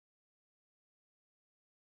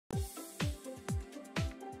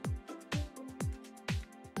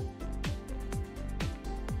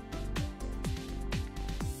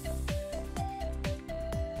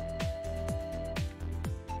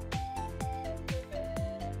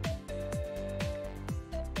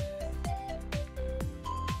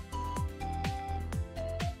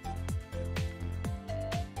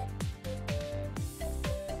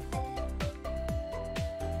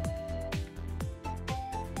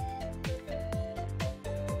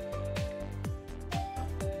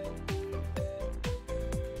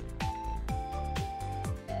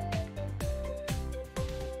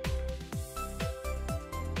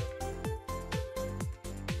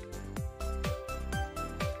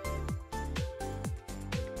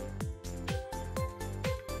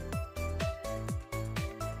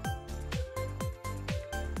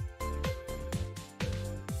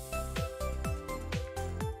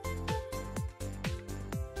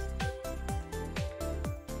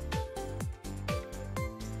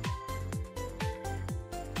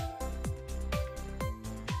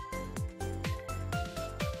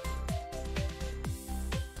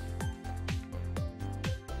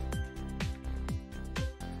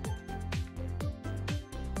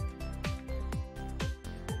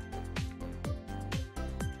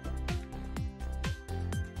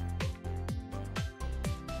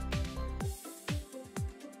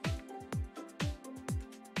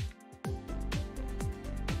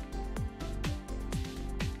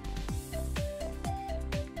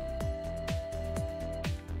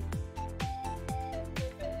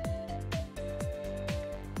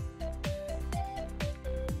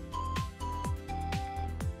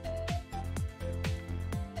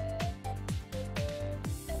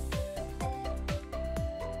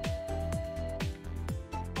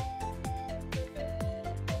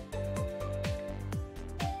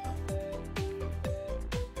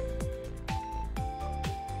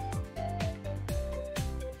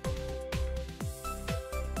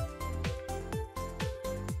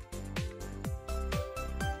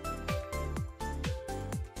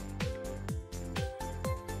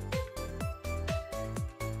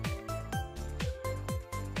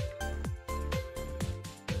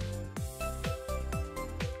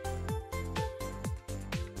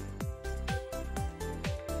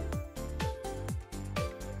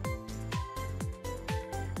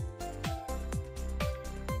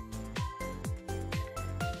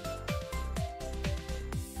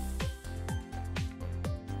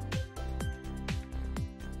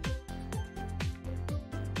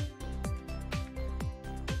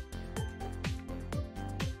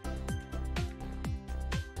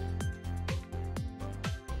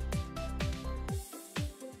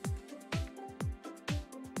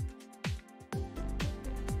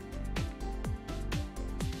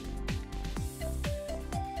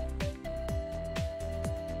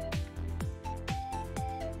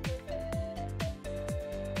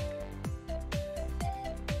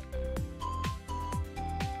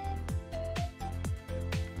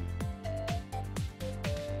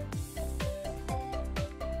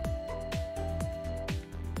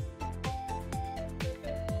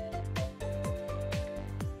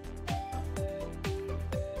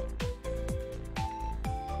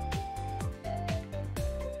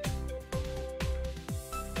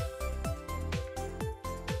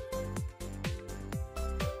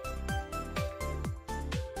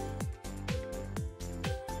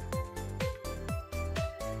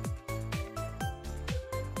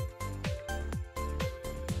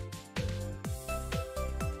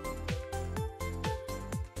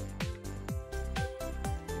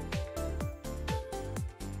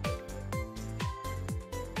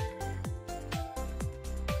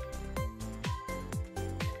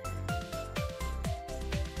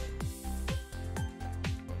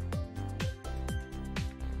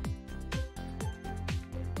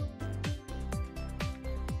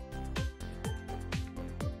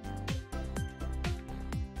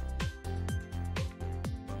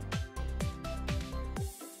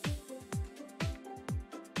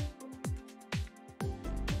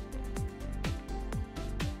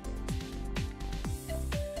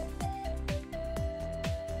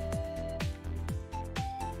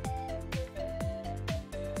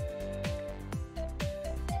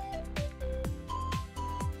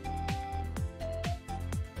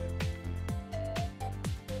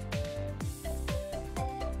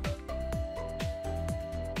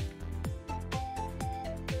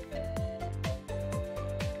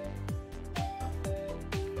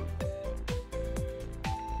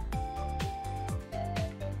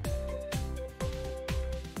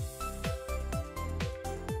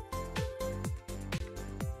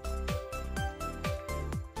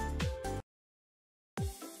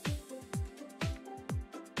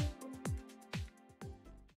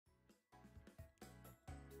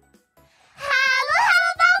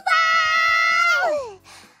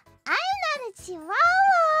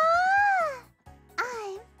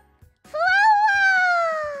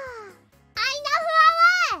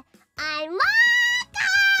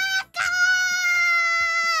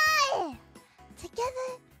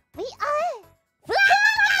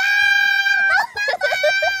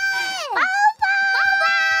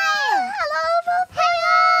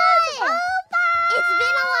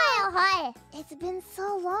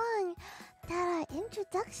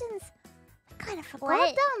introductions. I kind of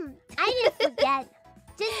forgot them. I didn't forget.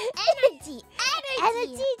 Just energy.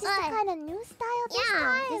 Energy, just a kind of new style this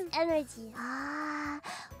time. Just energy.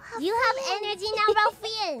 You have energy now,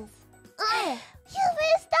 Ralphians. You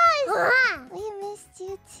missed us. We missed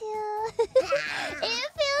you too. It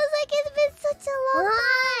feels like it's been such a long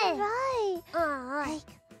time, right? Like,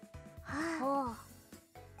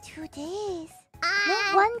 2 days. No,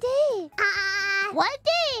 1 day. 1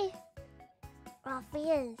 day.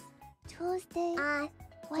 Ralphians. Tuesday.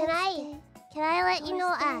 Can I let you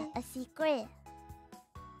know a secret?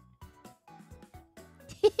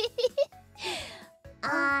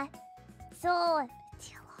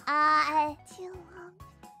 Too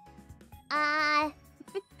long.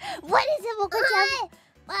 What is it, Moko-chan?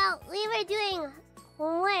 Well, we were doing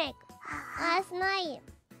homework last night.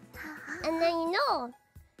 And then,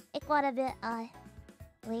 it got a bit,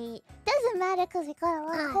 late. Doesn't matter because we got a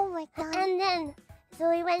lot of homework done. And then, so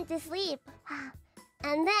we went to sleep.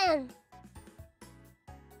 And then,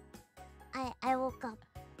 I woke up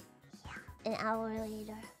an hour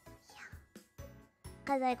later.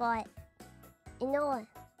 Because I got,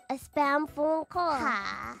 a spam phone call.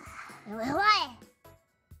 I went, what?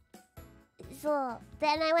 So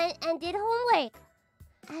then I went and did homework.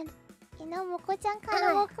 And, Moko-chan kind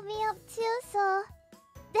of woke me up too, so...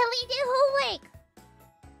 Then we did homework.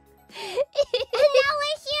 And now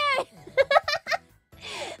we're here.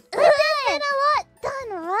 We just had a lot done,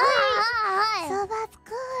 right? So that's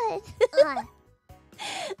good.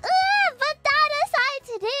 But that aside,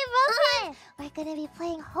 today, we're gonna be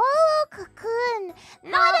playing Cocoon.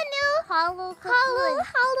 Not a new Cocoon.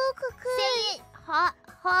 Cocoon. Say it.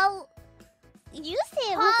 You say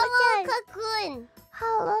it, Moko-chan. Cocoon.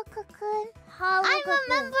 Cocoon. I'm a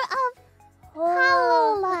member of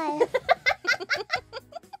hololive.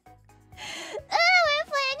 We're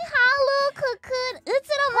playing Cocoon.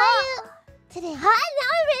 Utsuro Mayu. Today. Now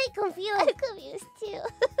I'm really confused. I'm confused too.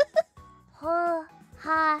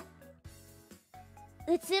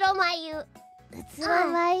 Utsuro Mayu.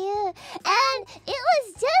 And it was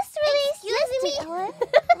just released yesterday.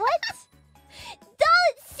 What?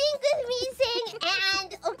 Don't sing with me saying and,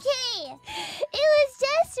 okay? It was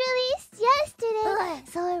just released yesterday.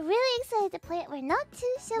 So we're really excited to play it. We're not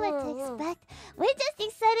too sure what to expect. We're just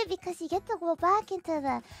excited because you get to go back into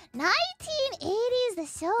the 1980s, the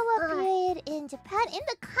showa period in Japan, in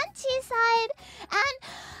the countryside. And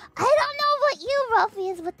I don't know about you,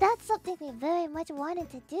 Ralphians, but that's something we very much wanted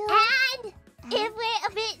to do. And if we're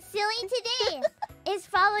a bit silly today, it's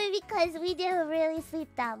probably because we didn't really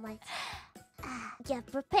sleep that much. Get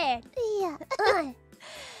prepared. Yeah.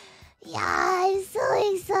 I'm so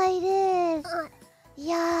excited.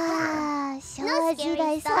 Showa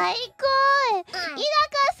Jidai Saiko.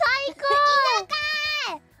 Inaka Saiko.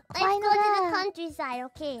 Let's go to the countryside,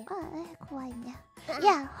 okay?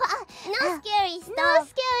 Yeah. No scary stuff. No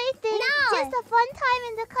scary things. No. Just a fun time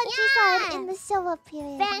in the countryside in the showa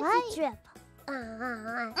period. Fancy trip.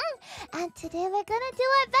 And today we're gonna do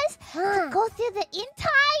our best to go through the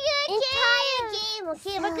entire game.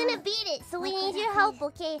 Okay, we're gonna beat it. So we need your help,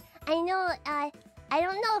 okay? I know. I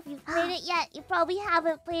don't know if you've played it yet. You probably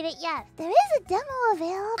haven't played it yet. There is a demo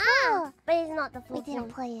available. But it's not the full We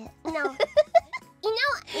didn't play it. No.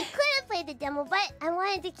 We could have played the demo, but I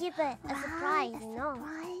wanted to keep it a surprise.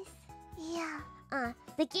 Surprise? Yeah.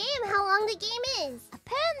 The game, how long the game is?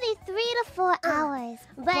 Apparently 3 to 4 hours.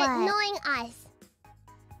 But knowing us,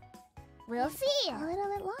 we'll see. A little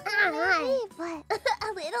bit longer, maybe, but a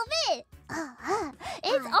little bit.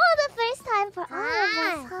 It's all the first time for all of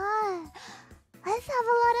us, huh? Let's have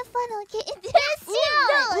a lot of fun, okay?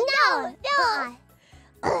 No.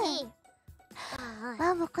 Okay.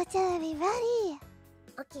 Well, Moko-chan, are we ready?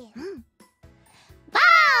 Okay.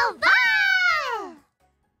 Bow!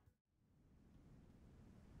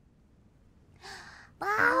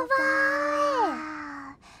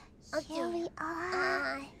 Here we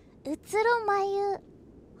are. Utsuro Mayu.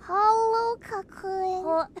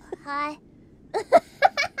 Cocoon. Hi.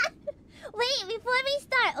 Wait, before we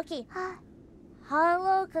start. Okay.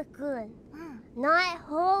 Cocoon. Not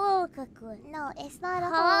Cocoon. No, it's not a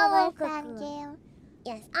hololive fan game.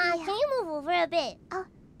 Yes. Can you move over a bit?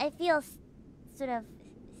 I feel sort of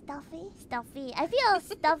stuffy. I feel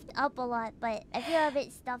stuffed up a lot, but I feel a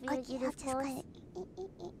bit stuffy with you this close.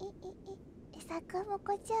 Is that good,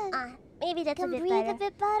 Moko-chan? Maybe that's a bit breathe better. a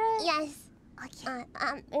bit better? Yes. Okay.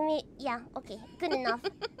 Okay. Good enough.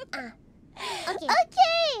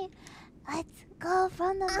 Okay. Let's go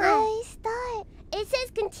from the very start. It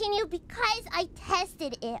says continue because I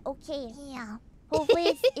tested it. Okay. Yeah.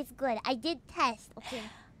 Hopefully it's good. I did test. Okay.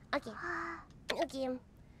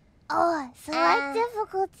 Oh, select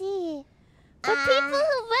difficulty. For people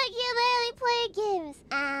who regularly play games,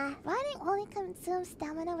 running only consumes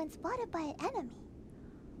stamina when spotted by an enemy.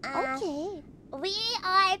 Okay. We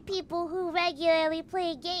are people who regularly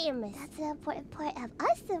play games. That's an important part of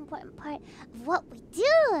us, an important part of what we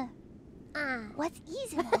do. What's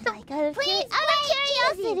easy mode like? Out of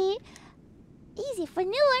curiosity. Easy for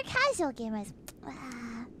newer casual gamers.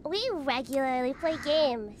 We regularly play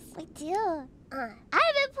games. We do. I've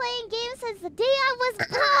been playing games since the day I was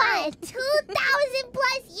born. 2,000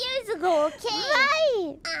 plus years ago, okay?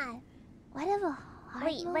 Right. Whatever.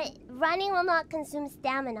 Wait. Running will not consume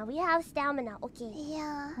stamina. We have stamina, okay?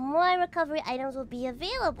 Yeah. More recovery items will be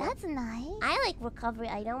available. That's nice. I like recovery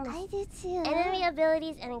items. I do too. Enemy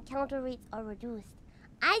abilities and encounter rates are reduced.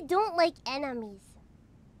 I don't like enemies.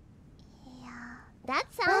 Yeah. That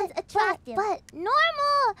sounds attractive. But normal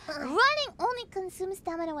running only consumes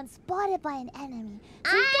stamina when spotted by an enemy.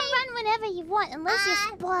 So you can run whenever you want unless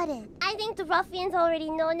you're spotted. I think the ruffians already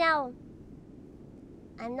know now.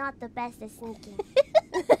 I'm not the best at sneaking.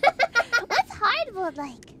 What's hard mode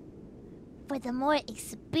like? For the more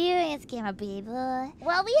experienced gamer, baby.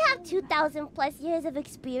 Well, we have 2,000 plus years of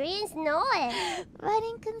experience, no?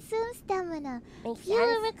 Running consumes stamina. Makes Fewer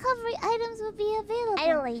sense. recovery items will be available. I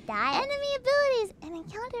don't like that. Enemy abilities and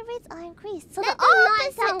encounter rates are increased. So That the does not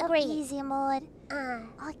opposite sound of great. easy mode.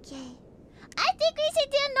 Okay. I think we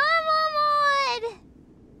should do normal mode.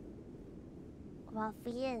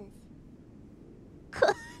 Ruffians.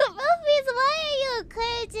 Ruffians, why are you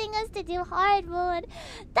encouraging us to do hard mode?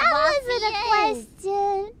 That wasn't a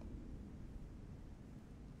question.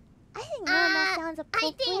 I think normal sounds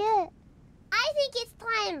appropriate. I think it's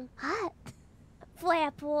time What? for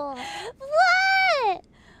a pool. What?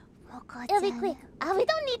 It'll be quick. We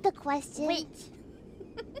don't need the question. Wait.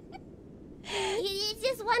 It's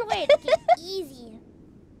just one word. Okay, easy.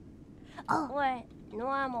 Or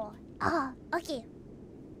normal. Okay.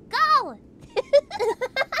 Go!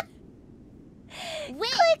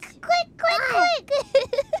 Wait. Quick!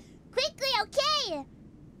 Quickly, okay.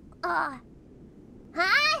 Huh?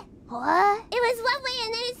 What? It was one way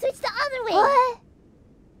and then it switched the other way. What?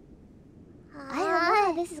 I don't know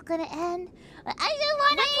how this is gonna end. But I just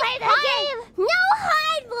wanna play the game. No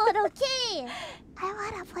hard mode, okay? I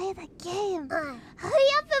wanna play the game. Hurry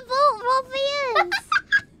up and vote, Ruffians.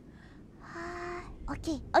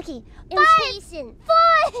 Okay. Impatient.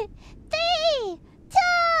 4, 3,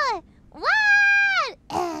 2, 1,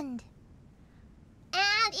 end.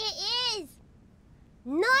 And it is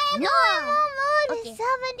normal mode Okay. is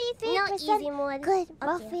 73%. No easy mode. Good Okay.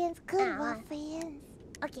 Ruffians, Ruffians.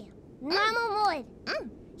 Okay. Normal mode.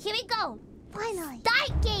 Here we go. Finally.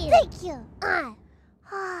 Start game. Thank you.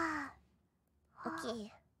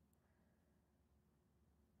 Okay.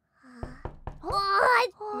 I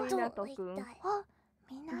み don't なと like くん that.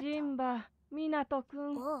 ジンバ、みなとく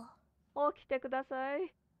ん、起きてくださ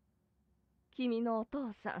い。君のお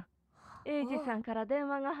父さん、エイジさんから電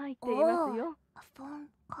話が入っていますよ。A phone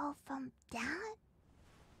call from Dad?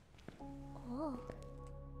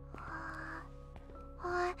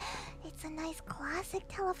 It's a nice classic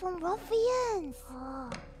telephone Ruffians.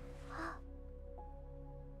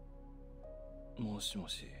 もしも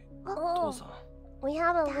し、 Oh, 父さん、 we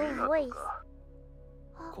have a low voice.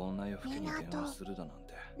 こんな夜更けに電話するだなん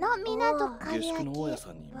て。 Not Minato 下宿の大家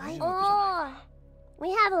さんに迷惑じゃ Oh, ないか。 we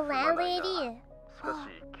have a landlady. しか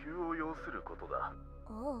し急を要することだ。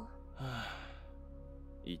 Oh. はあ、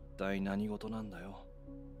一体何事なんだよ。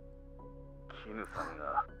絹さん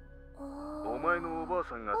がお前のおばあ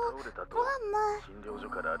さんが倒れたと Grandma. 診療所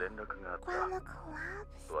から連絡があった。 Grandma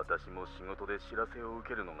collapsed. 私も仕事で知らせを受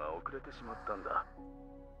けるのが遅れてしまったんだ。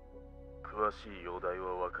詳しい容体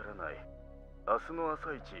はわからない。明日の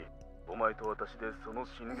朝一、お前と私でその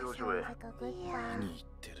診療所へ。 Sounds like a good plan. 何言っ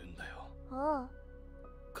てるんだよ。 Oh.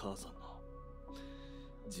 母さんの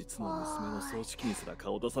実の娘の葬式にすら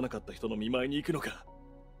顔出さなかった人の見舞いに行くのか。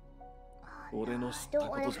俺の知った Don't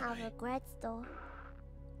こ want と to じゃな have い。 regrets though.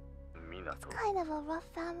 みなと、 Kind of a rough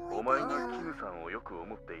family お前が dynamic. 絹さんをよく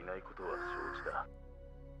思っていないことは承知だ。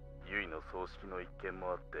ゆいの葬式の一件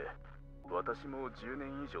もあって、私も10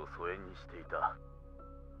年以上疎遠にしていた。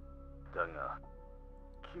だが、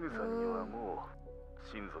絹さんにはもう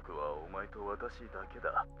親族はお前と私だけ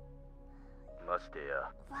だ。まして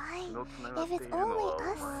や、 Right. 血のつながっ If てい it's るのは only お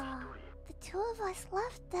us, 前 the two of us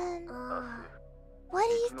left then. 一人。 What do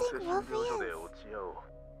明 you 日、 think, 血の診療所で Ruffians? 落ち合おう。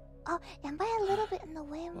 Oh, am I a little bit in the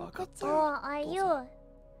way, Waka Moko-chan? Oh, are you?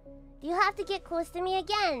 Do you have to get close to me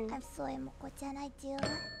again? I'm sorry, Moko-chan, I do.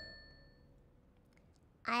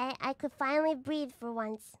 I could finally breathe for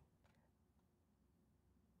once.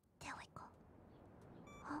 There we go.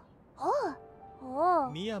 Oh.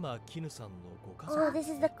 三山絹さんのご家 Oh, 族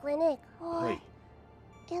this is the clinic. はい。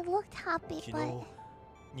 It looked happy, 昨 but 日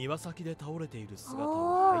庭先で倒れている姿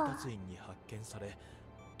を配達員に発見され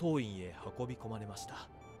当院へ運び込まれました。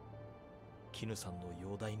絹さんの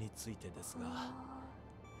容体についてですが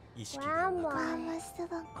意識がなく Grandma's still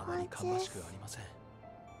あまり芳し unconscious. くありません。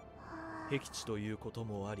僻地ということ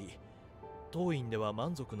もあり当院では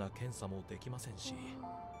満足な検査もできませんし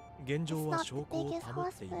現状は証拠を保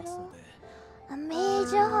っていますので A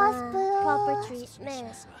major hospital. Proper お勧めし treatment.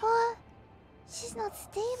 ますが What? She's not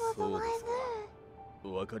stable そう alive ですか there.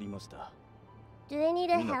 わかりました。 Do they need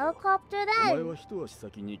a 湊 helicopter お前 then? は一足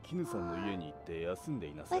先に絹さんの家に行って休んで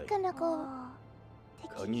いなさ We're い。 gonna go take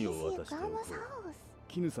it 鍵 easy を at 渡してお Grandma's く。 house.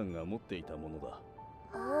 絹さんが持っていたものだ。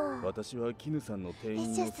 Oh. 私は絹さんの店 It's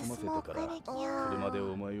員を just a 済ませ small てから clinic, yeah. 車で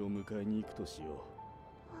お前を迎えに行くとしよ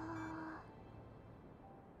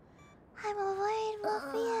I'm worried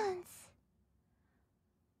about Fiance.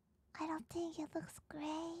 I don't think it looks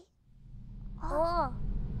great. Oh.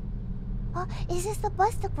 Oh, is this the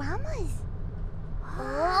bus to Grandma's?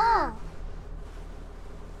 Oh.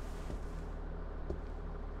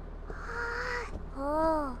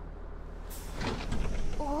 Oh.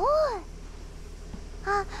 Oh.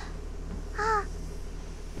 Ah.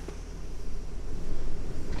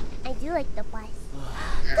 I do like the bus.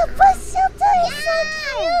 The bus shelter is so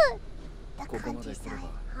cute. The ここまで来れ countryside.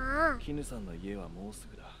 はば絹さんの家はもうす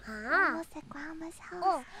ぐだ。あ。 Almost at Grandma's house.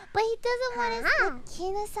 Oh. But he doesn't want us Ah. to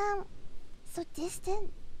Kina-san so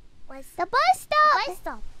distant. What's The bus stop! bus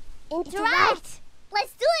stop? Interact!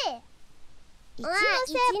 Let's do it! 一 Ah,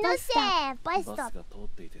 ノ瀬 Ichinose バ bus バス stop. が通っ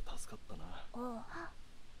ていて助かったな。 Oh.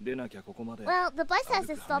 でなきゃここまで。 Well, the bus has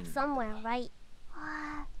to stop somewhere, right?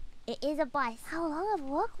 Ah, It is a bus. how long of a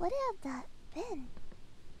walk would it have that been?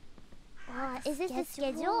 Is this the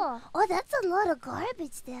schedule? Oh, that's a lot of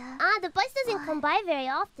garbage there. Ah, the bus doesn't come by very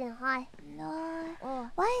often, huh? No. Oh.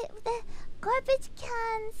 Why the garbage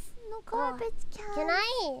cans? No garbage cans. Can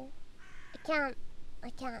I?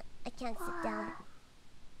 I can't sit down.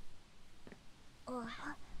 Oh.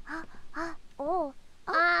 Oh.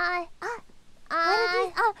 What are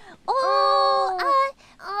these?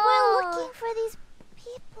 We're looking for these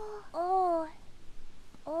people. Oh.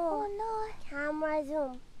 Oh Oh. no. Camera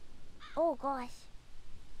zoom. Oh gosh.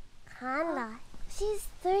 Kinda. She's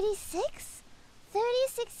 36?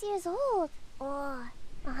 36 years old. Oh.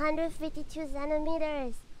 152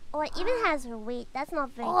 centimeters. Oh, it even has her weight. That's not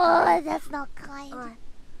very Oh, kind. that's not kind. Oh.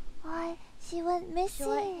 Why? She went Short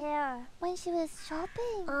missing hair. when she was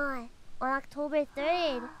shopping. On October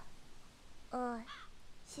 3rd.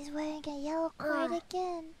 She's wearing a yellow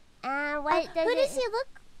cardigan. And what does Who it... does she look?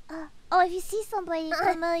 Oh, if you see somebody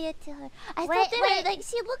familiar to her, I thought they were like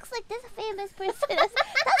she looks like this famous person. That's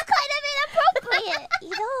kind of inappropriate, you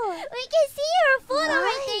know. We can see her photo right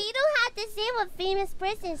Right. there. You don't have to say what famous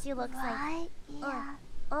person she looks like. Right? Yeah.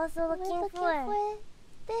 Also We're looking looking for for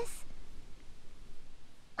this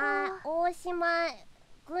Oshima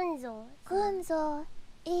Gunzo. Gunzo,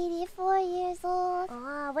 84 years old.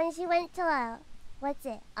 When she went to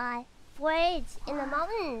forage in the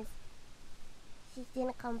mountains. She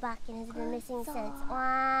didn't come back and has been missing since Gunzo.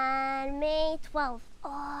 on May 12th.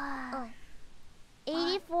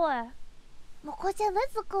 84. Moko-chan,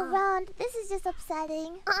 let's look around. This is just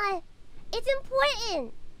upsetting. It's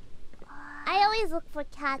important. I always look for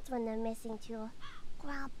cats when they're missing too.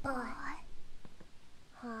 Grandpa.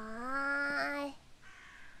 Hi.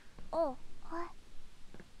 Oh. What?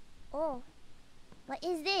 Oh. What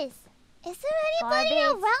is this? Is there anybody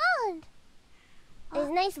Garbage. around? There's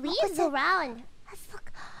nice leaves Moko-chan. around. Let's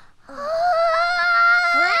look.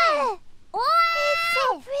 What? It's so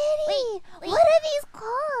pretty. Wait. What are these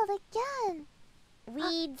called again?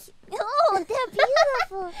 Weeds. Oh, they're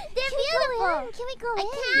beautiful. They're Can we go beautiful. in? Can we go I in?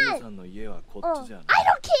 絹さんの家はこっちじゃない。 I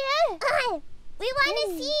don't care. We want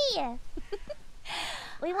to see.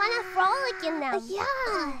 We want to frolic in them.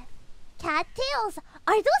 Yeah. Cattails.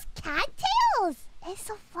 Are those cattails? It's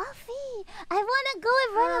so fluffy. I want to go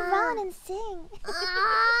and run around and sing.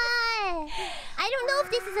 I don't know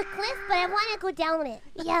if this is a cliff, but I want to go down it.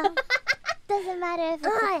 Yeah. Doesn't matter if it's a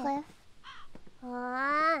cliff.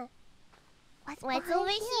 What's What's behind over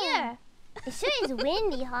here? It sure is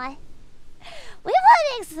windy, huh? We want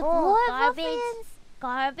to explore garbage. muffins.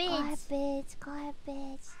 Garbage.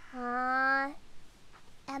 Garbage.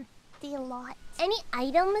 Empty lot. Any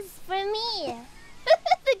items for me?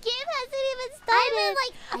 The game hasn't even started. I mean,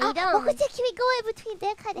 like, items. Moko-chan, can we go in between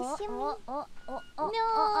there? Kind of shimmy. No.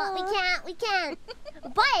 We can't.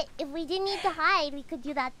 But if we did need to hide, we could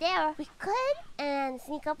do that there. We could? And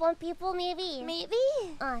sneak up on people, maybe. Maybe.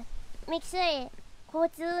 Make sure 交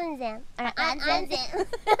通運転。安全。運転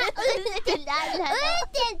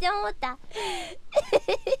って思った。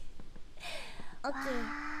OK。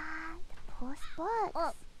Post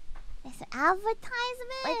books. There's an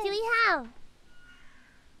advertisement. What do we have?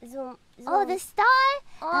 Oh, the star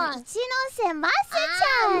of Ichinose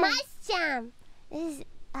Masu-chan. Masu-chan is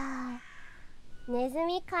ネズ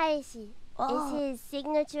ミ返し is his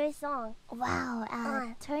signature song. Wow.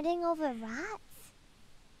 Turning over rats.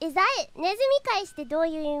 Is that ネズミ返しってどう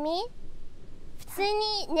いう意味？普通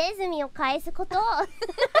にネズミを返すこと？そういう意味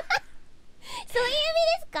で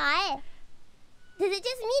すか？Does it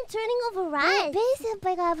just mean turning over rats? ベイ先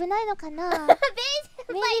輩が危ないのかな？ベイ先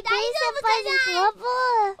輩大丈夫かじゃん。わ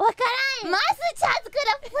からん。マスちゃん作ら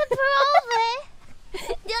flip her over.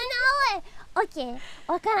 Don't know. Okay.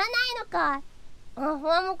 わからないのか。ふ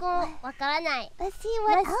わもこわからない。 Let's see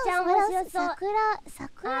what else. マスちゃん面白そう。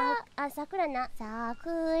桜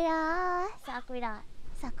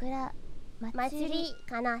祭り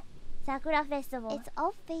かな。桜フェスティバル。 It's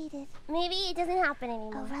all faded. Maybe it doesn't happen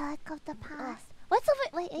anymore. A relic of the past. What's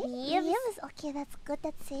over? Wait, leaves. Okay, that's good.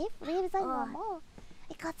 That's safe. Leaves are normal.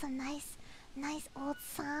 It got some nice old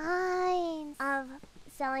signs of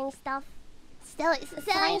selling stuff. Selling stuff.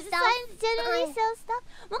 Signs generally sell stuff.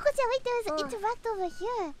 Moko-chan, wait, there's an interact over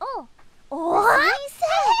here. Oh. What?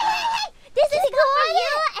 This is good for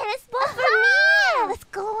you and it's both for me. Let's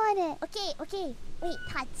go on it. Okay. Wait,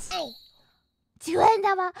 touch. 10円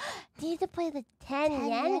玉. Need to play the 10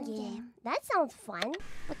 yen game. That sounds fun.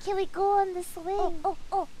 But can we go on the swing?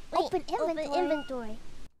 Wait, Open inventory.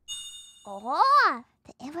 Oh!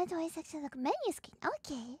 The inventory section of the menu screen.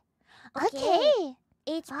 Okay.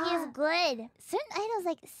 HP is good. Certain items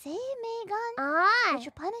like Seimei-gun, which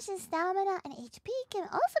replenishes stamina and HP, can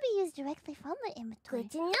also be used directly from the inventory.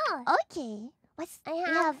 Good to know. Okay. We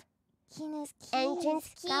have have Kinu's keys, entrance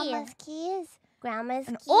key, Grandma's keys,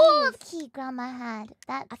 an old key Grandma had.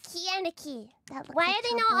 A key and a key. Why are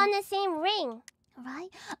they not on the same ring? Right?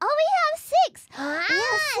 Oh, we have 6. We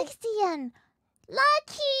have 60 yen.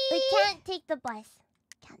 Lucky. We can't take the bus.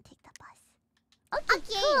 Okay,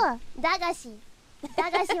 cool. 駄菓子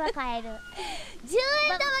は買える。10円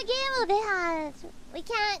玉ゲームで had. We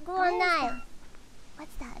can't go on that.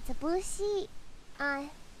 What's that? It's a blue sheet.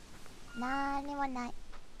 何もない.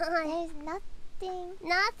 There's nothing.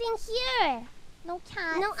 Nothing here. No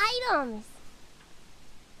cats. No items.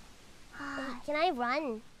 Can I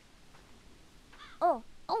run? Oh,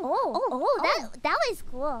 that was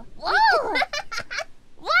cool. Whoa!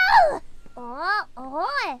 Oh,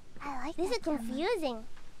 I like this is that camera. confusing.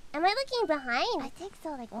 Am I looking behind? I think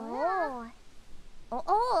so. Like,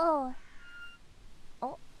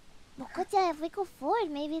 Moko-chan, if we go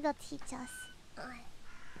forward, maybe they'll teach us.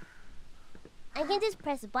 I can just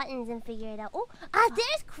press buttons and figure it out.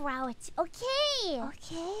 There's crouch. Okay.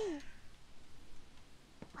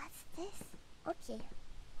 What's this? Okay.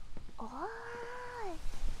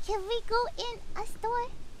 Can we go in a store?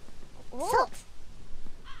 Soaps.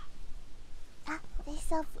 They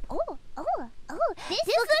sell. This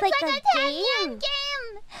looks like a 10-yen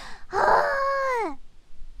game.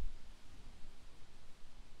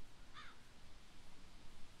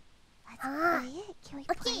 Let's play it. Can we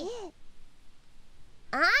play it?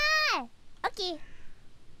 Okay.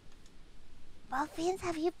 Ruffians,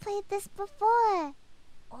 have you played this before?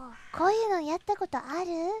 こういうのやったことある？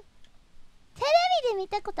テレビで見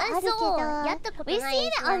たことあるけど。そう、やったことないですね。 We've seen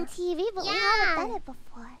it on TV, but we haven't done it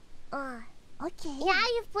before. Okay. Yeah,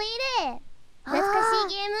 you've played it. 懐かしい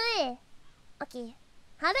ゲーム。Okay.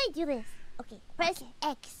 How do I do this? Okay. Press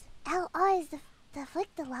X. LR is the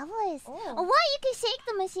flick the levels. What? You can shake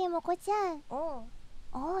the machine, Moko-chan.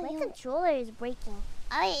 My controller is breaking.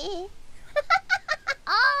 I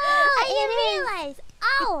didn't realize.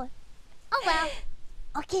 Oh well.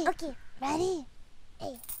 Okay. Ready?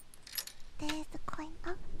 Hey. There's the coin.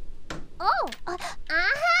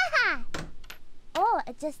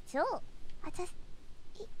 It just tilt.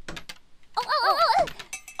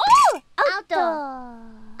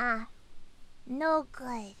 Out. No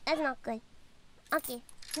good. That's not good. Okay.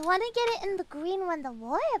 You want to get it in the green one, the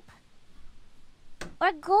warp?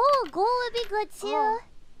 Or gold. Gold would be good too.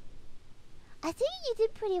 I think you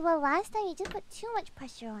did pretty well last time. You just put too much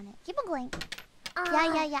pressure on it. Keep on going.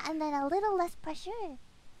 Yeah. And then a little less pressure.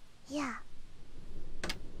 Yeah.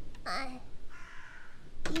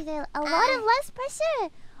 Either a lot of less pressure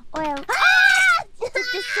or a... You did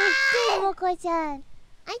the same thing, Moko-chan.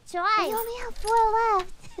 I tried. We only have 4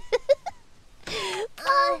 left.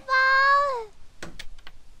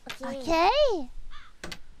 Okay.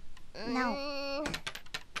 No.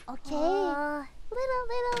 Okay. Little.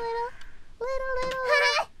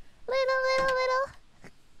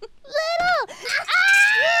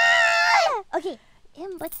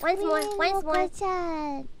 Once more.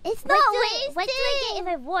 Moko-chan. It's No, not wait. What do I get if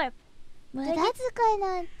I warp? 無駄遣い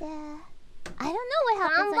なんて I don't know what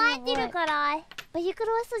happens 頑 when 張 you ってる warp から。 But you could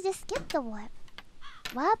also just skip the warp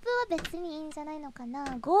ワープは別にいいんじゃないのかな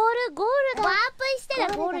ゴールがワープした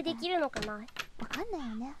らゴールできるのかな。わかんない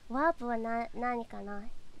よねワープは何かな。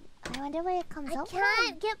 I wonder where it comes I out can't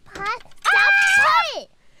from get past. Stop it!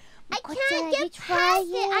 I Moko-chan, can't you get past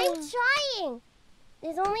it. I'm trying. trying.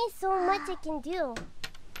 There's only so much I can do.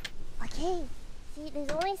 Okay See, there's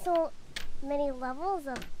only so many levels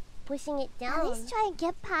of pushing it at down. least try and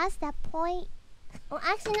get past that point Oh,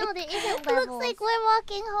 actually, no, there isn't It levels. looks like we're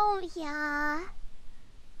walking home yeah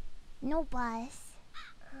no bus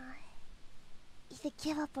either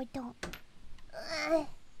give up or don't It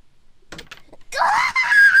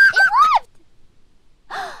worked!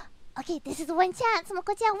 Okay, this is one chance,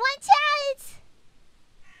 Moko-chan, one chance!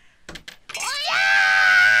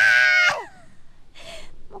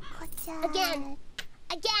 Moko-chan.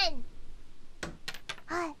 Again.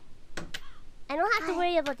 Hi. I don't have to Hi.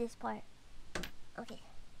 worry about this part. Okay.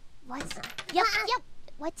 What's Yep.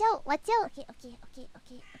 Watch out. Okay.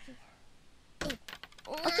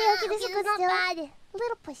 Okay, this is not still- bad.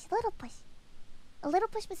 Little push. A little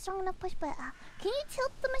push, but strong enough push, but can you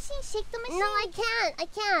tilt the machine, shake the machine? No, I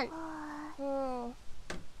can't. Oh,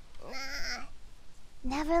 Nah.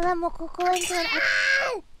 never let Moko go into an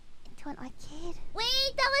arcade.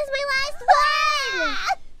 Wait, that was my last one!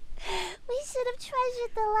 We should have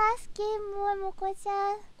treasured the last game more,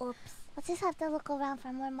 Moko-chan. Oops. We'll just have to look around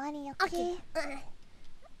for more money, okay?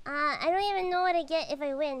 I don't even know what I get if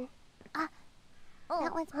I win. Oh,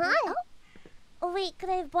 That one's hi. blue. Oh wait, could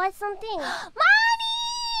I have bought something? Money!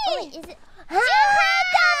 Oh wait, is it?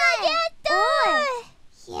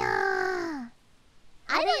 Yeah.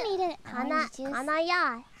 I don't need an orange juice.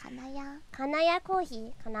 Kanaya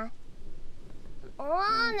coffee, kana.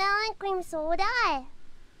 Oh, melon cream soda.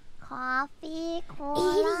 Coffee, 80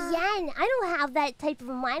 cola. yen. I don't have that type of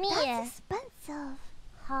money. That's expensive.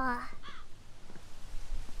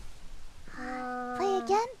 Play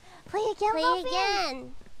again, Muffin.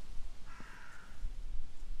 again.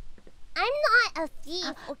 I'm not a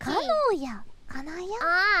thief, okay? Kanoya. Kanaya?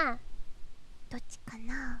 Ah, どっちか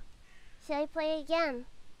な? should I play again?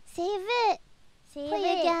 Save it. Save Play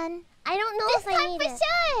it. again. I don't know This if I time need for it.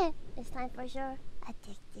 sure. This time for sure.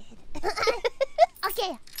 Addicted.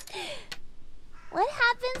 Okay. What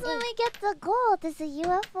happens when we get the gold? Does the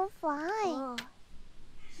UFO fly? Oh,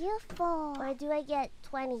 UFO. or do I get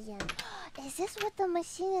 20 yen? Is this what the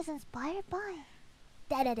machine is inspired by?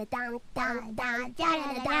 Play it.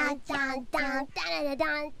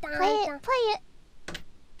 Play it.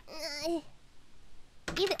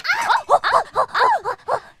 Either.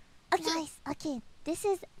 Okay. Nice. Okay, this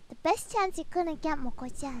is the best chance you're gonna get,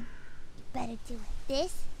 Moko-chan. You better do it.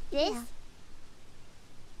 This. Yeah.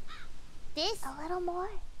 This. A little more.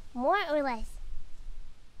 More or less?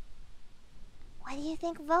 What do you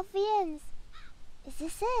think about ends? Is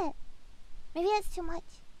this it? Maybe that's too much.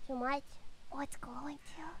 Too much? Oh, it's glowing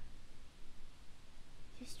too.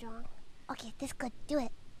 Too strong? Okay, this good. Do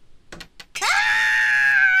it.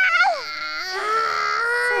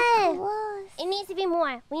 Ah! Close. It needs to be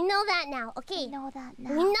more. We know that now. Okay. We know that now.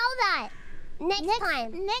 We know that. Next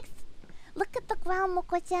time. Next, look at the ground,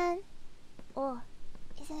 Moko-chan. Oh,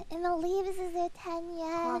 Is it in the leaves? Is there 10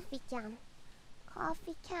 yen? coffee can.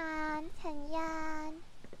 Coffee can, 10 yen.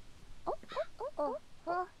 Oh. Oh.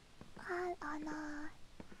 Oh no.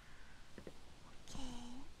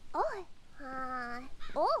 Okay. Oh,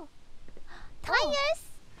 Oh. tires.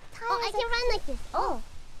 Oh, I can run like this. Oh.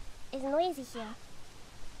 It's noisy here.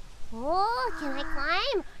 Oh, can I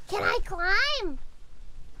climb? Can I climb?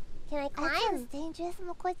 That sounds dangerous,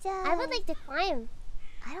 Moko-chan. I would like to climb.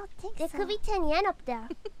 I don't think There so. could be 10 yen up there.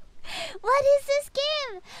 What is this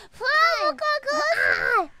game? FUWAMOCO!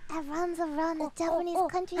 Ah! It runs around the Japanese oh.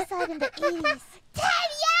 countryside in the 80s. 10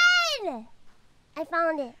 yen! I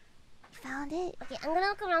found it. You found it? Okay, I'm gonna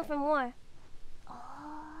look around for more. Oh,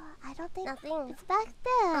 I don't think Nothing. it's back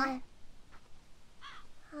there.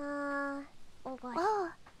 Oh god. Oh,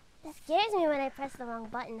 That scares me when I press the wrong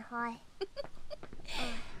button. Hi.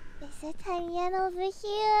 is there 10 yen over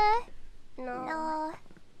here? No.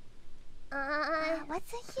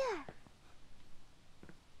 What's in here?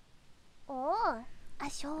 Oh. A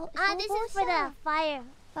show. This is for the fire.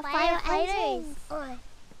 For firefighters. engines. Oh.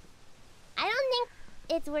 I don't think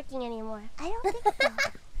it's working anymore. I don't think so.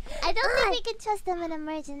 I don't think we can trust them in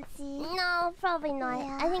emergency. No, probably not.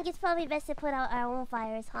 Yeah. I think it's probably best to put out our own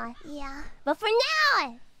fires, huh? Yeah. But for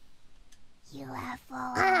now!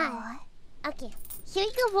 UFO. Okay. Here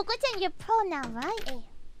you go, Moko-chan. You're pro now, right? Hey.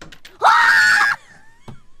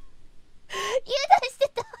 し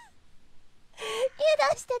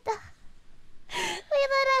てた。We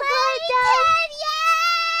let her go down.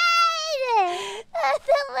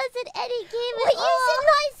 That wasn't any game at all. You should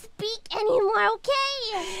not speak anymore, okay?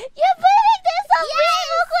 You're putting this on me,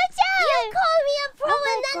 Moko-chan. You called me a pro Oh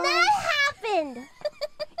my and then that happened.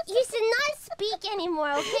 You should not speak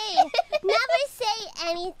anymore, okay? Never say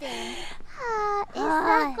anything. Is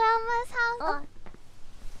that Grandma's house?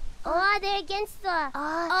 Oh, they're against the...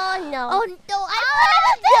 Oh no. Oh no! I heard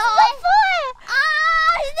of this before.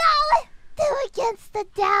 Oh no! They're against the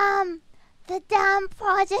dam. The dam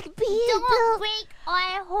project being Don't built. break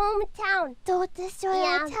our hometown. Don't destroy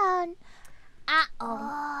our town. Uh-oh.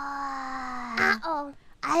 Uh-oh.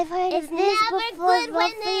 I've heard It's of this never before, good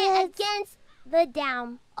when they're ruffians. against the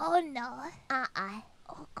dam. Oh no.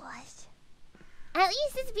 Oh gosh. At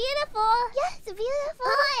least it's beautiful. Yeah, it's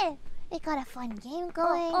beautiful. We got a fun game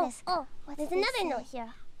going. What's There's this another say? note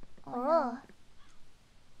here. Oh no.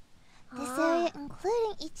 This area,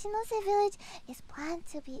 including Ichinose village, is planned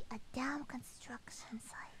to be a dam construction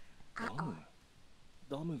site.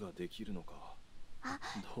 ダムができるのか。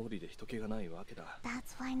通りで人気がないわけだ。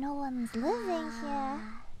 That's why no one's living here.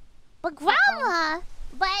 But Grandma!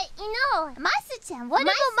 But you know, Masu-chan, what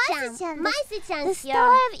about Masu-chan? The Masu-chan's here.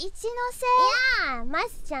 star of Ichinose? Yeah,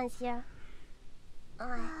 Masu-chan's here.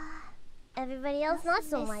 Everybody else not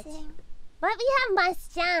so much. But we have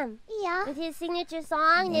Masu-chan. Yeah. With his signature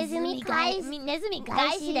song, Nezumi Gaishi.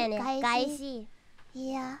 Gaishi.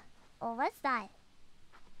 Yeah. Oh, what's that?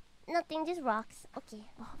 Nothing, just rocks. Okay.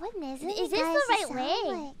 What Nezumi Is this the Gaishi right sound way?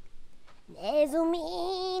 like?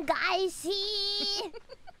 Nezumi Gaishi.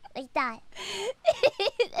 Like that.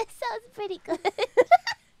 That sounds pretty good.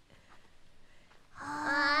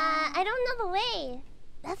 I don't know the way.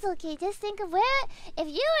 That's okay. Just think of where, if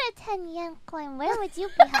you were a 10 yen coin, where would you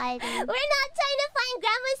be hiding? We're not trying to find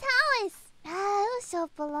Grandma's house. It'll show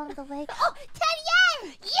up along the way. Oh, 10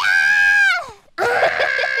 yen! Yeah!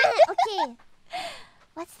 Okay.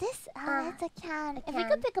 What's this? It's a can. If we can.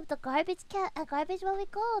 could pick up the garbage garbage while we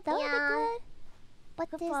go, that would be good. But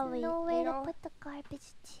Could there's probably, nowhere you to know. put the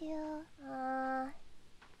garbage to.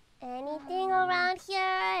 Anything around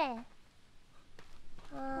here?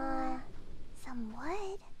 Some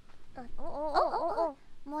wood. Oh.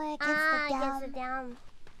 More against the dam. Against the dam.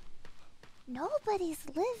 Nobody's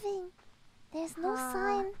living. There's no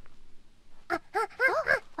sign.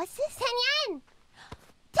 What's this? 10 yen!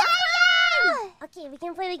 10 yen! Okay, we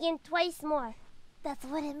can play the game twice more. That's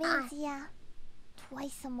what it means, yeah.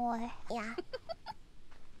 Twice more. Yeah.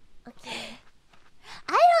 Okay.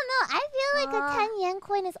 I don't know. I feel like a 10 yen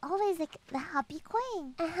coin is always like the happy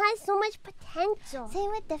coin. It has so much potential.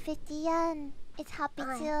 Same with the 50 yen. It's happy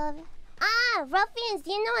too. Ruffians,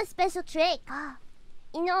 do you know a special trick?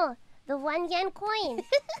 You know, the 1 yen coin.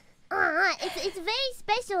 It's very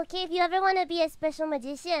special, okay? If you ever want to be a special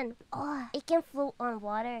magician, it can float on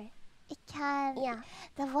water. It can. Yeah.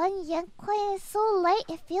 The 1 yen coin is so light,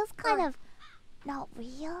 it feels kind of not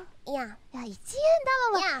real. Yeah. 1円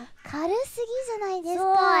玉は軽すぎじゃないです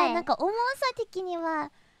そうか。なんか重さ的に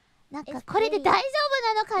はなんかこれで大丈夫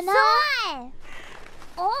なのかな。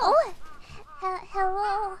Oh.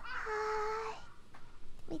 Hello. Hi.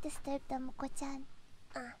 We disturbed them, Moko-chan.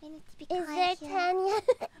 We need to be kind here. Is there 10 yen?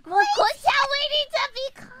 Moko-chan, we need to be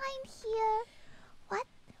kind here. What?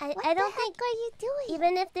 I don't think are you doing?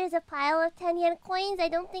 Even if there's a pile of 10 yen coins, I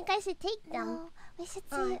don't think I should take them. No, we should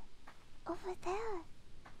see it over there.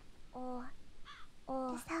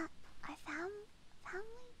 Is that our family?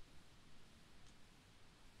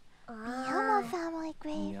 Miyama family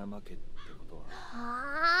grave. 宮山家ってことは、こ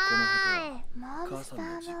の墓は Mom's 母さんの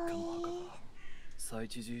実家の墓 family. か。佐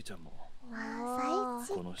一じいちゃんも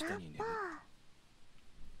Saichi この下に眠る。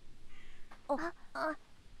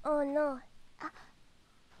 Oh no.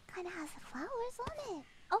 It kind of has flowers on it.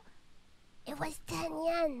 It was 10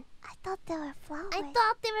 yen. I thought they were flowers. I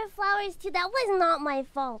thought there were flowers too. That was not my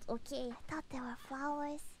fault, okay? I thought they were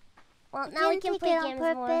flowers. Well, now we can play games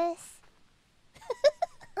more.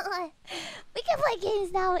 We can play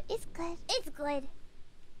games now. It's good. It's good.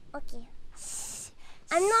 Okay. Shh.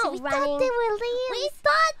 I'm not we running. Thought they were leaves. We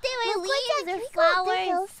thought they were leaves or flowers.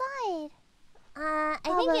 Hillside. I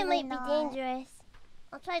think Probably it might not. be dangerous.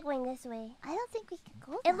 I'll try going this way. I don't think we can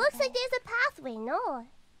go. It looks like there's a pathway. No.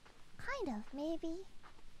 Kind of, maybe.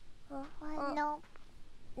 No.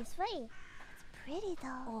 This way. It's pretty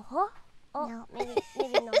though. Oh, No. maybe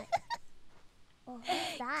not.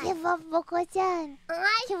 What's that? Give up, Moko-chan.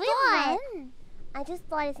 Can we run? I just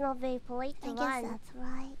thought it's not very polite to I run. guess that's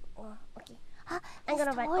right. Okay. I'm I'm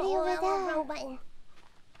gonna run. over there. Wrong button.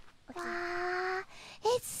 Okay. Wow,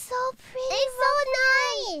 it's so pretty. It's so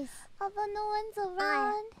nice. Although no one's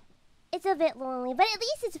around. It's a bit lonely, but at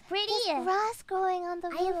least it's pretty. There's grass growing on the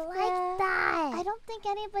roof. I like that. I don't think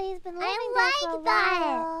anybody's been living I there for a like that.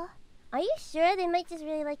 while. Are you sure? They might just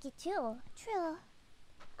really like it too. True.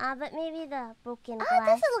 But maybe the broken Oh, it glass.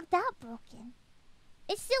 doesn't look that broken.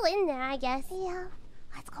 It's still in there, I guess. Yeah.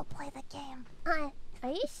 Let's go play the game. Are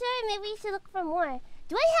you sure? Maybe we should look for more.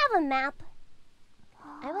 Do I have a map?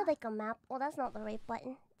 I would like a map. Oh, that's not the right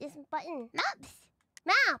button. This button. Maps.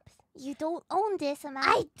 Maps. You don't own this map.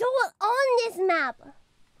 I don't own this map.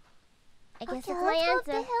 I guess Okay, that's my let's go up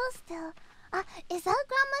answer. the hill still. Is that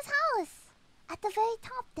Grandma's house? At the very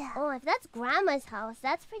top there. Oh, if that's Grandma's house,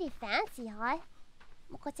 that's pretty fancy, huh?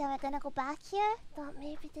 Moko-chan, we're gonna go back here. Thought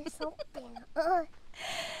maybe there's something.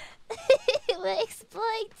 We're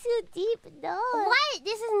exploring too deep. No. What?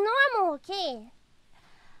 This is normal, okay?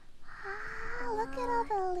 Look at all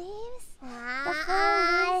the leaves. The fall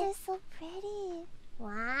Why? leaves are so pretty.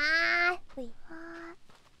 Why? Wait.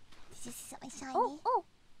 Did you see something shiny? Oh,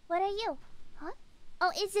 what are you? Huh?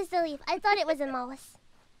 Oh, it's just a leaf. I thought it was a mouse.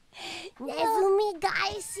 Nezumi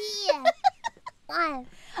Gaisi. What?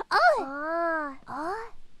 Oh.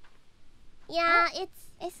 Yeah,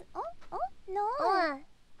 It's no.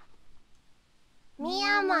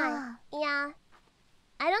 Miyama. Yeah.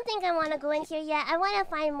 I don't think I want to go in here yet. I want to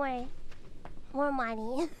find more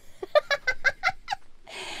money.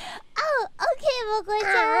 Oh, okay,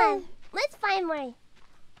 Moko-chan. Let's find more.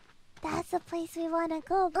 That's the place we want to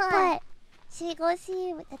go. But should we go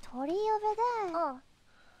see the Tori over there? Oh.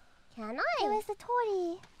 Can I? Where's the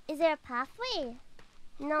Tori? Is there a pathway?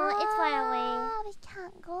 No, it's far away. We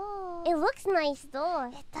can't go. It looks nice though.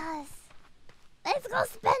 It does. Let's go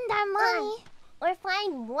spend our money. Or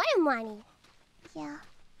find more money. Yeah.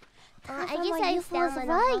 I guess I was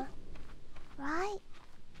stamina. right. Right.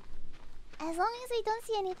 As long as we don't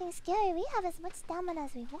see anything scary, we have as much stamina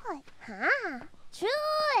as we want. Huh?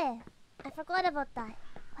 True. I forgot about that.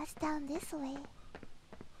 What's down this way?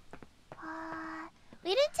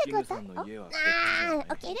 We didn't check out that.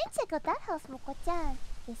 Okay, we didn't check out that house, Moko-chan.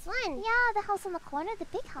 This one? Yeah, the house on the corner, the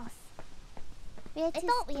big house. We I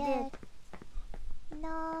thought we did.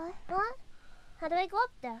 No. What? How do I go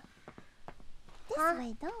up there? This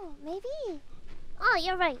way, no. Maybe. Oh,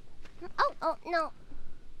 you're right. Oh, no.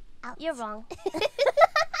 Ouch. You're wrong.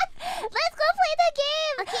 Let's go play the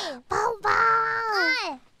game! Okay. Bow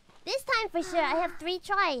bow! This time for sure, I have 3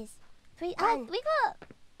 tries. We got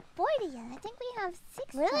 40 yen. I think we have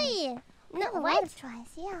 6 Really? tries. We have a lot what? of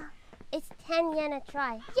tries, yeah. It's 10 yen a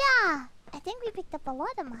try. Yeah! I think we picked up a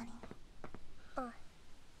lot of money.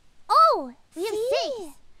 Oh! We have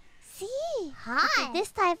 6. See? Hi. Okay,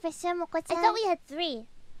 this time for sure, Moko-chan. I thought we had 3.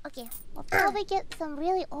 Okay. We'll probably get some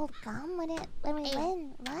really old gum when we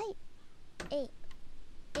win, right? 8.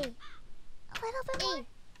 A little bit more.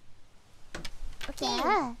 Okay.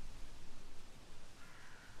 Yeah.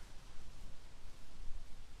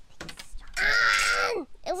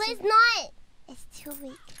 It was not. It's too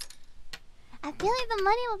weak. I feel like the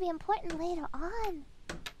money will be important later on.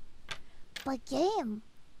 But game.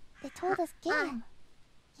 They told us game.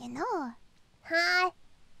 You know. Hi.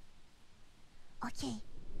 Okay.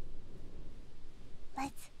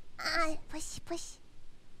 Let's push.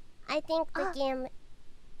 I think the game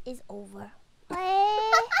is over. Hey.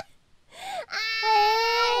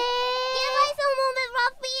 Give us a moment,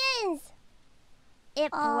 ruffians.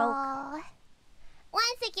 It broke. 1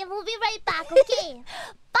 second, we'll be right back, okay?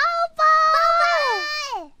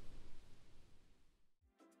 Bye-bye!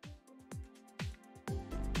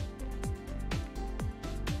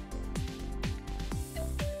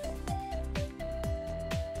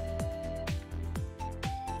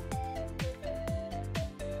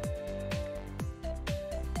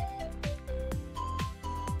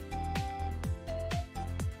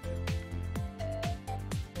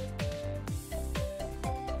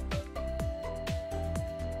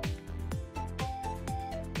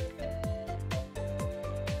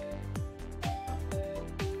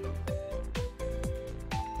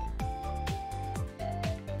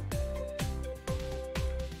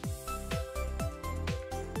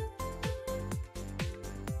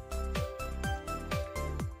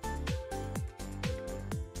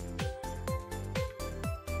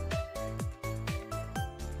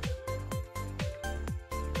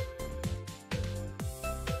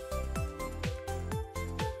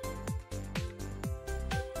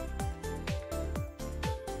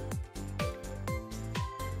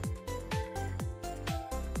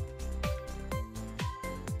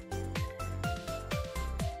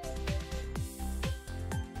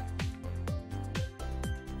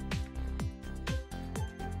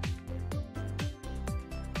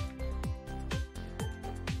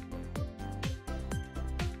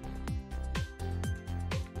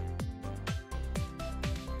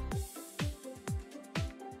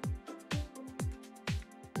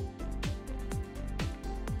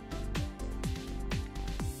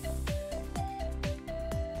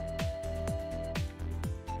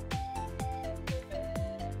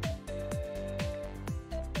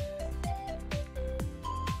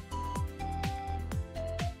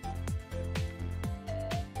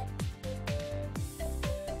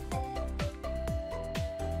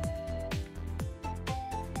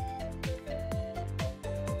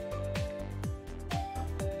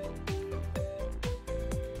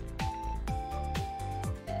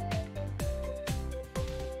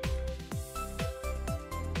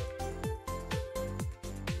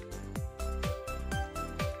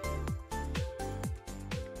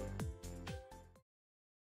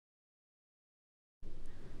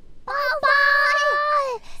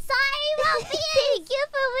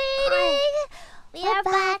 We are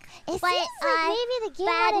back. It But, seems like maybe the game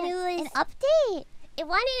bad wanted news. an update. It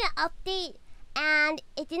wanted an update, and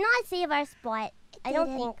it did not save our spot. I don't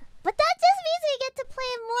didn't. think. But that just means we get to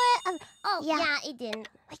play more. Oh, Yeah. yeah, it didn't.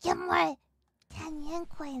 We get more 10 yen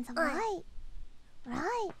coins, right?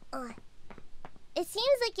 Right. It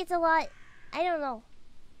seems like it's a lot, I don't know,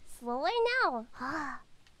 slower now.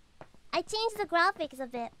 I changed the graphics a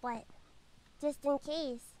bit, but just in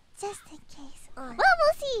case. Just in case. Uh. Well,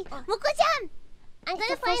 we'll see. Moko-chan! I'm It's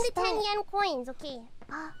gonna the find first the 10 start. yen coins, okay?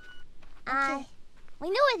 Okay. We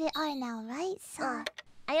know where they are now, right? So.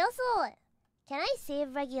 I also... Can I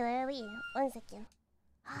save regularly? 1 second.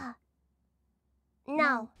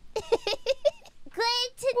 No.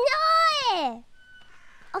 Good to know!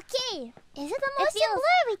 Okay. Is it the motion feels-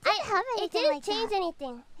 blur? We didn't have It anything didn't like change that.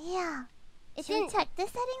 anything. Yeah. It Should we didn't... check the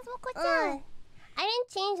settings, Moko-chan? I didn't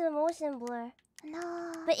change the motion blur.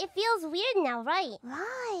 No. But it feels weird now, right?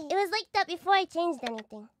 Right. It was like that before I changed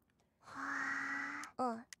anything.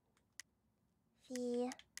 See?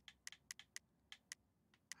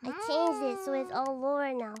 I changed it so it's all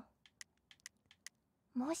lower now.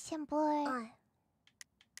 Motion blur.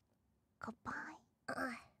 Goodbye.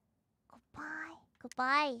 Goodbye.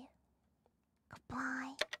 Goodbye.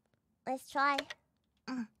 Goodbye. Let's try.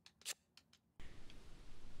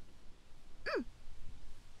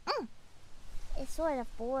 It's sort of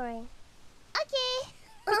boring. Okay.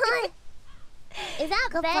 Is that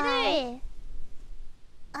Goodbye.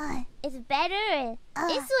 better? It's better.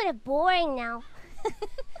 It's sort of boring now.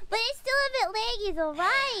 But it's still a bit laggy though,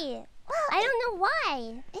 right? Well, I don't know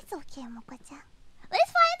why. it's okay, Moko-chan.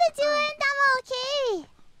 Let's find the two and I'm okay.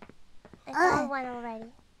 I found one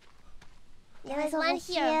already. There's one over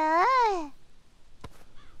here.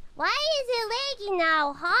 Why is it laggy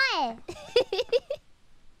now? Hi.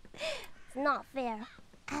 It's not fair.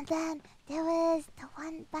 And then there was the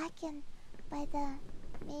one back in by the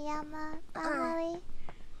Miyama family.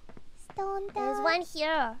 Stone down. There's one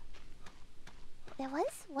here. There was?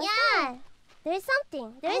 Was Yeah. There's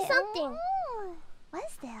something. there? There's something. Oh,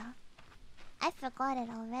 was there? I forgot it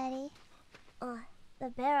already. The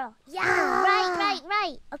barrel. Yeah. Ah.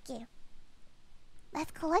 Right. Okay.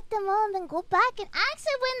 Let's collect them all and then go back and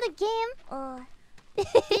actually win the game. Do you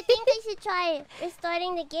think I should try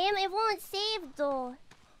restarting the game? It won't save though.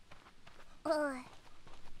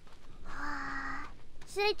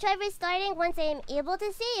 Should I try restarting once I am able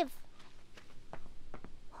to save?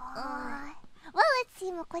 Well, let's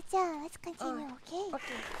see, Moko-chan. Let's continue, okay?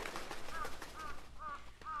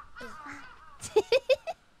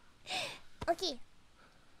 Okay.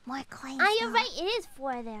 More coins. You're now. right. It is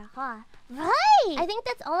 4 there, huh? Right. I think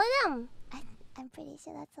that's all of them. I'm pretty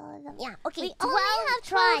sure that's all of them. Yeah. Okay. We 12 only have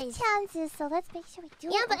 12 tries. chances, so let's make sure we do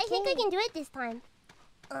it. Yeah, but I think I okay? can do it this time.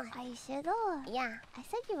 Are you sure though? Yeah. I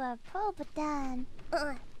said you were a pro, but then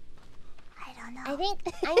I don't know. I think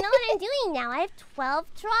I know what I'm doing now. I have 12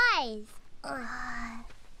 tries.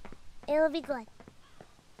 It'll be good.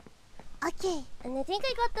 Okay. And I think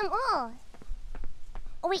I got them all.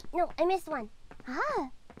 Oh wait, no, I missed one.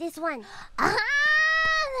 This one. That's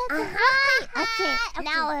right. Okay, Okay.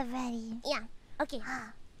 now we're ready. Yeah. Okay.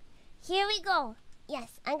 Here we go.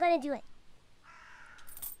 Yes, I'm gonna do it.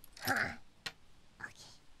 Okay.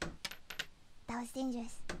 That was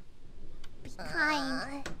dangerous. Be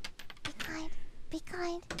kind. Be kind. Be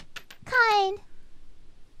kind. Kind.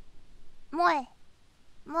 More.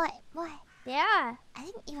 More. More. There. I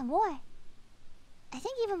think even more. I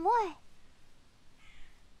think even more.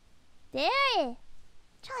 There.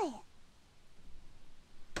 Try it.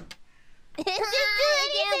 It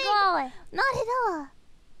didn't go. Not at all.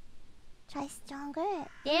 Try stronger.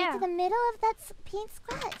 There. To the middle of that pink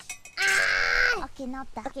scratch. Okay, not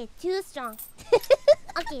that. Okay, too strong.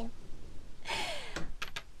 Okay.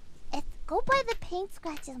 Go by the paint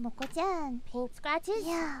scratches, Moko-chan. Paint scratches?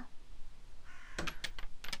 Yeah.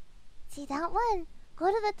 See that one? Go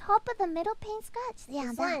to the top of the middle paint scratch. Yeah,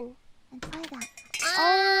 This that. one. And try that.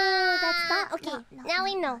 Oh, that's not. Okay, No, now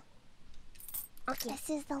we no. know. Okay. This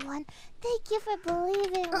is the one. Thank you for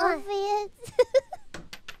believing, Morpheus.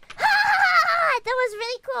 That was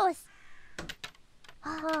really close.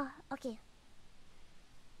 Okay.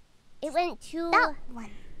 It went to That one.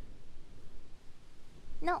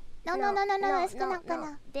 No. It's not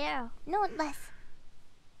gonna. There. No, less.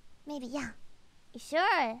 Maybe, yeah. You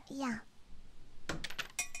sure? Yeah.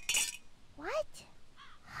 What?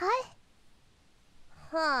 Huh?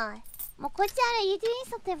 Huh. Moko-chan, are you doing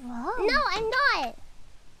something wrong? No, I'm not.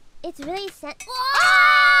 It's really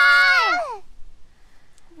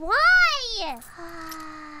Why?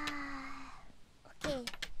 Okay.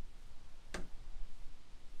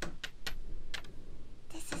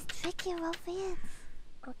 This is tricky, Morpheus.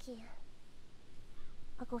 Okay.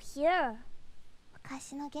 I'll go here.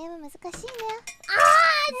 昔のゲーム難しいね。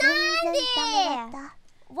なんで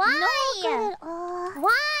Why? No good.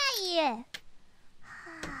 Why?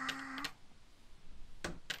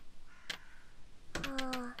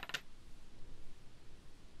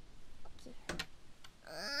 Okay.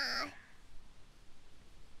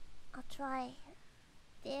 I'll try.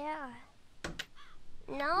 There.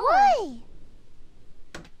 No. Why?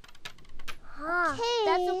 Huh. Okay.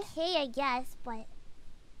 That's okay, I guess, but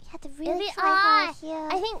You have to really Maybe- try hard here.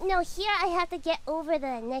 I think no. Here I have to get over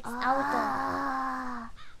the next auto.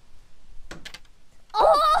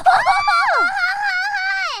 Oh!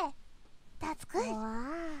 That's good. Wow.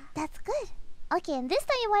 That's good. Okay, and this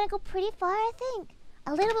time you want to go pretty far, I think.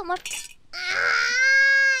 A little bit more.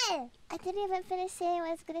 I didn't even finish saying what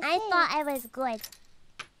I was gonna say. I thought I was good.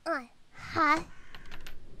 Huh?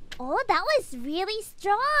 Oh, that was really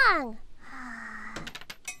strong.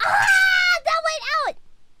 That went out.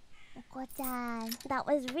 Moko-chan. That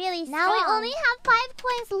was really strong. Now we only have 5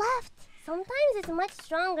 coins left. Sometimes it's much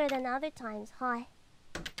stronger than other times, huh?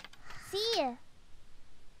 See?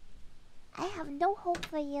 I have no hope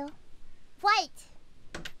for you. What?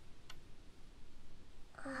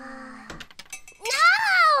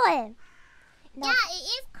 No! No. Yeah, it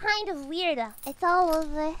is kind of weird. It's all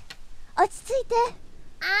over. 落ち着いて。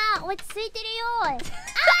落ち着いてるよ。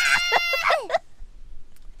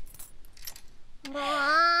もう。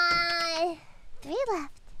 3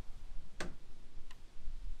 left.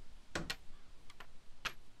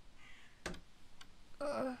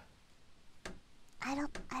 I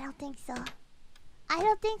don't think so. I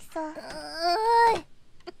don't think so.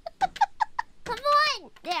 Come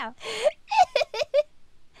on! There.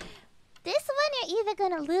 This one you're either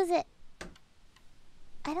gonna lose it.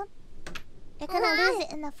 You're gonna lose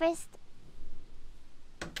it in the first.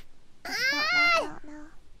 No.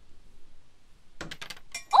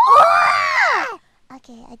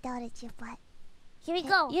 Okay, I doubted you, but Here we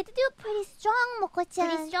go. you have to do it pretty strong, Moko-chan.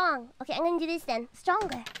 Pretty strong. Okay, I'm gonna do this then.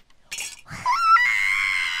 Stronger.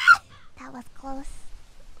 That was close.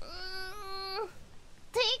 3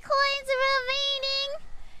 coins remaining.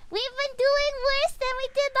 We've been doing worse than we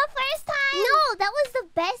did the first time. No, that was the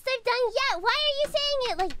best I've done yet. Why are you saying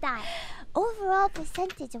it like that? Overall,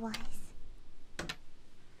 percentage-wise,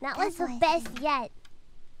 That was That's the what I best think. yet.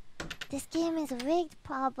 this game is rigged,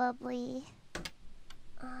 probably.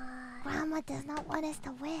 Grandma does not want us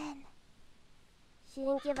to win. She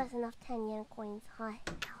didn't give us enough 10 yen coins, huh?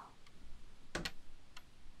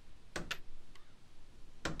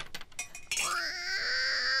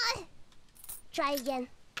 Try again.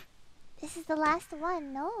 This is the last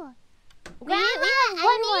one, no? Grandma, have I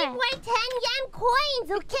one need more. more 10 yen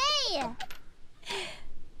coins, okay?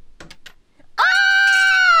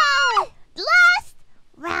 Last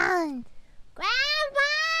round.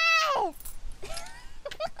 Grandma!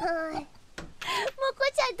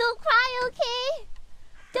 Moko-chan, don't cry, okay?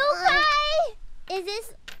 Don't cry. Is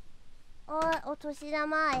this...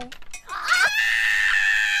 otoshidama.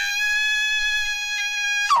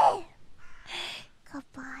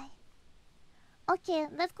 Goodbye. Okay,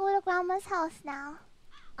 let's go to Grandma's house now.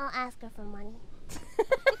 I'll ask her for money.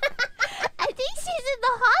 I think she's in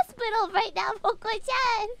the hospital right now,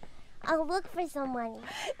 Moko-chan. I'll look for some money.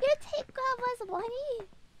 You take Grandma's money.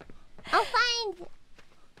 I'll find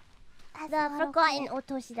That's the not forgotten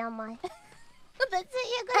okay. otoshidama. That's it,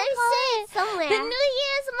 you're gonna I'm call sure it it's somewhere. the New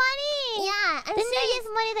Year's money. Yeah, I'm The sure New Year's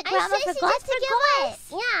money that I'm Grandma sure she forgot just to give forgot. us.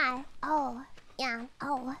 Yeah. Oh. Yeah.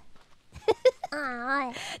 Oh.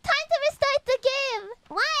 Alright. Time to restart the game.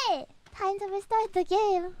 What? Time to restart the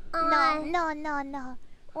game. No.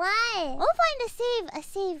 Why? We'll find a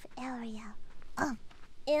save area.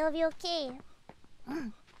 It'll be okay.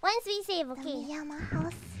 Once we save, The okay. Miyama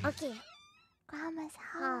house. Okay. Grandma's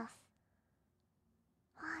house.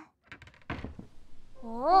 What?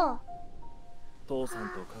 Oh. 父さん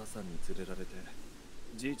と母さんに連れられて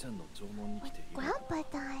じいちゃんの弔問に来ている。 Grandpa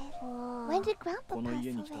died. Oh. When did Grandpa この pass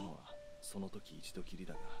家に来た away? のはその時一度きり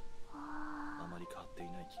だが、あまり変わってい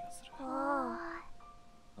ない気がする。 Oh.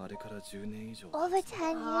 あれから10年以上。 Over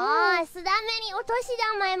 10 Oh, years. so that many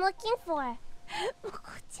otoshidama I'm looking for.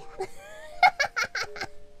 Moko-chan.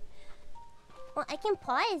 Well, I can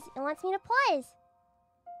pause. It wants me to pause.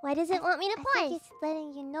 Why does it want me to I pause? think it's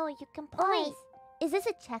letting you know you can pause. Oh, wait. Is this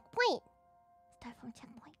a checkpoint? Start from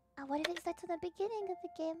checkpoint. What if it starts from the beginning of the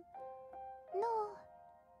game? No.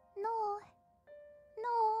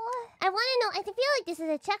 I want to know. I feel like this is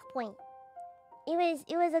a checkpoint.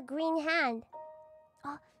 It was a green hand.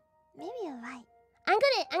 Maybe you're right. I'm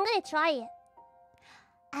gonna try it.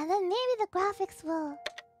 And then maybe the graphics will.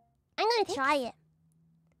 I'm gonna Fix. try it.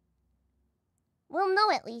 We'll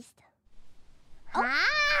know at least.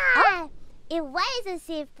 Ah! It was a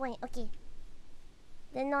save point. Okay.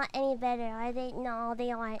 They're not any better, are they? No,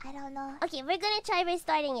 they aren't. I don't know. Okay, we're gonna try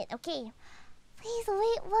restarting it, okay? Please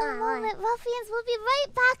wait one moment, ruffians. We'll be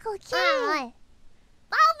right back, okay? Bye-bye!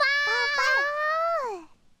 Bye-bye!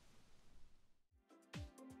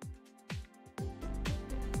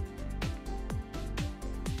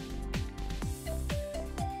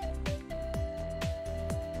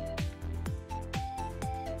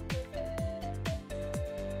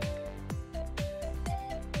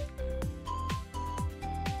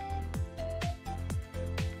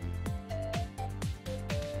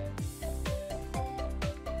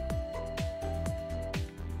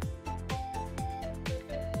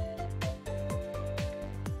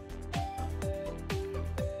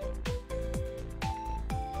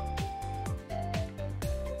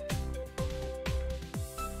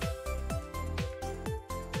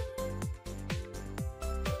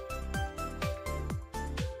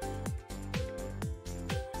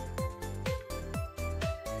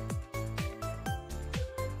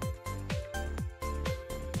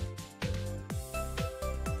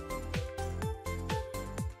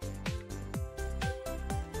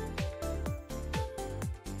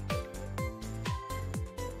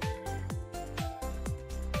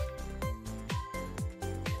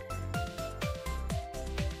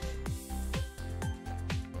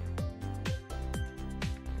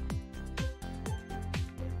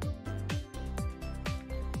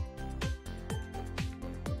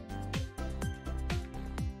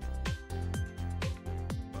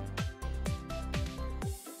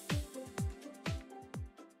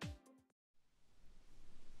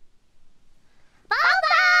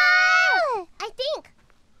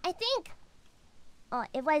 I think. Oh,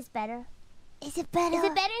 it was better. Is it better? Is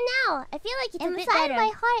it better now? I feel like it's a bit Inside better.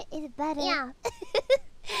 my heart, it's better. Yeah.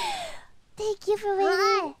 Thank you for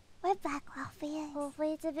waiting. We're back, ruffians.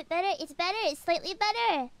 Hopefully it's a bit better. It's better. It's slightly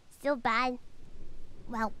better. Still bad.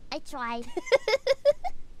 Well, I tried.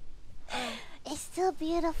 It's still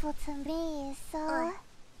beautiful to me, so...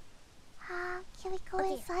 can we go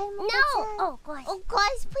inside more? No! Oh, gosh. Oh,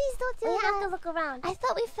 gosh, please don't do that. We have to look around. I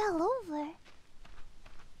thought we fell over.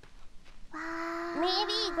 Wow.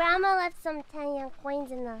 Maybe Grandma left some 10 yen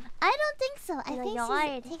coins in the... I don't think so. I think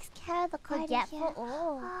yard. she takes care of the card Forgetful. here.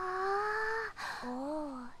 Oh.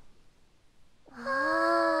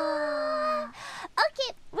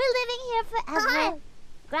 Okay, we're living here forever.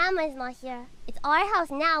 Grandma's not here. It's our house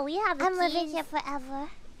now. We have the I'm keys. living here forever.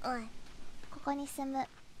 ここに住む。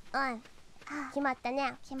決まった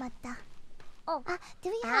ね。決まった。Oh. Do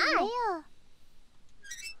we have mail?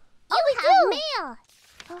 Oh, we have mail!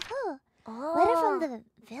 Letter from the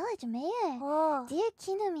village mayor. Dear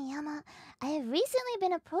Kinumiyama, I have recently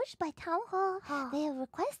been approached by Town Hall. They have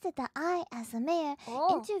requested that I, as the mayor,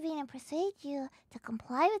 intervene and persuade you to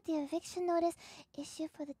comply with the eviction notice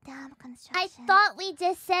issued for the dam construction. I thought we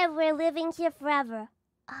just said we're living here forever.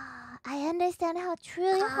 I understand how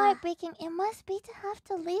truly heartbreaking it must be to have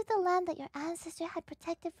to leave the land that your ancestor had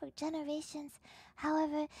protected for generations.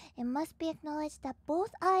 However, it must be acknowledged that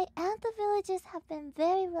both I and the villagers have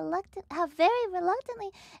very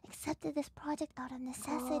reluctantly accepted this project out of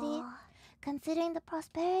necessity. Considering the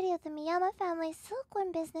prosperity of the Miyama family's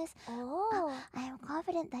silkworm business, I am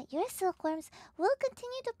confident that your silkworms will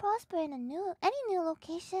continue to prosper in any new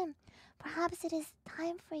location. Perhaps it is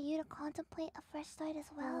time for you to contemplate a fresh start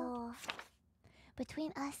as well.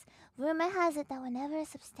 Between us, rumor has it that whenever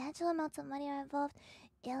substantial amounts of money are involved,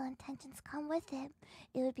 ill intentions come with it.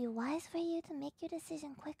 It would be wise for you to make your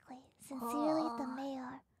decision quickly. Sincerely, the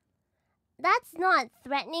mayor. That's not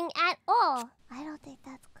threatening at all. I don't think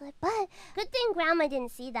that's good, but... Good thing Grandma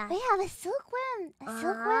didn't see that. We have a silkworm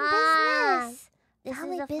business. This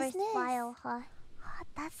Family is the business. first file, huh?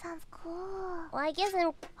 That sounds cool. Well, I guess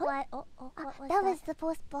I'm... What? What was that? That was the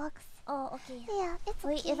post box. Oh, okay. Yeah, it's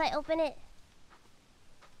okay. Wait, if I open it...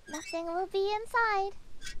 Nothing will be inside.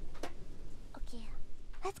 Okay.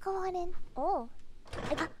 Let's go on in. Oh. We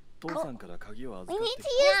need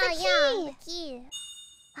to use the key.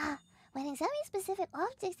 When examining specific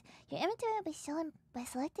objects, your inventory will be shown by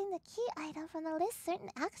selecting the key item from the list. Certain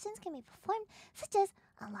actions can be performed, such as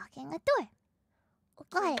unlocking a door.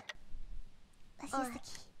 Got it. Let's use the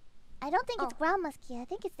key. I don't think it's Grandma's key. I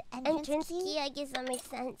think it's the entrance key. I guess that makes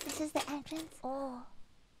sense. This is the entrance.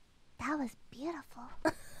 That was beautiful.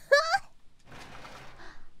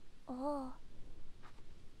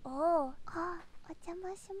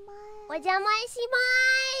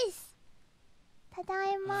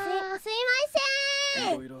 Tadaima. すいませ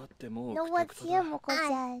ん。いろいろあってもう No one's here,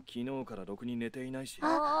 Moko-chan. 昨日からろくに寝ていないし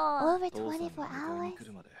Over 父さん24が迎え hours. に来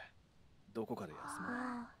るまでどこかで休も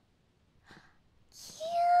う。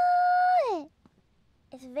Cute!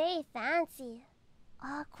 It's very fancy.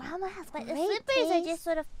 Oh, Grandma has But the great slippers are taste. just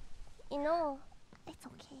sort of, you know. It's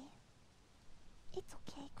okay. It's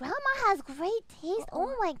okay. Grandma has great taste. Oh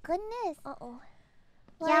my goodness. Uh-oh.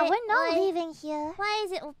 Yeah, we're not why- leaving here. Why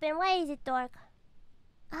is it open? Why is it dark?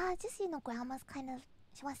 Just Grandma's kind of.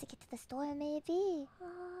 She wants to get to the store, maybe.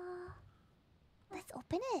 Let's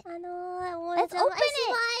open it. Let's open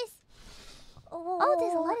it. Oh,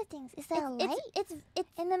 There's a lot of things. Is there a light? It's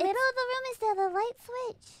In the middle of the room, is there the light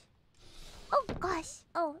switch? Oh gosh.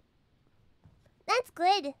 Oh, that's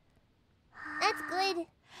good. That's good.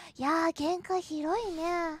 Yeah, 玄関広い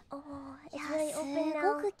ね。 Oh, it's Yeah, really open す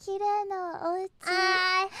now. ごく綺麗なお家。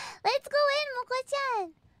 Let's go in,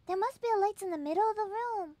 Moko-chan. There must be a light in the middle of the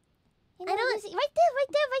room. You know, I don't- right there,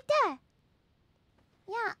 right there, right there.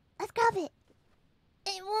 Yeah, let's grab it.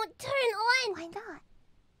 It won't turn on. Why not?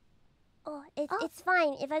 Oh, Oh. it's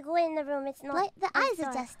fine. If I go in the room, it's not. Like the it's eyes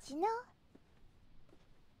dark. adjust, you know?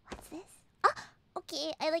 What's this?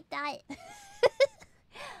 Okay, I like that.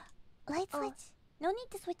 Light Oh. switch. No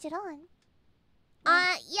need to switch it on.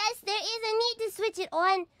 Yes, there is a need to switch it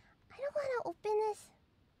on. I don't want to open this.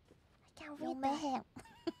 I can't No read that. mayhem.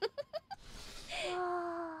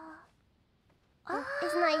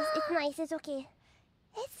 It's nice. It's nice. It's okay.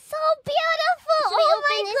 It's so beautiful. Should we Oh open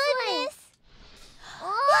my this one? goodness.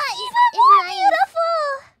 Oh, It's even more nice. beautiful.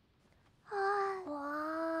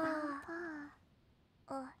 Wow. Grandpa.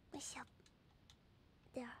 Oh, We should.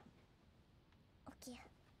 there. Okay.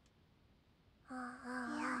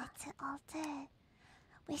 Yeah, it's an altar.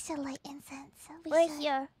 We should light incense. We're should.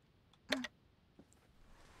 here.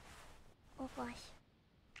 Oh gosh.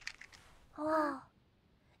 Oh.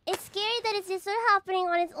 It's scary that it's just sort of happening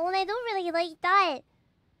on its own. I don't really like that.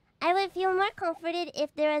 I would feel more comforted if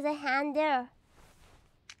there was a hand there.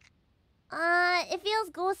 It feels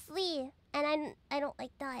ghostly, and I don't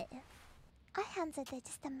like that. Our hands are there,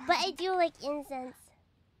 just imagine. But I do like incense.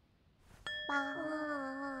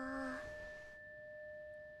 Wow.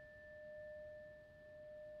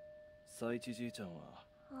 佐一じいちゃんは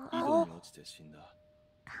井 Oh, 戸に落ちて死んだ。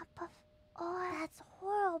 Grandpa. Oh, that's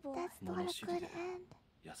horrible. that's not a good end.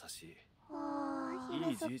 優しい。 Oh, he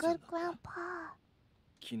いい was a じいちゃん good だった grandpa.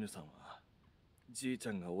 絹さんはじいち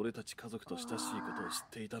ゃんが俺たち家族と親しいことを知っ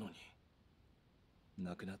ていたのに、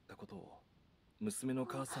亡くなったことを娘の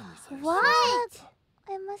母さんにさえ知ら What? なかっ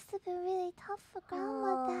た。 It must have been really tough for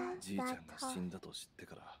grandma then. じいちゃんが死んだと知って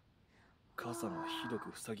から母さんはひど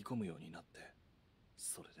く塞ぎ込むようになって、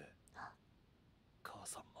それで母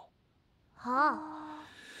さんも Huh.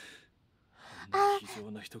 あんな非常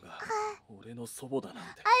な人が俺の祖母だな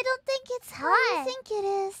んて。 I don't think it's how you Hi. think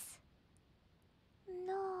it is.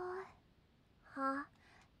 No, Huh?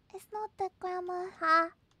 it's not that grandma. Huh?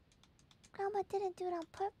 Grandma didn't do it on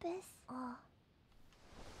purpose. Oh.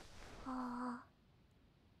 Oh.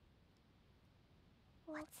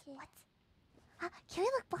 What's can we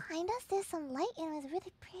look behind us? There's some light and it was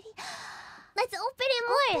really pretty. Let's open it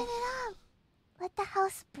Open more. it up. Let the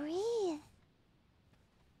house breathe.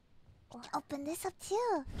 We can open this up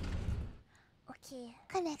too. Okay.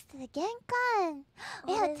 Connects to the genkan.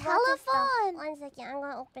 We Oh, have a there's lots of stuff. telephone. 1 second, I'm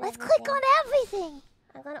gonna open Let's everything. click on everything.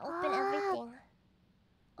 I'm gonna open Ah. everything.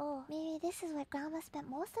 Oh, Maybe this is where Grandma spent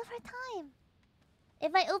most of her time.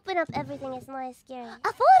 if I open up everything, it's not as scary.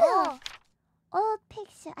 A photo. Oh. Old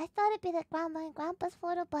picture. I thought it'd be like Grandma and Grandpa's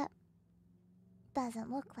photo, but doesn't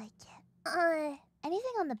look like it.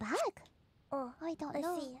 Anything on the back? Oh, I don't let's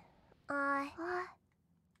know. see.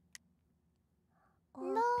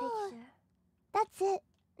 Old No. picture. That's it.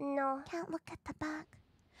 No. Can't look at the back.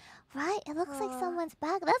 Right? It looks like Oh. someone's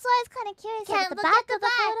back. That's why I was kind of curious. Like, Can't the look back at the of the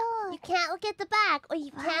back. photo. You can't look at the back, or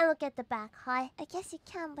you What? can look at the back. Hi. I guess you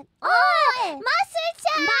can, but Oh!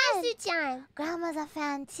 Masu-chan! Masu-chan! Grandma's a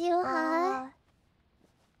fan too, huh?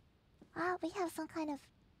 We have some kind of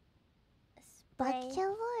bug Spray.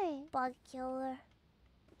 killer. Bug killer.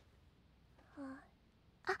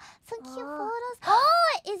 Some cute Oh. photos.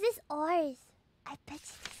 Oh, is this ours? I bet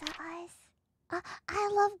you these are ours. I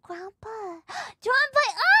love Grandpa. Drawn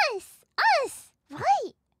by us! Us!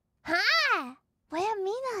 Right! Huh? Where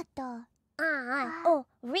Minato? Oh,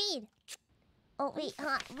 read. Oh, wait,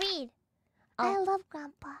 read. I Oh. love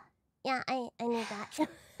Grandpa. Yeah, I knew that.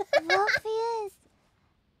 Morpheus.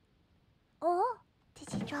 Oh,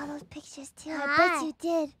 Did you draw those pictures too? I Hi. bet you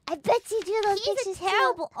did. I bet you drew those he's pictures a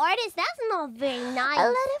terrible artist. That's not very too. nice. A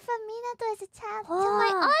letter from Minato as a child to my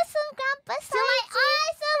Oh. awesome Grandpa. To my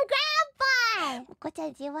awesome grandpa.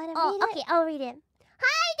 Moko-chan, do you want to Oh, read okay, I'll read it.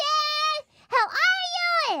 Hi, Dad. How are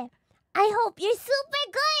you? I hope you're super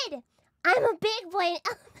good. I'm a big boy in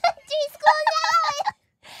elementary elementary school now.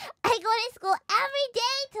 I go to school every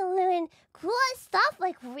day to learn cool stuff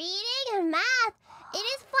like reading and math. It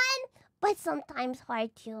is fun, but sometimes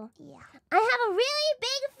hard too. Yeah. I have a really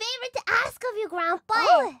big favor to ask of you, Grandpa.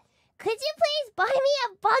 Oh. Could you please buy me a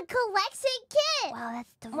bug collection kit? Wow,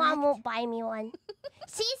 that's direct. Mom won't buy me one.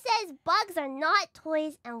 She says bugs are not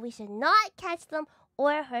toys and we should not catch them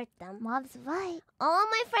or hurt them. Mom's right. All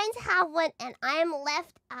my friends have one and I'm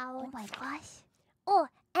left out. Oh my gosh. Oh,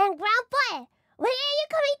 and Grandpa, when are you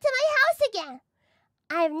coming to my house again?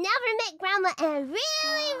 I've never met Grandma and I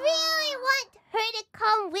really want her to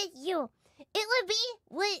come with you. It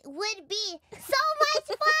would be so much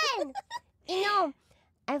fun. You know,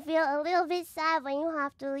 I feel a little bit sad when you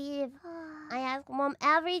have to leave. I ask Mom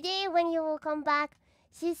every day when you will come back.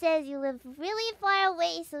 She says you live really far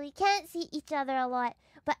away, so we can't see each other a lot.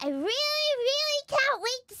 But I really can't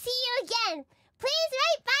wait to see you again. Please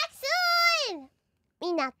write back soon.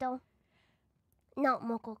 Minato. Not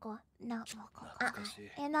Mokoko. Not Mokoko. 懐かし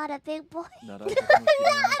い。 You're not a big boy. 習うことの嫌いな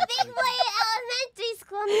Not a big boy in elementary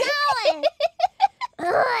school.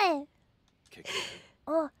 No. 結局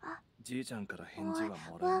Oh, じいちゃんから返事はも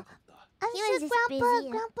らえなかった。 I'm He sure was just Grandpa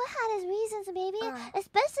busy. had his reasons, maybe. Uh.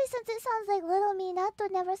 Especially since it sounds like little Minato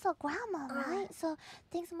never saw Grandma, Uh. right? So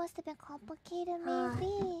things must have been complicated, Uh.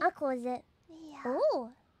 maybe. I'll close it. Yeah.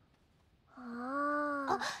 Oh.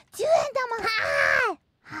 Ah. 10円玉 Ah!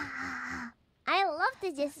 Ah. I love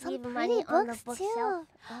to just Some leave pretty money on the books bookshelf. too.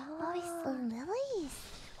 Oh, we saw lilies.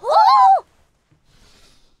 Oh!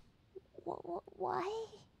 Why?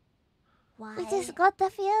 Why? We just got the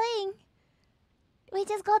feeling. We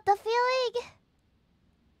just got the feeling.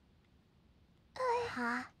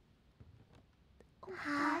 Huh? Oh my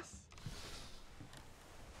gosh.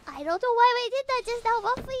 I don't know why we did that just now,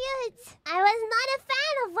 but for it. I was not a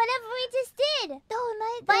fan of whatever we just did. No,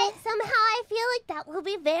 not But somehow I feel like that will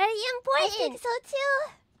be very I important. think so too.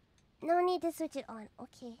 No need to switch it on.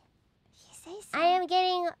 Okay. You say so. I am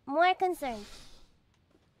getting more concerned.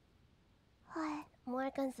 What? More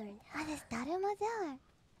concerned. What is Daruma down?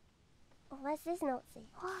 What's this note say?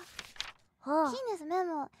 Oh. Kina's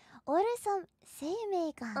memo. Order some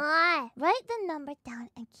seimeigan. Ah, Write the number down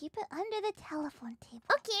and keep it under the telephone table.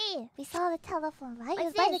 okay. We saw the telephone, right? It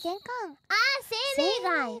was What's by the this? genkan. Ah,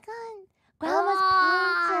 Seimeigan. Grandma's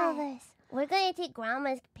Ah. painkillers. We're gonna take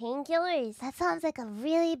Grandma's painkillers. That sounds like a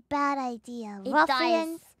really bad idea. It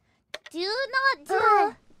Ruffians, do not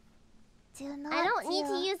do. Do not. I don't need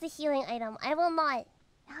to use the healing item. I will not.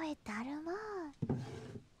 Now it's Daruma.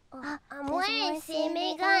 I'm there's wearing more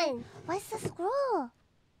Seimeigan. What's the scroll?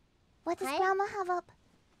 What does Hi? Grandma have up?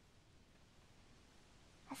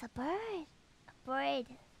 That's a bird. Bird.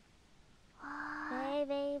 Wow. Very,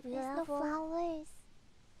 very There's no beautiful. flowers.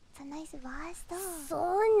 It's a nice vase though.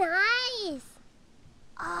 So nice.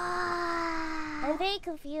 Ah. I'm very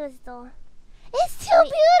confused though. It's too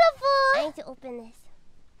Wait. I beautiful. need to open this.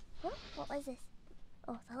 Huh? What was this?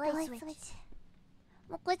 Oh, the The light light switch. switch.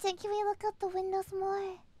 Moko-chan, can we look out the windows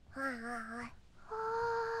more? Ah.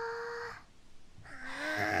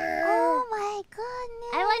 Oh my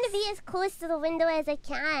goodness. I want to be as close to the window as I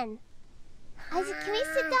can. Can we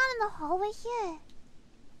sit down in the hallway here?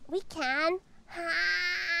 We can.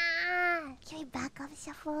 Ah. Can we back up,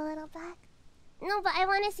 shuffle a little back? No, but I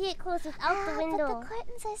want to see it close without the window. But the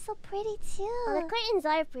curtains are so pretty too. Oh, the curtains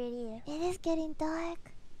are pretty. It is getting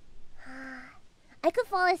dark. I could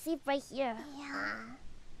fall asleep right here. Yeah.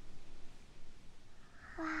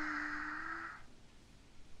 Wow.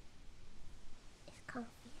 It's comfy.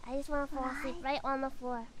 I just want to fall asleep Right. right on the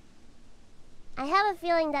floor. I have a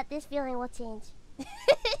feeling that this feeling will change.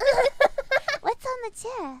 What's on the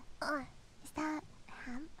chair? Is that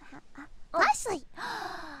flashlight?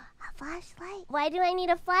 A flashlight. Why do I need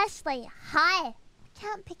a flashlight? Hi.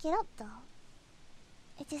 Can't pick it up though.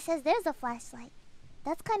 It just says there's a flashlight.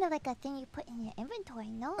 That's kind of like a thing you put in your inventory,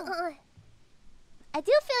 no? I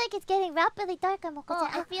do feel like it's getting rapidly darker,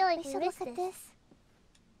 Moko-chan. I feel like we we should missed look at this.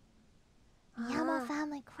 this. Yama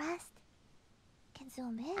family crest. Can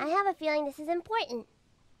zoom in. I have a feeling this is important.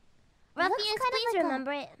 It looks Ruffians, kind of please like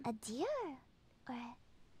remember it. a deer, or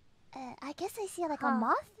I guess I see like a Huh.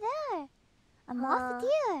 moth there. A moth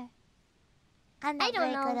deer. I'm not I don't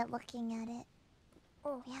very know. good at looking at it.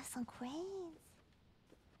 Oh. We have some cranes.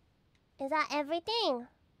 Is that everything?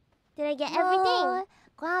 Did I get No, everything?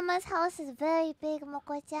 Grandma's house is very big,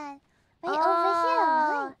 Moko-chan. Right over here, Oh.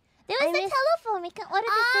 right? There was I the missed- telephone. We can order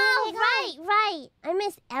the same right. I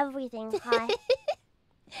missed everything. Hi.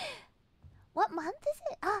 What month is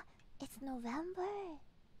it? Ah, it's November.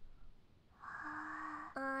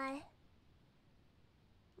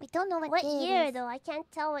 We don't know what What day it year is. though? I can't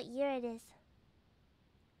tell what year it is.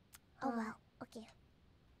 Oh well. Okay.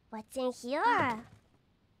 What's in here?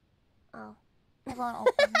 Oh. It won't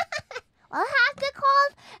open. I'll have to call.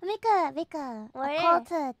 Make a call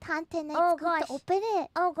to Tante Night Oh, Scoop gosh. to open it.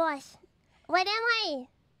 Oh gosh. What am I?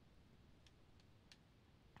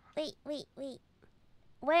 Wait.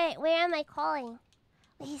 Where am I calling?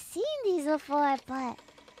 We've seen these before, but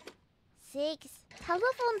 6,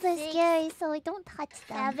 telephones are 6, scary, so we don't touch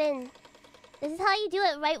them. 7. This is how you do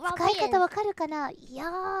it, right, 使い Robin? 方わかるかな？いや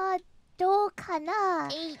ー、どうかな？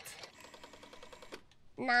 8,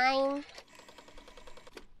 9,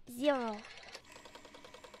 0.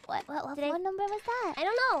 What Did I- phone number was that? I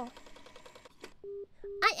don't know.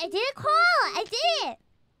 I did a call. I did it.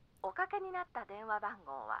 おかけになった電話番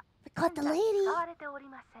号は We got the 現在 lady. 使われており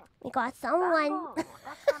ません。 We got 番 someone. 号をお確か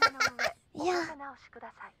めの上、お Yeah. かけ直しく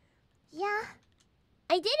ださい。 Yeah,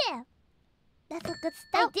 I did it. that's a good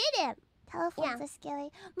I start. did it. Telephones Yeah. are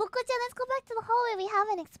scary. Moko-chan, let's go back to the hallway. We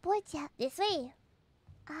haven't explored yet. This way.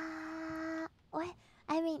 What?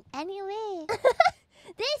 I mean, anyway.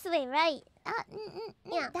 This way, right?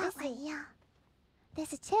 Yeah, that this way, way. yeah.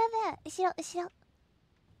 There's a chair there. Ushiro.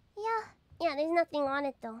 Yeah, Yeah, there's nothing on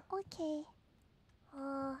it though. okay.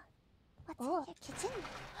 What's in Oh. your kitchen?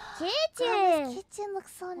 Kitchen. Grandma's kitchen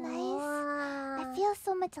looks so nice. I Wow. feel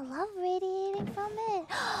so much love radiating from it.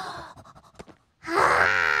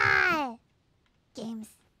 Hi! Games.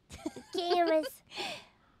 Gamers.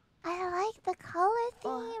 I like the color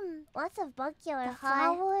Oh, theme. Lots of bug killer. The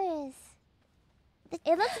Hi. flowers.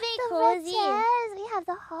 It looks very The red cozy. chairs. We have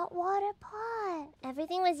the hot water pot.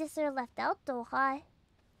 Everything was just sort of left out though. Hi.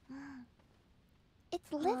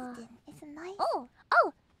 It's lifted. It's nice. Oh,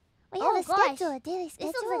 We oh have a gosh. schedule, a daily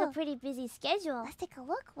schedule. this looks like a pretty busy schedule. Let's take a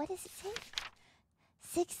look. What does it say?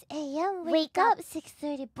 6 a.m. Wake Wake up. up.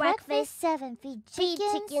 6:30 Breakfast. breakfast. 7 feed Feed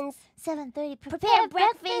chickens. chickens. 7:30 Prepare prepare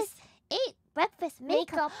breakfast. breakfast. 8 breakfast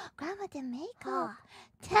makeup. Makeup. Grandma did makeup. Ah.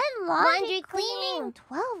 10 laundry Laundry cleaning. cleaning.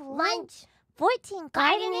 12 lunch. Lunch. 14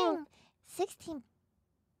 Gardening. gardening. 16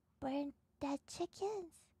 burned dead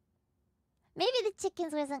chickens. Maybe the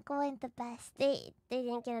chickens wasn't going the best. They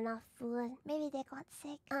didn't get enough food. Maybe they got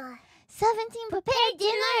sick. 17 17 prepare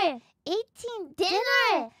dinner. 18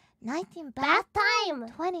 dinner. 19 Bath bath time.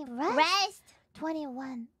 20 rest. Rest.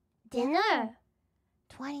 21 Dinner.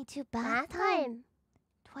 22 Bath bath time. time.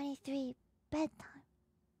 23 bedtime.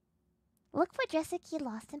 Look for Jessica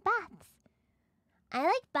lost in baths. I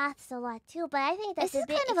like baths a lot too, but I think that's This a is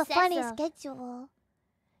bit kind of a funny excessive. schedule.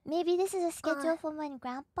 Maybe this is a schedule from when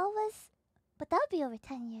Grandpa was, but that would be over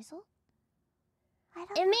 10 years old. I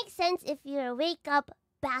don't It know. makes sense if you wake up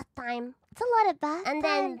bath time It's a lot of bath and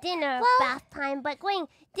then time. dinner Well- bath time, but going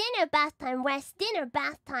dinner bath time, rest, dinner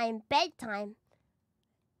bath time, bedtime.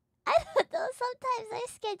 I don't know. Sometimes our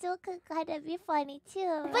schedule could kind of be funny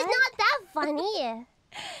too. But right? not that funny.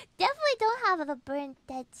 Definitely don't have the burnt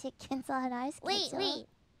dead chickens on our schedule. Wait.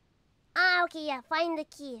 Okay, yeah, find the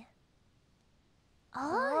key.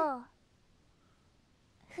 Oh,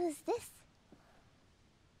 who's this?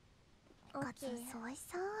 Got Okay. some soy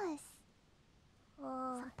sauce.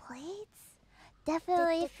 Oh. Some plates.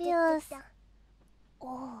 Definitely feels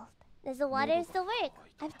old. Does the water still work?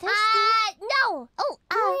 I'm thirsty. No! Oh,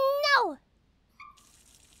 No!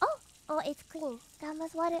 Oh, it's clean.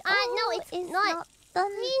 Grandma's water. No, it's not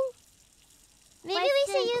done. Clean? Maybe we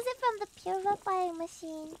should Question. use it from the purifying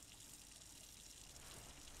machine.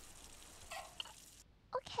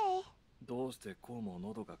 Okay. どうしてこうも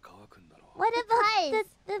喉が渇くんだろう。 What about Because-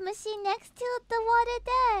 the machine next to the water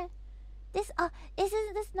there? This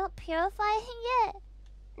isn't this not purifying yet?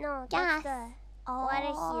 No, Gas. that's the Oh, water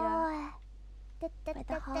heater. With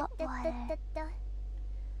the hot water.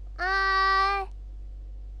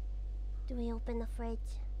 Do we open the fridge?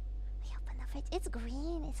 We open the fridge. It's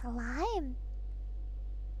green. It's lime.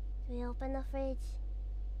 Do we open the fridge?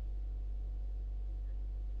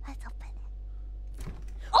 Let's open it.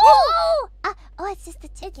 Oh! Oh, it's just a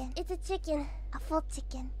chicken. It's a chicken. A full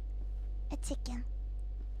chicken. A chicken.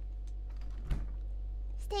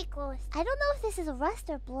 Stay close. I don't know if this is rust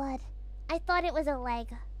or blood. I thought it was a leg.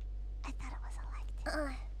 I thought it was a leg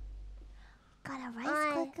too. Got a rice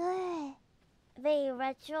Aye. cooker. Very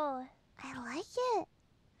retro. I like it.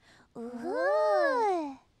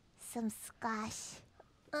 Ooh. Some squash.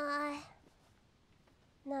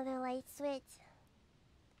 Another light switch.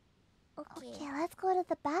 Okay. Okay, let's go to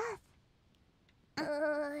the bath.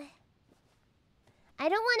 I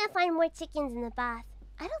don't want to find more chickens in the bath.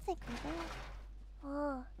 I don't think we will.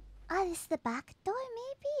 Oh, Oh, this is the back door,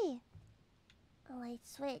 maybe. a light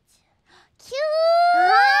switch. Cute!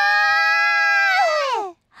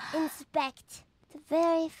 Inspect. It's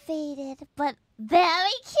very faded, but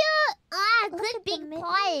very cute. Ah, Look good at the big mittens.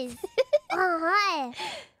 paws. Hi.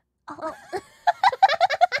 Oh.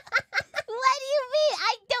 What do you mean?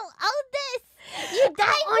 I don't own this. You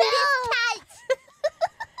don't own this cat.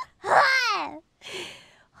 Hi.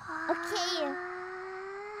 Okay.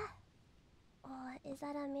 Oh, is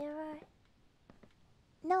that a mirror?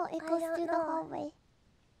 No, it I goes don't through the know. hallway.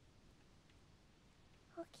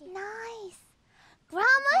 Okay. Nice.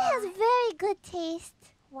 Grandma has very good taste.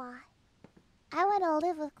 Why? I want to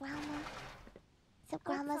live with Grandma. Except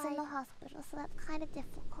Grandma's in Okay. the hospital, so that's kind of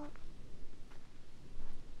difficult.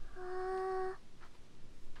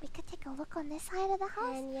 We could take a look on this side of the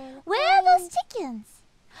house. Canyon Where are those Coins. chickens?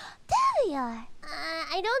 There they are.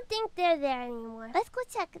 I don't think they're there anymore. Let's go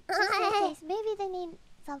check just in case. Maybe they need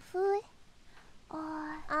some food.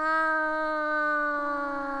 Or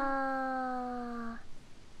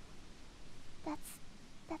that's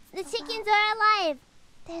The well. chickens are alive.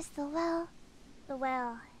 There's the well. The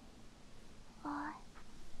well. Or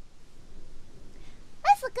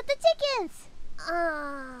let's look at the chickens.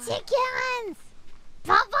 Chickens!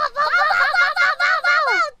 Bow, bow, bow, bow, bow, bow, bow, bow,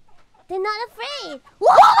 bow. They're not afraid.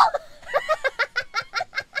 Whoa!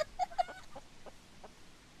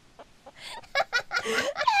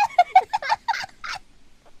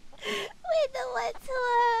 We're the ones who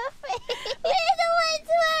are afraid. We're the ones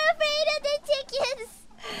who are afraid of the chickens.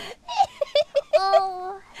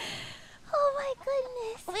 Oh. Oh my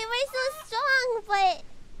goodness. We were so strong, but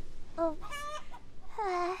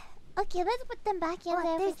Okay, let's put them back in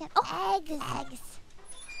there. there's eggs.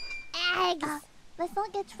 Eggs. Let's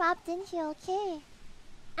not get trapped in here, okay?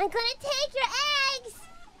 I'm gonna take your eggs.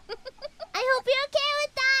 I hope you're okay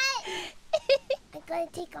with that. I'm gonna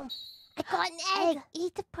take them. I got an egg.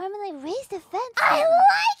 Eat to permanently raise the fence. I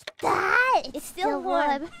like that. It's still still warm.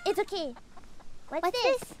 warm. It's okay. What's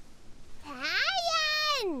this?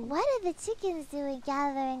 Lion. What are the chickens doing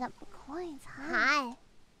gathering up the coins, huh? Hi.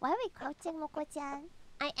 Why are we crouching, Moko-chan?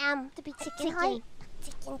 I am To be chicken high?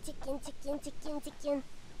 Chicken.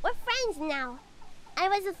 We're friends now. I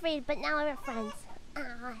was afraid, but now we're friends. Are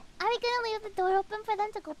we gonna leave the door open for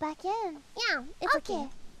them to go back in? Yeah, it's okay.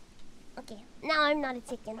 Okay, now I'm not a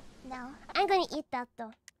chicken. No. I'm gonna eat that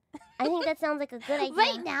though. I think that sounds like a good idea.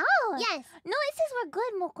 Right now? Yes. No, it says we're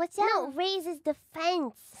good, Moko-chan. No, raises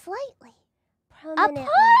defense. Slightly. Permanently.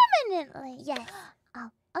 Permanently. Yes. Oh,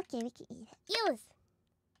 okay, we can eat it. Use.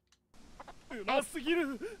 うますぎ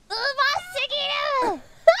る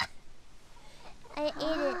I ate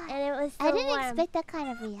it and it was so I didn't warm. expect that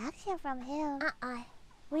kind of reaction from him.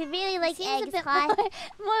 We really like Seems eggs, a bit hi?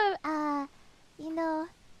 more, you know,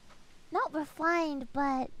 not refined,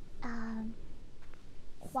 but,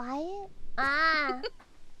 quiet.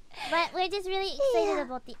 But we're just really excited Yeah.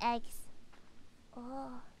 about the eggs.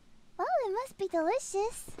 Oh, Well, it must be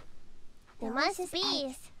delicious. they must Delicious be.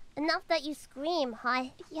 eggs. Enough that you scream,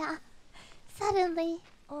 hi? Yeah. Suddenly.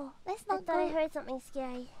 Oh, Let's I not thought I go. heard something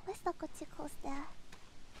scary. Let's not go too close there.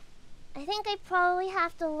 I think I probably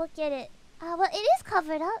have to look at it. Well, it is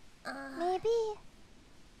covered up. Maybe.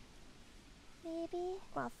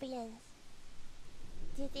 Ruffians.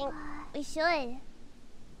 Do you think we should?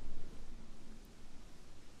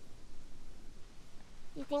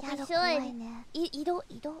 You think we Shadow should? 怖いね。移動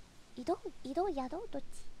宿どっち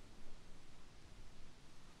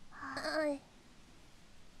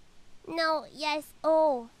No, yes,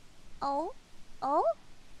 oh. Oh?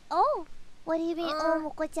 What do you mean,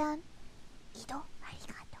 Moko-chan? 移動あり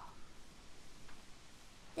がと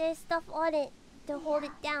う。 There's stuff on it to hold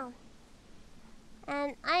it down.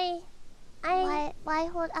 And I Why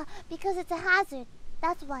hold because it's a hazard.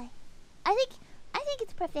 That's why. I think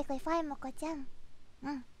it's perfectly fine, Moko-chan.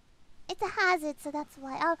 It's a hazard, so that's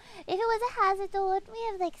why. If it was a hazard, though, wouldn't we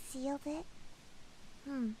have like sealed it?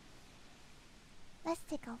 Let's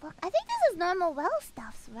take a look. I think this is normal well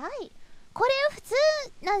stuffs, right? これ普通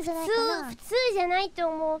なんじゃないかな。普通じゃないと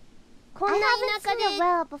思う。こん I な haven't 田舎 seen a で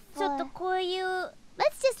well ちょっと before. こういう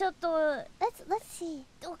Let's just ちょっと let's see.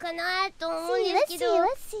 どうかなと思うんで Let's す see. けど。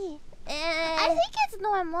 Let's see. I think it's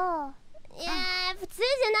normal. いやー普通じ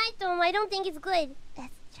ゃないと思う。I don't think it's good.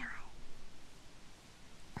 Let's try.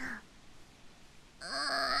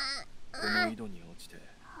 この井戸に落ちてじい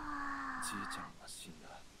ちゃんが死んだ。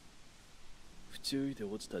不注意で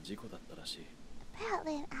落ちた事故だったらしい。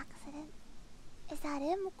 Apparently an accident. Is that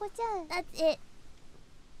it, Moko-chan? That's it.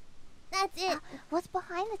 That's it. What's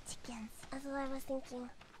behind the chickens? That's what I was thinking.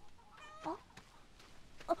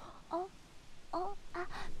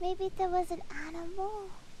 Maybe there was an animal.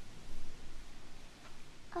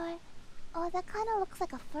 Or that kind of looks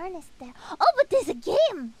like a furnace there. Oh, but there's a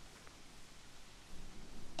game.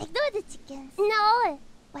 Ignore the chickens. No.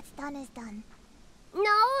 What's done is done.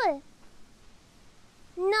 No.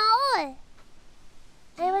 No.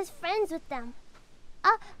 I was friends with them.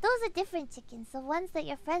 Ah, those are different chickens. The ones that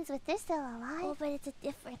you're friends with, they're still alive. Oh, but it's a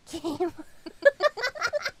different game.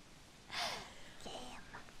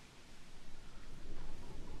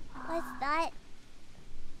 What's that?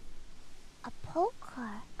 A poker.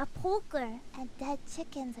 A poker. And dead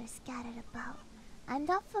chickens are scattered about. I'm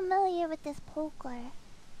not familiar with this poker.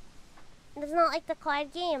 It's not like the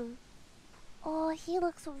card game. Oh, he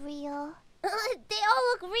looks real. They all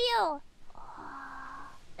look real.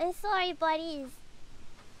 I'm sorry, buddies.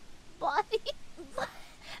 Buddies?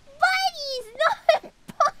 Buddies, not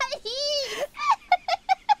buddies.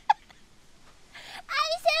 I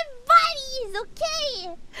said buddies,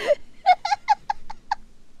 okay?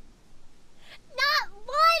 Not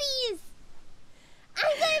buddies.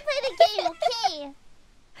 I'm gonna play the game, okay?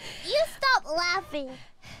 You stop laughing.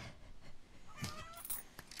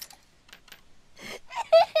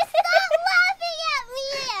 Stop laughing at me!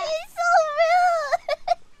 It's so rude!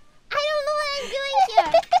 I don't know what I'm doing here.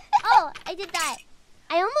 Oh, I did that.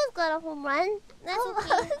 I almost got a home run. That's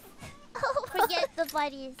okay. Forget the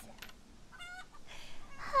buddies.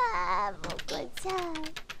 Ah, good job.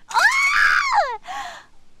 Oh!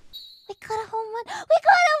 We got a home run. We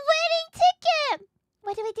got a winning ticket!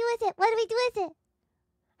 What do we do with it? What do we do with it?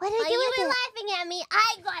 What do we do You with were it? laughing at me.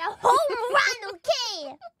 I got a home run,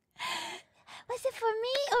 okay? Was it for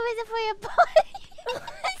me or was it for your body?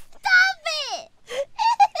 Stop it!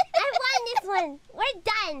 I won this one. We're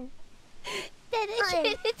done.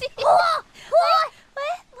 Dedicated. What? What?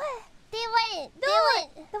 They went. No, They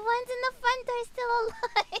went. the ones in the front are still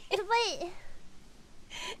alive. Wait.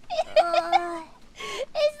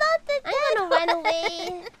 It's not the dead I'm gonna run one.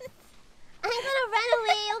 away. I'm gonna run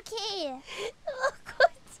away, okay? Oh,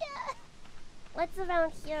 good job. What's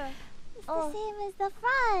around here? It's the same as the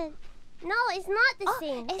front. No, it's not the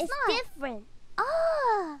same. It's It's not. different.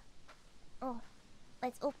 Oh. Oh,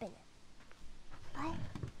 let's open it. What?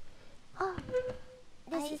 Oh.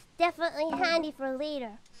 This is definitely handy for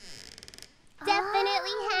later.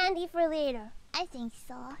 Definitely handy for later. I think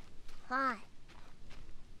so. Hi.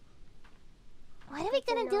 What are we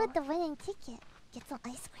gonna do with the winning ticket? Get some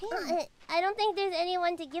ice cream? I don't think there's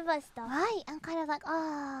anyone to give us stuff. Right, I'm kind of like,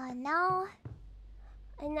 oh, no.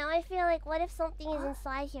 And now I feel like, what if something is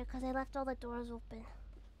inside here because I left all the doors open?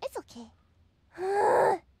 It's okay.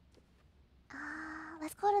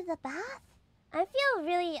 Let's go to the bath. I feel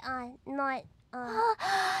really, not,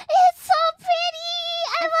 It's so pretty!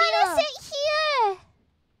 I want to sit here!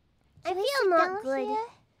 I Should we feel sit not down good. here?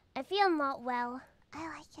 I feel not well. I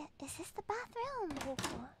like it. Is this the bathroom?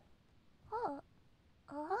 Oh.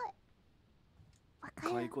 What? What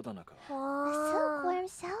kind 蚕 of... 子棚か。 A Oh. silkworm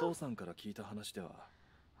cell? 父さんから聞いた話では、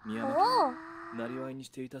宮 Oh. 本なりわいにし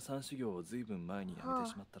ていた蚕種業をずいぶん前に辞めて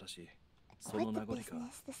しまったらしい。その Quit 名 the 残か、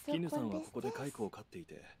 business, the 絹さん silkworm はここで business. 蚕を飼ってい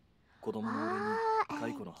て、子供の俺に And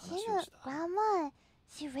蚕の話 Kina, をした。 Grandma,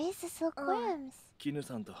 she raised the silkworms. 絹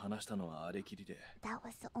さんと話したのはあれきりで、 That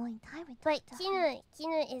was the only time we But talked to her.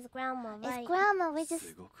 Kinu is grandma, right? It's Grandma, we just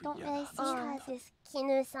すごく don't 嫌な really 話 see だ her っ as た。 This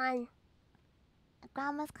Kinu-san.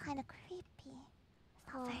 Grandma's kind of creepy.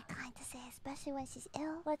 It's not very kind to say, especially when she's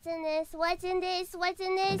ill. What's in this? What's in this? What's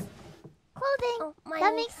in this? Clothing! Oh, my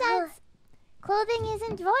That makes sense. Clothing is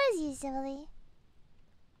in drawers usually.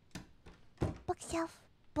 Bookshelf.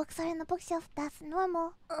 Books are in the bookshelf. That's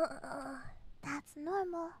normal. That's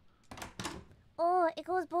normal. Oh, it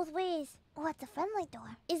goes both ways. Oh, it's a friendly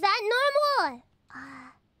door. Is that normal?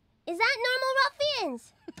 Ah, Is that normal,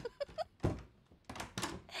 ruffians?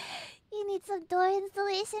 you need some door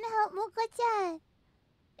installation help, Moko-chan.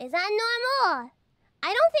 Is that normal?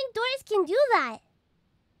 I don't think doors can do that.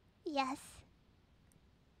 Yes.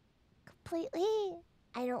 Completely.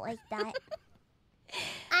 I don't like that.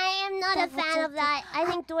 I am not a fan of that. I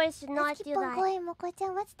think doors should not Let's do keep on that. going,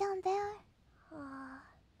 Moko-chan. What's down there?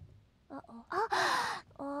 Uh-oh.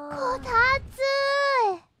 Oh,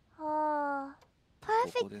 kotatsu! Oh. こ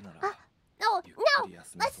Perfect. こでなら No, ゆっ no! くり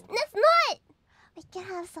休め Let's そうだ。 not! We can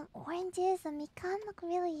have some oranges. The mikan look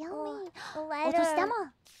really yummy. A Oh, letter.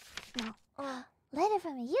 Toshitama. No. Oh, Letter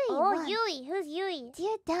from Yui. oh One. Yui. Who's Yui?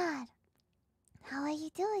 Dear Dad, how are you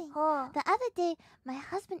doing? Oh. The other day, my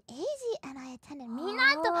husband Eiji and I attended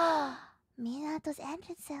Minato's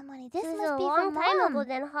entrance ceremony. This This is must a be long for time Mom. ago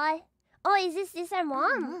then, huh? Oh, is this our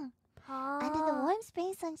mom? Mhm. Oh. Under the warm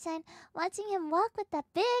spring sunshine, watching him walk with that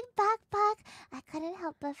big backpack, I couldn't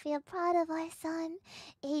help but feel proud of our son.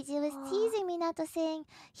 Eiji was teasing Minato, saying,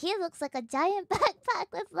 "He looks like a giant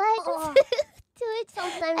backpack with legs." Oh. to it.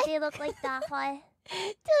 Sometimes they look like that, huh? To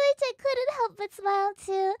which I couldn't help but smile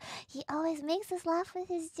too. He always makes us laugh with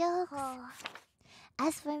his jokes.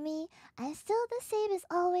 As for me, I'm still the same as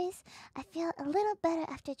always. I feel a little better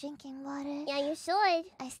after drinking water. Yeah, you should.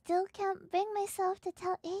 I still can't bring myself to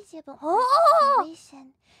tell AJ about my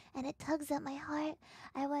situation, and it tugs at my heart.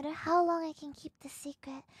 I wonder how long I can keep the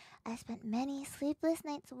secret. I've spent many sleepless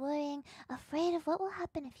nights worrying, afraid of what will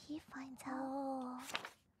happen if he finds out.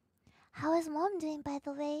 How is Mom doing, by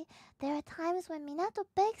the way? There are times when Minato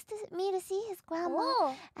begs me to see his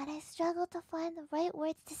grandma, and I struggle to find the right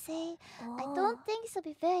words to say. I don't think she'll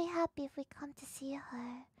be very happy if we come to see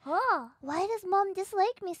her. Why does Mom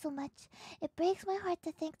dislike me so much? It breaks my heart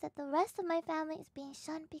to think that the rest of my family is being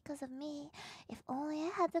shunned because of me. If only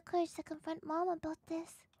I had the courage to confront Mom about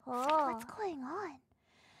this. What's going on?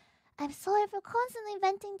 I'm sorry for constantly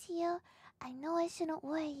venting to you. I know I shouldn't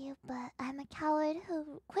worry you, but I'm a coward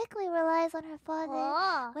who quickly relies on her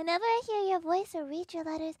father. Whenever I hear your voice or read your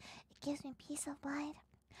letters, it gives me peace of mind.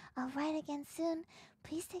 I'll write again soon.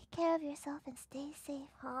 Please take care of yourself and stay safe.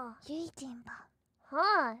 Yui Jinba.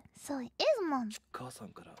 So it is Mom. 母さん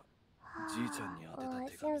からじいちゃんに当てた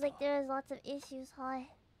It 手紙 seems だ。 like there's lots of issues, huh?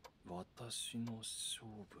 私の性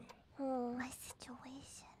分。 My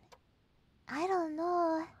situation. I don't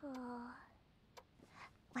know.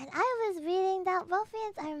 When I was reading that,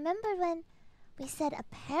 Ruffians, I remember when we said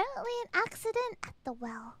apparently an accident at the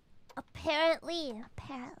well. Apparently.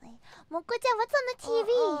 Moko-chan, what's on the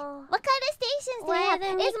TV? What kind of stations do Why you are have?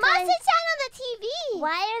 the Is Mikan- Monster-chan on the TV?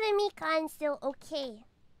 Why are the Mikan still okay?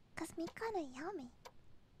 Because Mikan are yummy.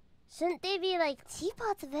 Shouldn't they be like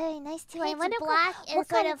Teapot's very nice too. I pitch wonder black and what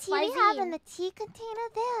sort kind of of tea we have fuzzy? in the tea container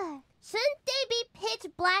there. Shouldn't they be pitch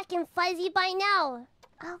black and fuzzy by now?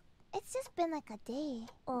 Oh, it's just been like a day,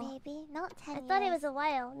 maybe. Not 10 I years. thought it was a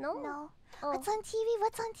while. No? No. Oh. What's on TV?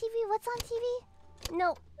 What's on TV? What's on TV?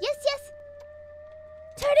 No. Yes.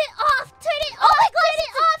 Turn it off! Turn it off! my gosh, Turn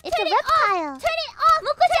it off! It's Turn a it off! reptile. Turn it off!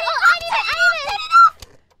 Moko-chan, Turn it I off! need it!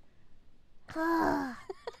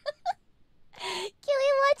 Can we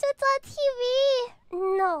watch what's on TV?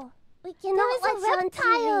 No. We cannot There is watch a on TV.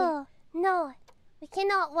 reptile. No. We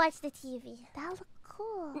cannot watch the TV. That looked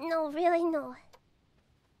cool. No, really no.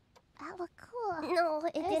 That looked cool. No,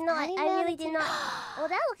 it There's did not. Anime I on really the did TV. not. Oh,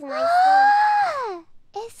 that looks nice though.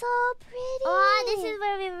 It's so pretty. Oh, this is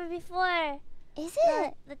where we were before. Is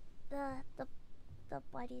it? The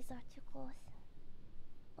bodies are too close.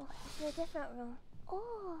 Oh, it's in a different room.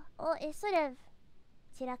 Oh, It's sort of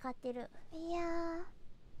散らかってる. yeah.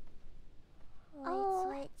 Light Oh.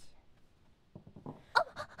 switch.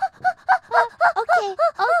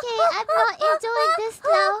 Okay, I'm not enjoying this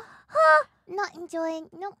now. Not enjoying.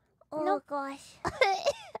 No. Oh No. gosh.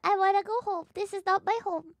 I wanna go home. This is not my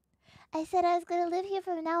home. I said I was gonna live here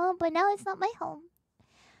from now on, but now it's not my home.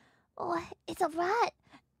 Oh, it's a rat.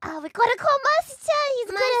 We gotta call Master-chan.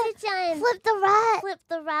 He's gonna Master-chan, flip the rat. flip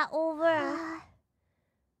the rat over.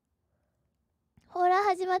 ほら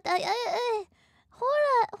始まった。ホラー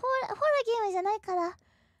ゲームじゃないから。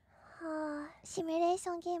シミュレーシ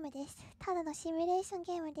ョンゲームです。ただのシミュレーション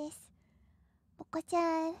ゲームです。もこち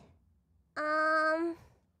ゃん。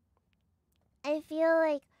I feel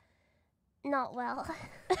like not well.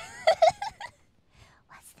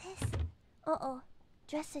 What's this? Uh-oh.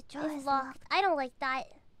 Dresser drawer It's is locked. I don't like that.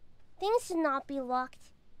 Things should not be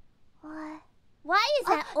locked. What? Why is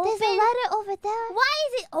that open? There's a ladder over there. Why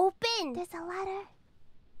is it open? There's a ladder.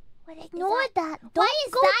 What is Ignore that. Don't Why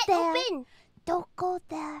is go that there. open? Don't go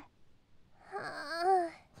there.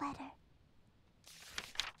 Ladder.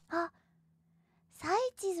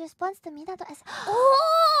 Saichi's response to Minato is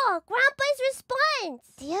Oh, Grandpa's response.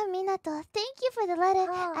 Dear Minato, thank you for the letter.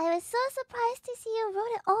 Oh. I was so surprised to see you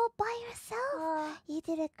wrote it all by yourself. You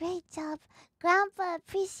did a great job. Grandpa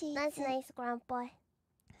appreciates That's it. nice, Grandpa.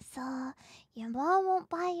 So, your mom won't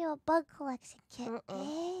buy you a bug collection kit.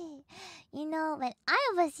 Hey, you know, when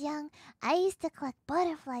I was young, I used to collect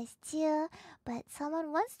butterflies too. But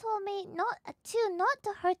someone once told me not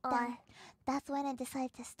to hurt them. That's when I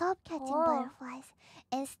decided to stop catching butterflies.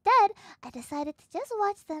 Instead, I decided to just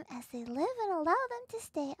watch them as they live and allow them to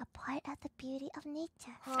stay a part of the beauty of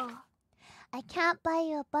nature. I can't buy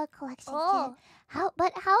you a bug collection kit.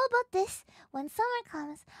 But how about this? When summer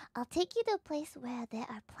comes, I'll take you to a place where there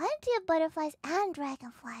are plenty of butterflies and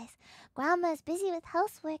dragonflies. Grandma is busy with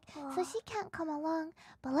housework, so she can't come along.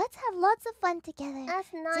 But let's have lots of fun together. That's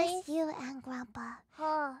nice. Just you and Grandpa.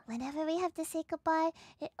 Whenever we have to say goodbye,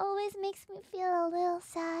 it always makes me feel a little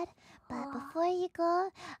sad. But before you go,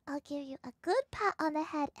 I'll give you a good pat on the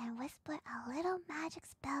head and whisper a little magic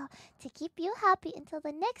spell to keep you happy until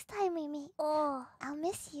the next time we meet. Oh, I'll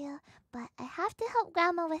miss you, but I have to help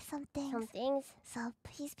Grandma with some things. some things. So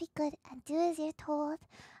please be good and do as you're told.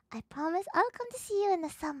 I promise I'll come to see you in the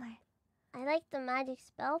summer. I like the magic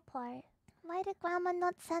spell part. Why did Grandma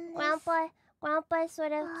not send this? Grandpa's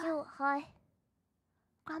sort of cute, huh?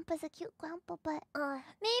 Grandpa's a cute grandpa, but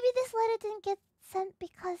maybe this letter didn't get sent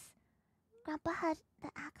because Grandpa had the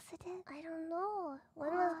accident. I don't know. When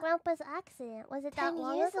was Grandpa's accident? Was it that 10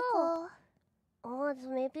 long years ago? ago. Oh, so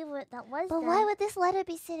maybe that was. But then. why would this letter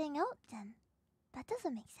be sitting out then? That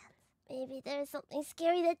doesn't make sense. Maybe there's something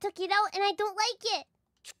scary that took it out, and I don't like it.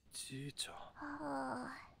 じいちゃん Oh,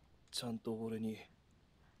 ちゃんと俺に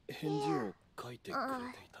返事を書いてくれ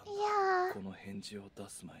ていたんだ Yeah. この返事を出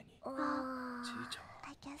す前に oh. じいちゃん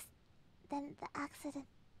I guess then the accident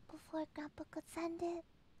before Grandpa could send it.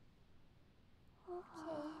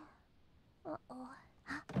 Uh-oh. Oh,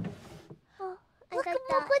 I look like at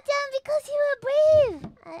that. Moko-chan because you were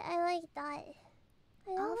brave. I like that. I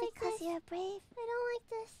Oh, don't like because this. you're brave. I don't like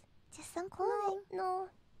this. Just some clothing. No.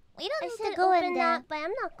 We don't I need said to go in open there. that, but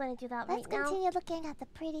I'm not going to do that Let's right now. continue looking at the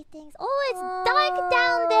pretty things. Oh, it's dark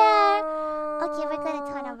down there. Okay, we're gonna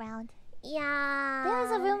turn around. Yeah. There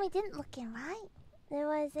was a room we didn't look in, right? There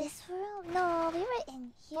was this. This room? No, we were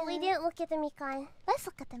in here. But we didn't look at the Mikan. Let's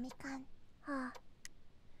look at the Mikan.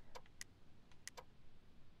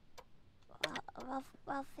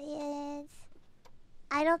 Ruffians.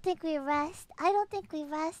 I don't think we rest.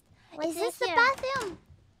 What's Is this in the here? bathroom?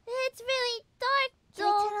 It's really dark, Can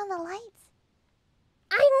we Joe. turn on the lights?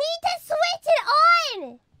 I need to switch it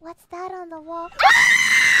on. What's that on the wall? No.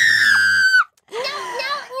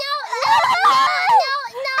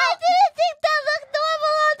 I didn't think that looked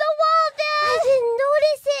normal on the wall there. I didn't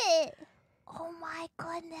notice it. Oh my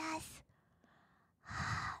goodness.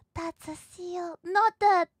 That's a seal. Not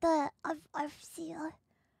the seal.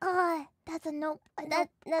 That's a nope. That's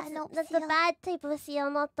the seal. bad type of seal,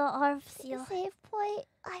 not the ARF The seal. save point.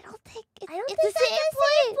 I don't think it's, I don't it's think a that's save a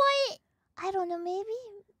save point. I don't know. Maybe.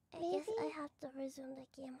 I Maybe. guess I have to resume the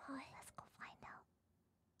game. Hi. Let's go find out.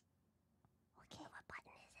 Okay, what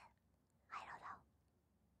button is it? I don't know.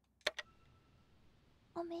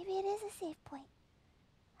 Oh, maybe it is a save point.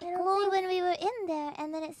 It I don't glowed think- when we were in there,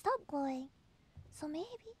 and then it stopped glowing. So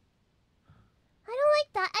maybe. I don't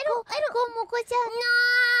like that. I don't. Go, Moko-chan. No.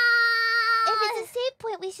 If it's a save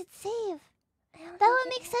point, we should save. I don't That think would it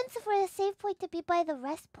make is. sense for the save point to be by the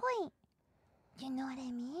rest point. You know what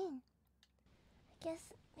I mean? I guess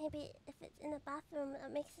maybe if it's in the bathroom,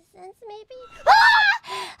 that makes sense. Maybe.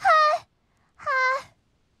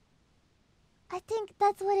 I think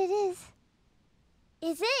that's what it is.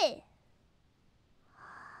 Is it?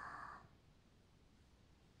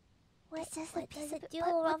 It's just a What piece does of it do,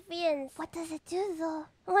 but ruffians? what does it do though?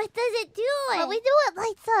 What does it do? What we do, it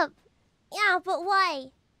lights up. Yeah, but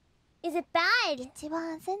why? Is it bad? 一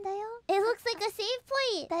番安全だよ. It looks like a save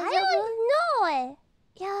point. I 大丈夫? don't know.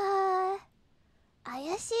 いやー、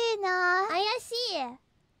怪しいな。怪しい.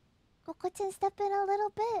 Moko-chan, step in a little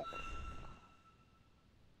bit.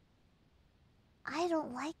 I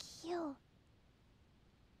don't like you.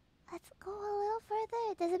 Let's go a little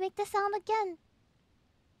further. Does it make the sound again?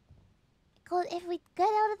 Go if we get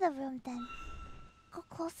out of the room then. Go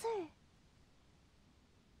closer.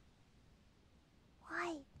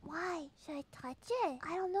 Why? Should I touch it?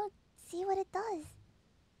 I don't know. See what it does.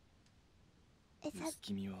 It says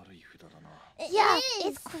気味悪い札だな It yeah,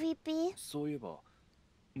 is. it's creepy. そういえば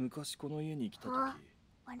昔この家に来た時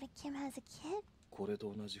When we came as a kid, これ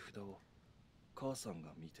と同じ札を母さんが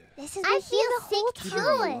見て this is I what he feel the whole sick 気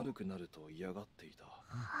分が time. 悪くなると嫌がっていた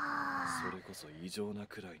Ah, それこそ異常な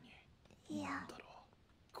くらいに yeah. なんだろう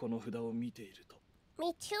この札を見ていると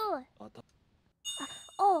Me too. あた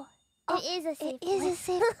Oh, it is a save It is a point.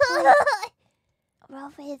 safe point.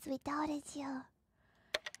 Ruffians, we doubted you.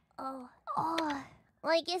 Oh. Oh,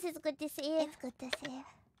 Well, I guess it's good to save. it's good to save.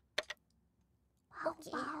 Wow,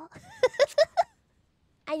 Okay. wow.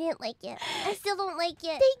 I didn't like it. I still don't like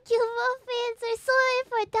it. Thank you, Ruffians. We're sorry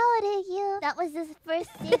for doubting you. That was the first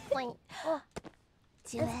save point. Oh,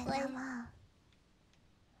 Julian, play. Mama.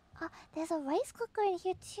 Ah, there's a rice cooker in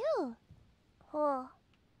here too. oh.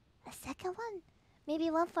 A second one.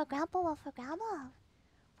 Maybe one for Grandpa, one for Grandma.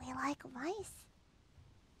 We like rice.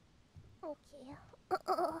 Okay.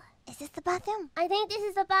 Is this the bathroom? I think this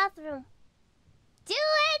is the bathroom.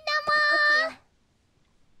 Julian, Mama. Okay.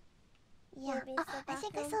 Yeah. Maybe it's the I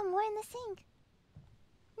think I bathroom. saw more in the sink.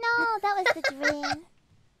 No, that was the drain.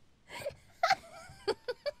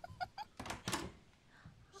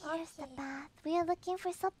 Here's the Okay. bath. We are looking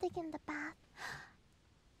for something in the bath.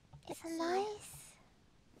 It's Okay. nice.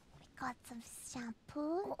 We got some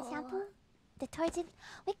shampoo. Oh. Shampoo? Detergent.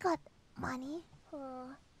 We got money.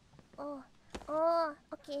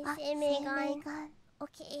 Okay, Ah, Seimegan. gun.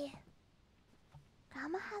 Okay.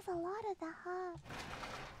 Grandma has a lot of that, huh?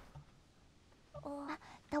 Oh,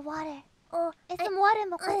 The water. oh, It's some water,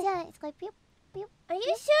 Moko-chan. It's going pew, pew. are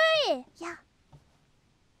you sure? Yeah.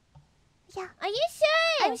 Yeah. Are you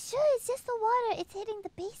sure? I'm sure it's just the water. It's hitting the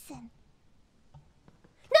basin.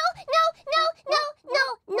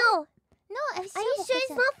 No! No, I'm sure. Are you sure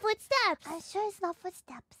it's Moko-chan. not footsteps? I'm sure it's not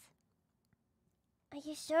footsteps. Are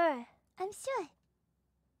you sure? I'm sure.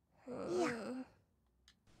 Yeah. Hmm.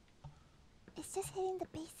 It's just hitting the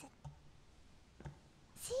basin.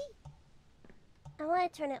 See? I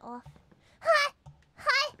want to turn it off. Hi!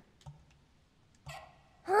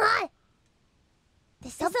 There's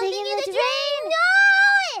There's something in the drain.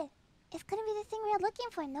 No! It's gonna be the thing we're looking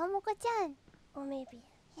for, no, Moko-chan? Or maybe.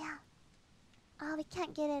 Yeah. Oh, we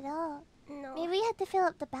can't get it all. No. Maybe we had to fill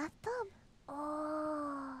up the bathtub.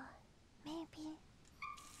 Oh. Maybe.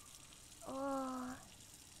 Oh.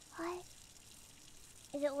 What?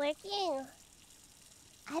 Is it working?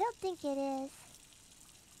 I don't think it is.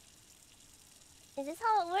 Is this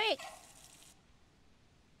how it works?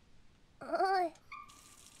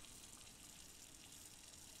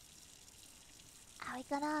 Are we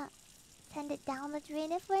gonna send it down the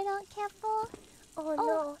drain if we're not careful? Oh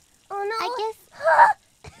no. Oh no. I guess.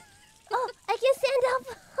 Oh, I can stand up.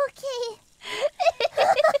 Okay.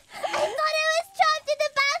 I thought I was trapped in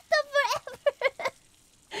the bathtub forever.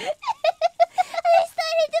 I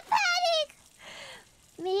started to panic.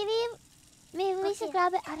 Maybe we should Okay.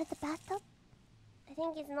 grab it out of the bathtub. I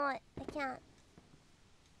think it's not. I can't.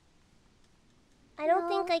 I don't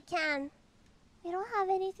think No. I can. We don't have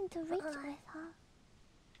anything to reach Uh-uh. with, huh?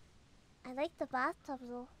 I like the bathtub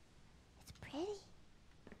though. It's pretty.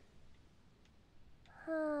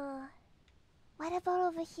 What What about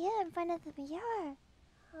over here in front of the mirror?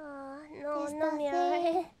 No, There's no mirror.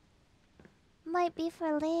 nothing. Might be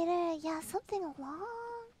for later. Yeah, something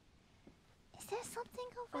along. Is there something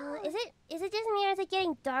around? Is it just me or is it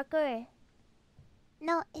getting darker?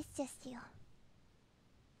 No, it's just you.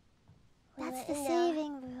 We That's went the in there.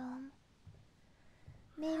 saving room.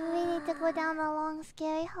 Maybe we need to go down the long,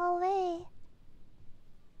 scary hallway.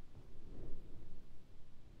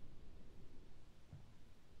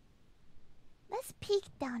 Let's peek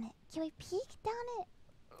down it. Can we peek down it?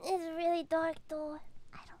 It's really dark though.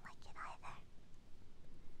 I don't like it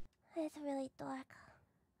either. It's really dark.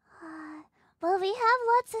 Well, we have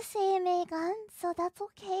lots of CMA guns, so that's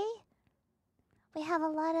okay. We have a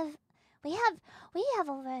lot of... We have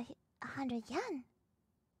over 100 yen.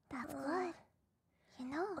 That's good. You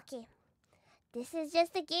know? Okay. This is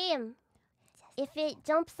just a game. If it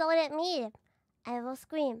jumps out at me, I will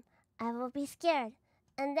scream. I will be scared.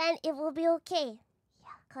 And then it will be okay.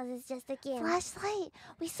 Yeah. Cause it's just a game. Flashlight.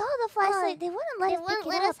 We saw the flashlight. They wouldn't let They us wouldn't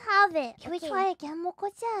pick let it us up. have it. Can we Okay. try again,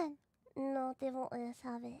 Moko-chan? No, they won't let us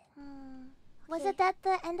have it. Was Okay. it at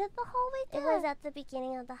the end of the hallway It there? was at the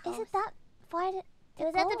beginning of the house. Is it that far to It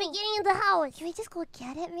was at the go? beginning of the house. Can we just go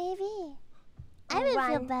get it, maybe? I And would feel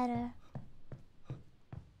run. better.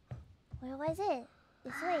 Where was it?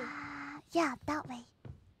 This way. Yeah, that way.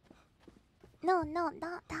 No, not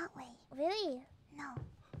that way. Really? No,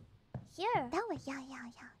 Here. that way. Yeah.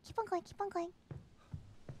 Keep on going.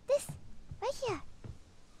 This, right here.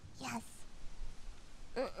 Yes.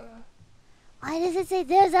 Why does it say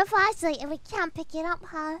there's a flashlight and we can't pick it up,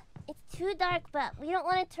 huh? It's too dark, but we don't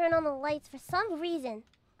want to turn on the lights for some reason.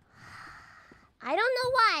 I don't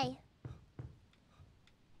know why.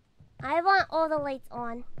 I want all the lights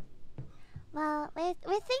on. Well, we're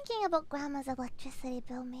thinking about Grandma's electricity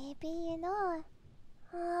bill, maybe, you know.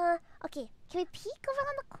 Okay. Can we peek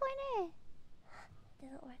around the corner?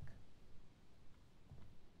 Doesn't work.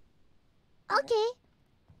 Okay.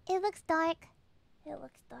 It looks dark. It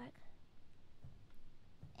looks dark.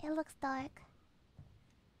 It looks dark.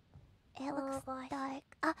 It looks gosh.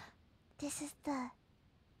 dark. This is the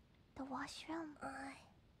washroom.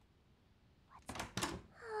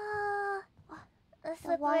 The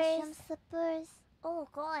The washroom slippers. slippers. Oh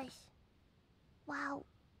gosh. Wow.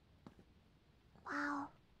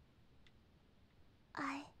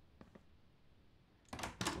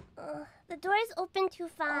 The door is open too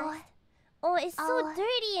fast. Oh, it's so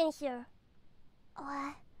dirty in here.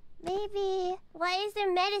 Maybe. Why is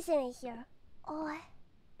there medicine in here?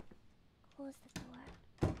 Close the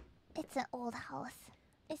door. It's an old house.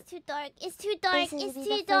 It's too dark. It's too dark. This It's would be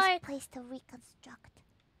too the dark. first place to reconstruct.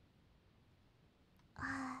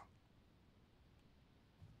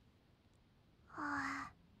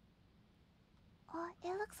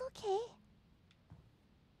 It looks okay.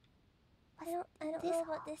 I don't this know about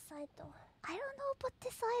hall? this side though. I don't know about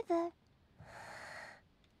this either.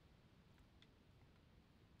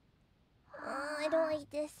 I don't like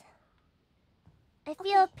this. I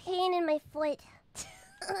feel pain in my foot.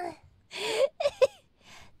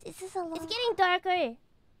 This is a long... It's getting darker.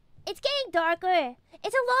 It's getting darker.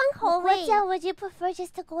 It's a long hallway. Would you prefer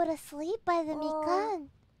just to go to sleep by the mikan?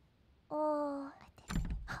 Oh.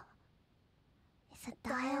 It's a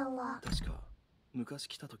dialogue. 確か昔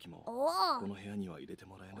来た時も Oh. この部屋には入れて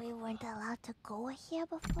もらえなかっ We た。 weren't allowed to go here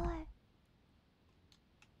before.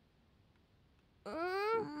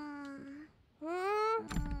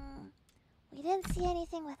 We didn't see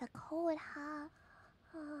anything with a code, huh?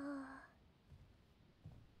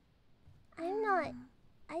 I'm not.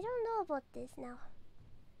 I don't know about this now.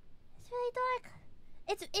 It's really dark.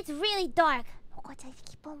 It's really dark. Moko-chan,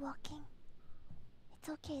 keep on walking. It's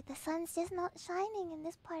okay. The sun's just not shining in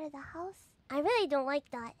this part of the house. I really don't like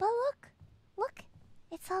that. But look,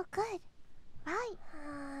 it's all good, right?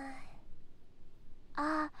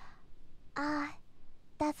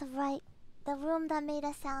 That's right. The room that made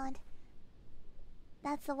a sound.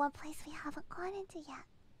 That's the one place we haven't gone into yet.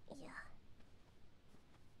 Yeah.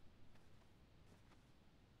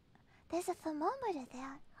 There's a thermometer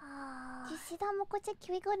there. Do you see that, Moko-chan?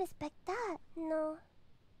 Can we go and inspect that? No.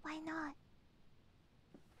 Why not?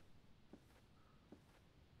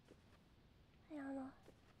 I don't know.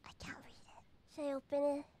 I can't read it. Should I open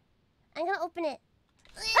it? I'm gonna open it.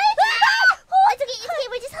 It's okay.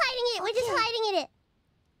 We're just hiding it. We're just hiding it.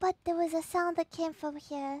 But there was a sound that came from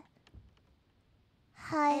here. I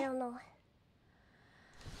Hi. don't know.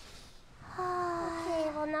 Okay,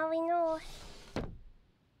 well now we know.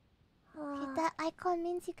 Okay, that icon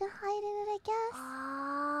means you can hide in it, I guess.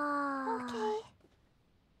 Okay.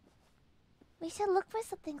 We should look for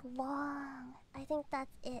something long. I think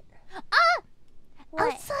that's it.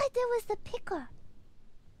 What? Outside there was the picker.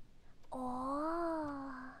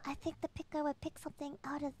 Oh. I think the picker would pick something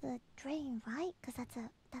out of the drain, right? Because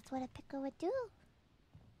that's what a picker would do.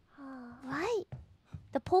 Right.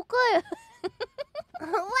 The poker.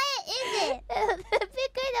 What is it? The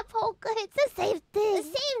picker and the poker. It's the same thing. The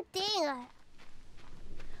same thing.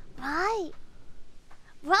 Right.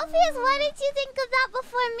 Ruffians, why didn't you think of that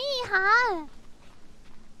before me, huh?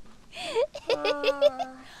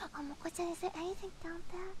 Oh, Moko-chan, is there anything down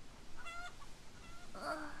there?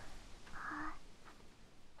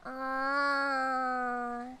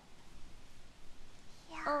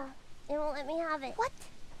 Yeah. Oh, it won't let me have it. What?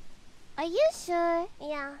 Are you sure?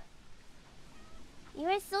 Yeah. You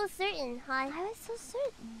were so certain, huh? I was so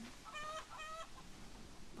certain.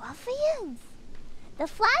 Ruffians! The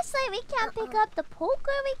flashlight we can't pick up, the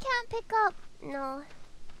poker we can't pick up. No.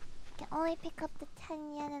 We can only pick up the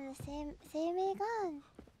 10 yen and the same gun.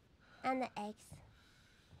 And the eggs.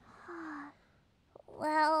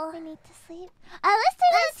 Well, we need to sleep. Let's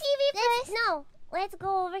turn on the TV first. No, let's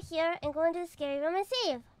go over here and go into the scary room and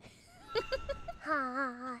save.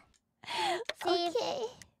 Save. Okay.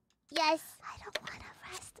 Yes. I don't want to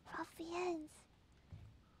rest, ruffians.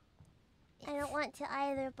 I don't want to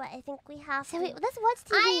either, but I think we have to. Let's watch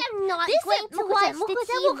TV. I am not going to watch the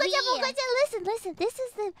TV. Listen. This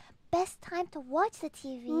is the best time to watch the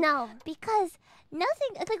TV. No. Because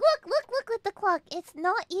nothing. Like, look at the clock. It's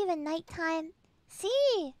not even nighttime.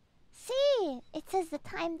 See. It says the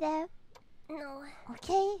time there. No.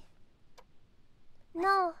 Okay.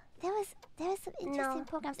 No. There was some interesting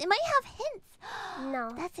programs. It might have hints.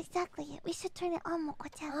 No. That's exactly it. We should turn it on,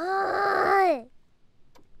 Moko-chan.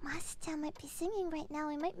 Mashi-chan might be singing right now.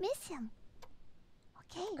 We might miss him.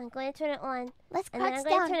 Okay. I'm going to turn it on. Let's and then crouch I'm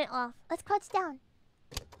going down. to turn it off. Let's crouch down.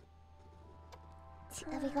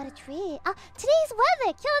 We got a tree. Today's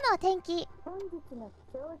weather. 今日の天気。本日の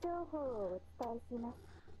気象情報をお伝えします。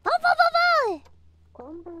ボン。こ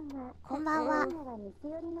んばんは。こんばんは。今は西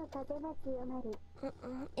寄りの風が強まり。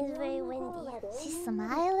It's very windy. She's I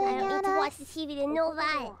smiling don't need at to watch us. the TV to know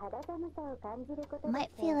that. 肌寒さを感じることで Might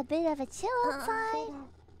feel a bit of a chill outside.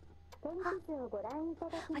 天気図をご覧いた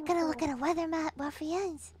だきま We're しょ gonna う。 look at a weather map,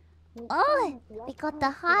 ruffians. Oh, we got the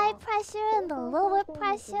high pressure and the lower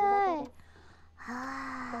pressure. 北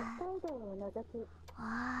海道を除き、日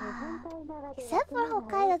本海側で Except for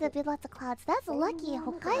Hokkaido, there'll be lots of clouds. That's lucky.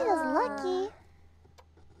 Hokkaido's lucky.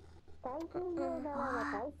 太平洋側は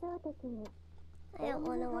対照的に I don't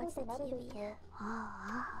want to watch the TV.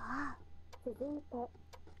 続いて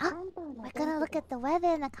We're gonna look at the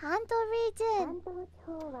weather in the Kanto region. 関東地方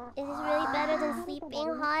は Is this really better than sleeping?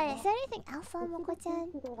 Is Hi. there anything else on Moko-chan?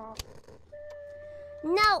 地域では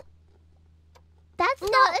No. That's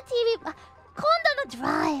not a TV. Kondo no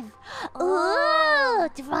drive. Ooh,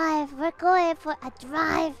 drive. We're going for a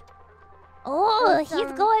drive. Oh, With he's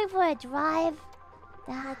some- going for a drive.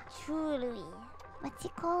 Truly. What's he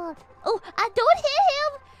called? Oh, don't hit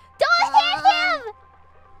him! Don't hit him!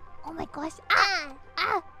 Oh my gosh.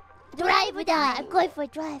 Drive da. I'm going for a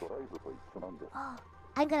drive. Oh,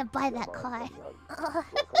 I'm gonna buy that car.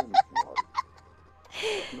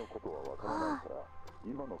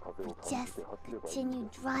 We just continue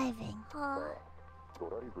driving.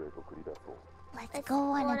 Let's go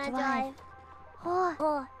on a drive.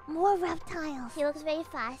 Oh, more reptiles. He looks very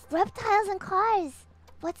fast. Reptiles and cars.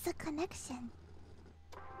 What's the connection?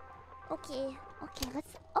 Okay. Okay,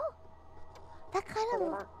 let's. Oh, that kind of.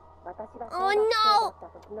 Oh no!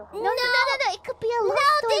 No. It could be a love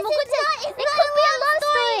story. This is not. It could be a love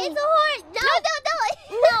story. It's a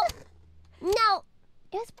horror. No.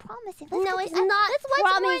 It was promising. No, it's not Let's watch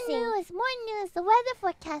promising. more news. More news. The weather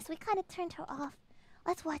forecast. We kind of turned her off.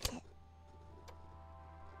 Let's watch it.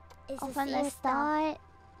 It's From the same stuff. start.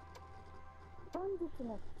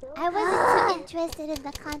 I wasn't too interested in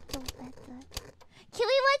the content. Can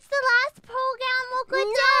we watch the last program?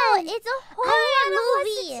 No, it's a I wanna horror watch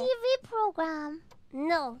movie. the TV program.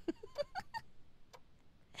 No.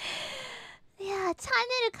 Yeah, チャン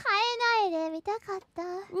ネル変えないで見たかった。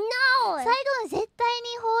 No. 最後の絶対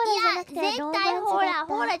にホーラーじゃなくて絶ロマンス対ホラー。だった。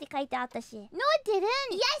ホラーって書いてあったし。 No, it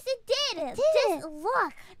didn't. Yes, it did. It did. Just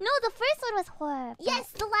look. No, the first one was horror. but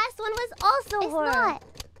Yes, the last one was also it's horror. not.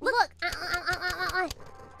 Look.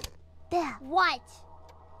 There. What?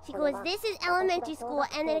 She goes, this is elementary school,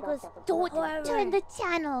 and then it goes, don't Turn the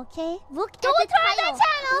channel, okay? Look Don't at the turn the title.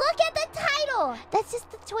 channel. Look at the title. That's just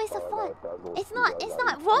the choice of font. It's not.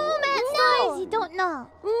 Romance stories. You don't know.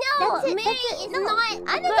 No, That's it, Mary that's it. is No. not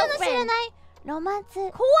あなたの知ら girlfriend. ないロマンス。怖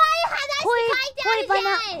い話って書いてある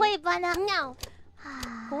じゃん。恋バナ。 No.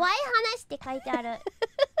 怖い話って書いてある。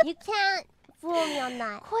You can't fool me on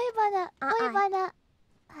that. 恋バナ。恋バナ。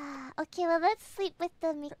Okay, well, let's sleep with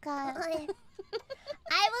the Mika.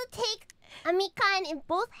 I will take a mikan in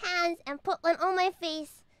both hands and put one on my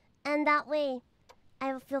face, and that way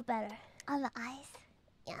I will feel better. On the eyes.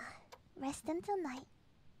 Yeah. Rest until night.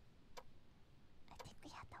 I think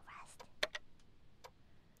we have to rest.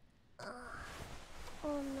 Oh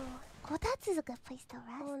no. こたつis a good place to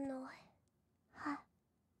rest. Oh no. Huh.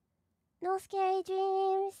 No scary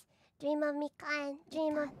dreams. Dream of mikan.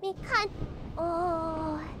 Dream of mikan.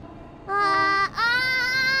 Oh.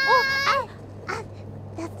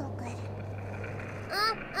 That's so good.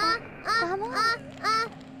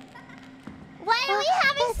 Why are we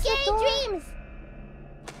having that's the scary door. dreams?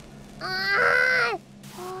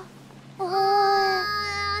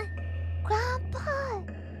 Grandpa.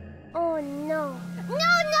 Oh no.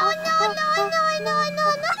 No. Grandpa!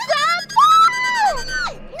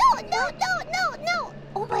 No.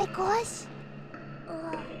 Oh my gosh.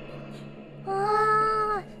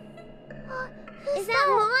 Is that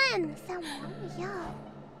Mon? Is that Mom? Yeah.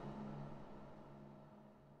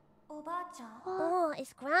 Oh,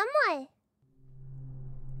 it's Grandma.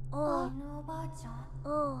 Oh.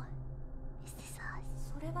 Oh. Is this us?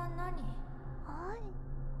 それは何？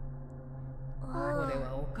 Oh. これ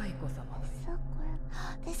はお蚕様です So good.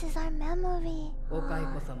 This is our memory. お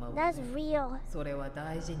蚕様を That's real. それは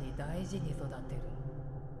大事に育てる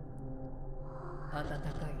暖かい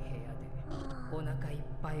部屋でお腹いっ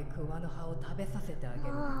ぱい桑の葉を食べさせてあげ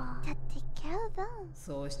る To take care of them.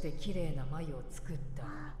 そうしてきれいな繭を作った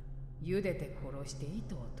茹でて殺して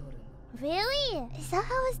糸を取る Really? Is that how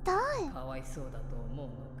it's done? のかわいそうだと思う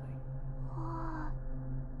のか Oh.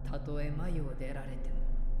 いたとえ繭を出られて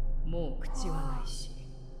ももう口はないし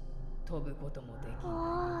飛ぶこともでき Oh.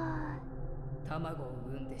 ない卵を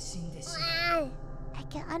産んで死んでしまう I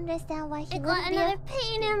can understand why he I wouldn't got be another a,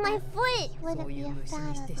 pain in my foot. he wouldn't be a fan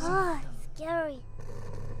of this. Scary.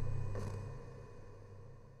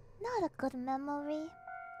 Not a good memory.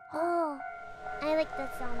 Oh, I like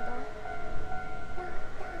that sound though.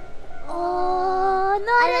 Oh,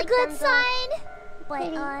 not I a like good them, though. sign. But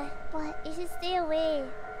Pretty. But you should stay away.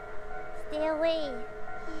 Stay away,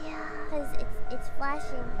 yeah. cause it's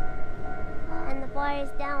flashing, and the bar is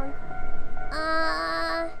down.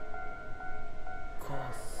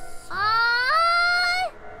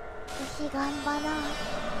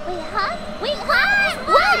 Wait, huh? Wait, what?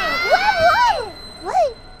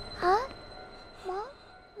 Wait, huh? Mom?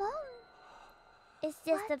 It's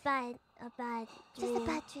just What? a bad Just dream. a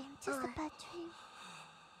bad dream. Just a bad dream.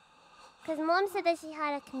 Cause Mom said that she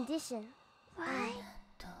had a condition. Right?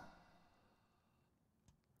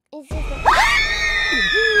 It's just a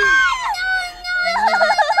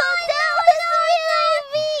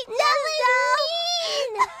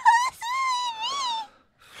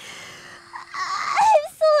I'm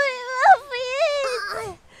so in love with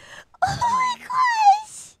it.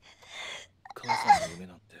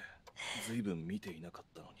 ずいぶん見ていなかっ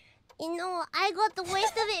たのに。You know, I got the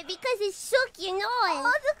worst of it because it shook, you know.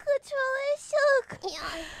 Oh, the controller shook.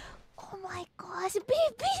 Yeah. Oh my gosh, BB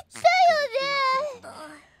だよね。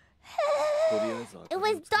It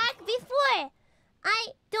was dark before.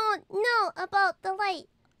 I don't know about the light.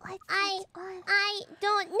 I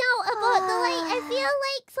don't know about the light. I feel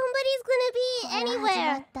like somebody's gonna be anywhere. 始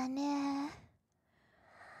まったね。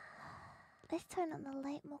Let's turn on the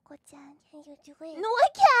light, Moko-chan. Can you do it? No, I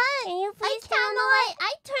can't. Can you please turn on the light?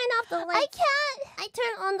 I turn off the lights. I can't. I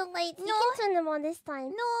turn on the lights. No. You can turn them on this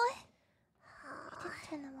time. No. I didn't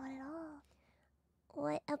turn them on at all.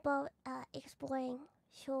 What about exploring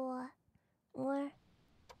showa more?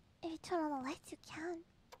 If you turn on the lights, you can.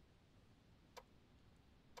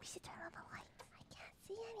 We should turn on the lights. I can't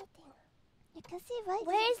see anything. You can see right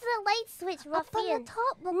Where's the light switch, up on ruffian? the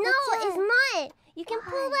top, No, Moko-chan. it's not. You can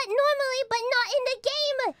pull that normally, but not in the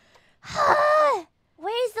game.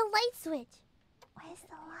 Where's the light switch? Where's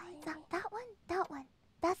the light? That one? That one.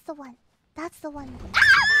 That's the one. That's the one. Ah!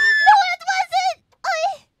 No, it wasn't!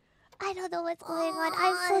 I don't know what's going on.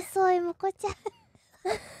 I'm so sorry, Moko-chan.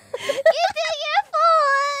 You did your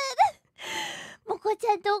fault!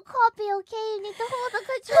 Moko-chan, don't copy, okay? You need to hold the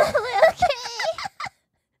controller, okay?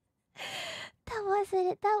 That wasn't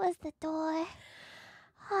it. That was the door.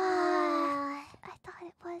 I thought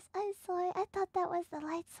it was. I'm sorry. I thought that was the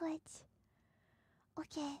light switch.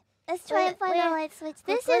 Okay. Let's try and find the light switch.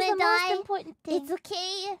 This is the most important thing. It's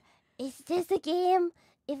okay. It's just a game.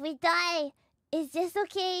 If we die, it's just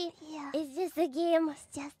okay. Yeah. It's just a game. It's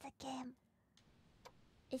just a game.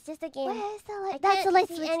 It's just a game. Where is the light? I That's the can't light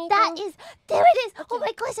see switch. anything. That is. There it is. Okay. Oh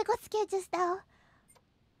my gosh, I got scared just now.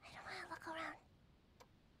 I don't want to look around.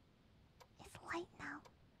 It's light now.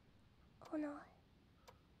 Oh no.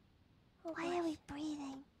 Oh, Why are we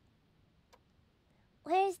breathing?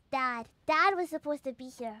 Where's Dad? Dad was supposed to be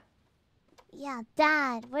here. Yeah,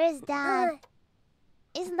 Dad. Where's Dad?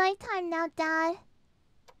 It's nighttime now, Dad.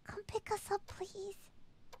 Come pick us up, please.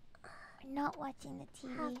 We're not watching the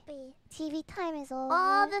TV. Happy. TV time is over.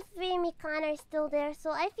 All the three Mikan are still there,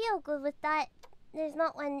 so I feel good with that. There's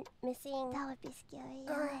not one missing. That would be scary,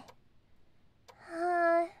 yeah. テ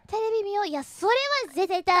テレビ見よう。いや、それは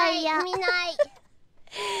絶対嫌。見ない。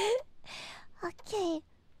Okay.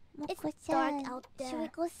 It's Moko-chan, dark out there. should we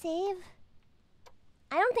go save?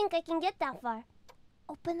 I don't think I can get that far.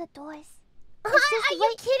 Open the doors. Are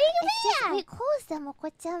you kidding me? It's just we closed them,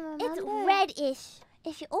 Moko-chan, remember? It's reddish.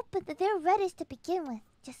 If you open them, they're reddish to begin with,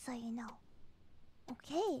 just so you know.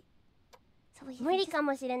 Okay. So we 無理か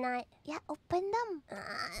もしれない。 Yeah, open them.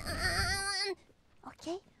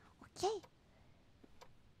 Okay. Okay.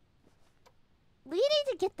 We need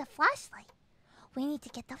to get the flashlight. We need to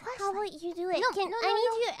get the flashlight. How about you do it? No,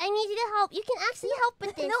 I need you to help. You can actually help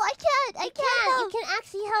with this. No, I can't. I can't. You can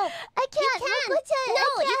actually help. I can't. You can. Moko-chan, No,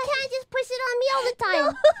 I you can't just push it on me all the time.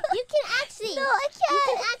 No. You can actually. No, I can't. You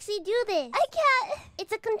can actually do this. I can't.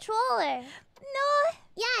 It's a controller. No.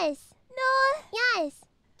 Yes. No. Yes.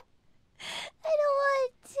 I don't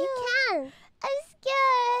want to. You can. I'm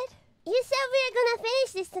scared. You said we were gonna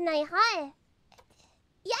finish this tonight, huh?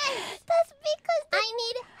 Yes. That's because I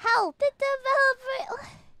need help. the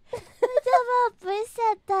developer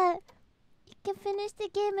said that you can finish the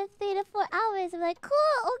game in 3 to 4 hours. I'm like,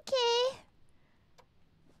 cool, okay.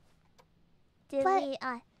 Did But we?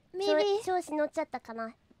 maybe- 調子乗っちゃったか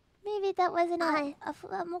な。 Maybe that wasn't a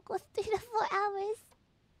FUWAMOCO 3 to 4 hours.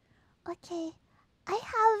 Okay. I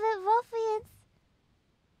have it, ruffians.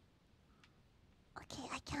 Okay,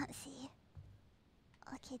 I can't see.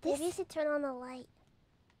 Okay, this. Maybe you should turn on the light.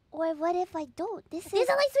 Or what if I don't? This There's is.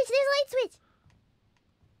 a light switch. There's a light switch.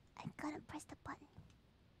 I'm gonna press the button.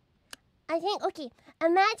 I think. Okay.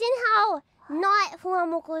 Imagine how not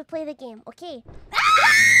FUWAMOCO would play the game. Okay. I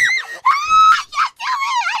can't do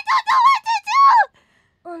it! I don't know what to do!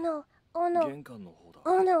 Oh no. Oh no. 玄関の方だ。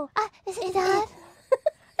 Oh no. Is it Dad?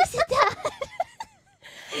 Is it Dad?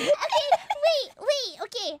 Okay. Wait.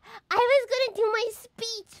 Okay. I was gonna do my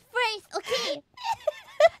speech first. Okay.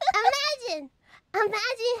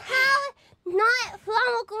 Imagine how not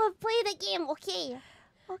FUWAMOCO would play the game. Okay.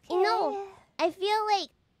 Okay. You know, I feel like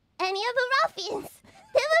any of the ruffians,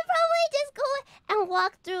 they would probably just go and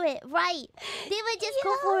walk through it, right? They would just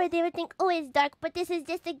go forward. They would think, oh, it's dark, but this is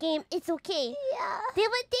just a game. It's okay. Yeah. They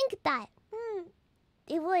would think that.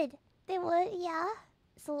 They would. They would, yeah.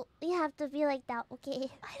 So you have to be like that, okay?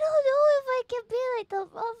 I don't know if I can be like the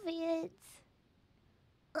ruffians.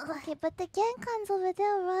 Okay, but the Genkan's over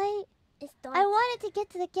there, right? It's dark. I wanted to get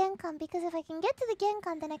to the Genkan because if I can get to the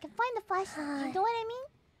Genkan, then I can find the flashlight. You know what I mean?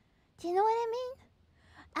 Do you know what I mean?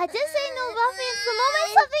 I just say no ruffians the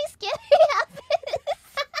moment something scary happens.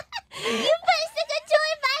 You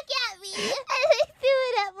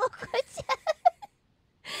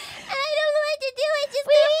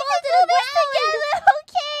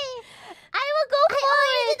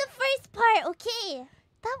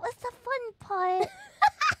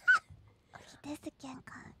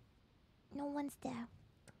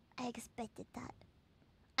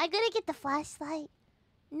I gotta get the flashlight.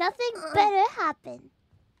 Nothing better happened.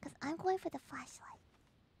 Because I'm going for the flashlight.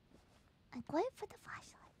 I'm going for the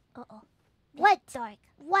flashlight. Uh-oh. What? It's dark.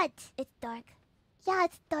 What? It's dark. Yeah,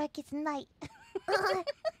 it's dark. It's night.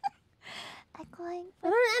 I'm going for...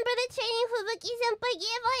 Remember the training Fubuki-senpai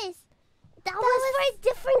gave us? That was for a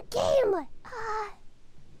different game.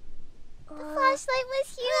 The flashlight was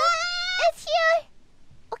here. It's here.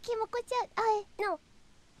 Okay, Moko-chan. No.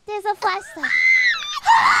 There's a flashlight.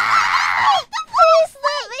 Please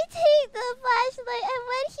let me take the flashlight. I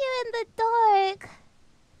went here in the dark.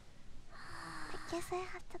 I guess I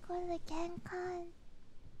have to go to the Genkan.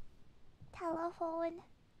 Telephone.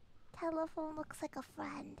 Telephone looks like a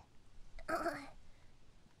friend.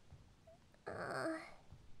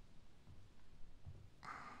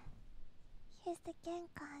 Here's the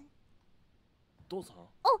Genkan. 父さん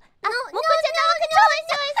Oh, Moko-chan, no, yeah.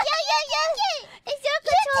 It's your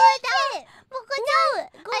controller now.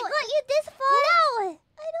 Moko-chan, I got you this far. No,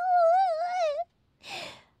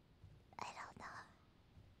 I don't know.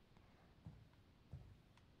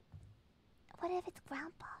 What if it's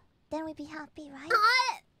Grandpa? Then we'd be happy, right?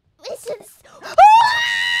 We should...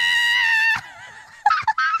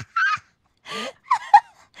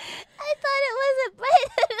 I thought it wasn't bright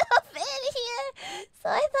enough in here, so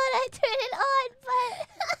I thought I'd turn it on, but...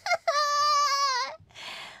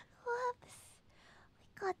 Whoops.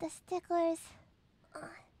 We got the stickers.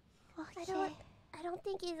 Okay. I don't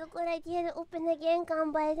think it's a good idea to open the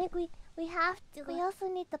Genkan, but I think we have to. We also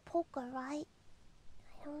need the poker, right?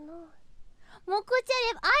 I don't know. Moko-chan,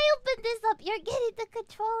 if I open this up, you're getting the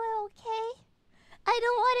controller, okay? I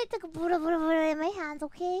don't want it to go in my hands,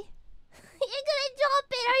 okay? You're gonna drop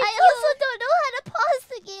it, aren't I you? also don't know how to pause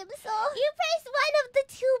the game, so... You press one of the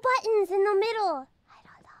two buttons in the middle. I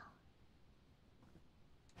don't know.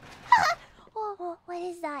 Oh, what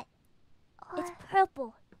is that? Oh, It's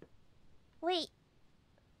purple. Wait.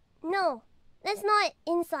 No. That's not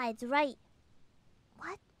insides, right?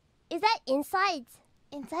 What? Is that insides?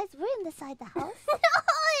 Insides? We're inside the house. No!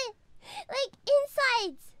 Like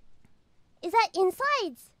insides. Is that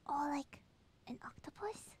insides? Oh, like an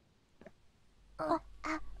octopus? Oh,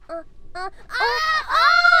 Ah. it's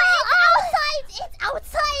outsides! It's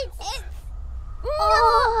outsides! It's...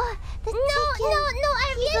 Oh, the No, chicken. I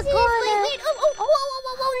He's a wait,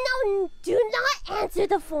 no, do not answer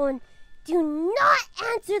the phone. Do not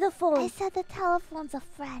answer the I phone. said the telephone's a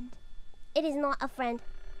friend. It is not a friend.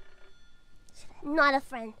 Not a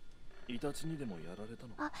friend. イタチにでもやられた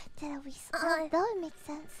の Oh, did we spell? That would make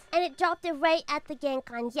sense. And it dropped it right at the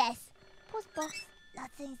Genkan, yes. Post box.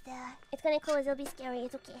 Nothing's there. It's gonna close, it'll be scary,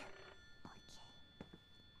 it's okay.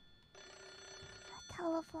 The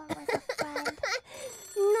telephone was a friend.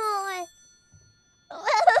 No.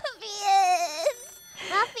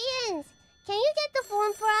 Ruffians! Can you get the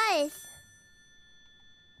phone for us?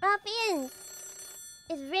 Ruffians!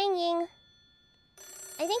 It's ringing.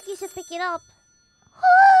 I think you should pick it up.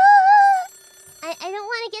 I don't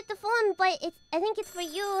want to get the phone, but I think it's for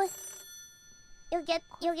you. You'll get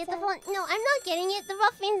the phone. No, I'm not getting it. The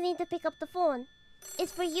ruffians need to pick up the phone.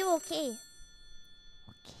 It's for you, okay?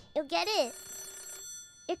 You'll get it.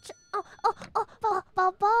 It's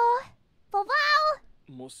Baba.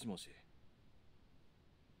 もしもし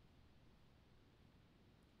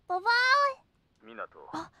湊、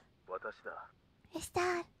私だ。 Is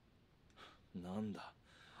that? なんだ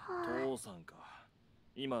父さんか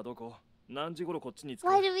今どこ何時頃こっちに着く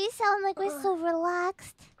Why do we sound like we're so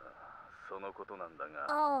relaxed? そのことなんだが、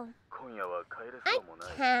 Oh, 今夜は帰れ I そうもな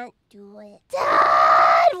い。 can't do it. Dad,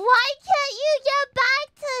 why can't you get back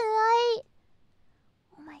tonight?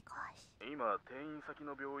 Oh my gosh. 今、転院先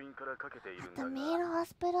の病院からかけているん The だ main が、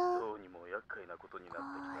 hospital? どうにも厄介なことになって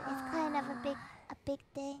It's きた。 kind of a big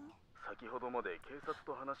thing. 先ほどまで警察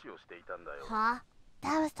と話をしていたんだよ。 Huh?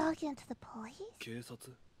 Dad was talking to the police? 警察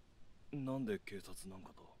なんで警察なん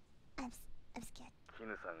かと I'm scared. キ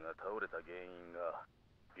ヌさんが倒れた原因が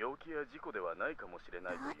病気や事故ではないかもしれ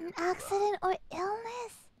ない Not という an ことだ。 accident or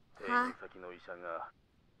illness. 転院先の医者が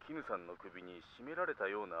キヌさんの首に絞められた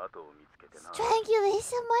ような跡を見つけてな。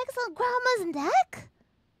 Strangulation marks on Grandma's neck?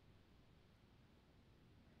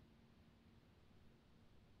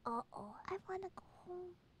 Uh-oh. I wanna go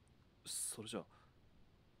home. それじゃ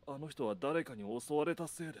あの人は誰かに襲われた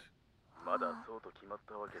せいでまだそうと決まっ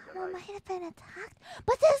たわけじゃ I ない。 might have been attacked.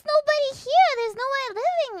 But there's nobody here. There's no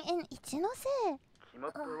one living in Ichinose. 決ま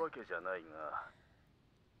ったわけじゃないが、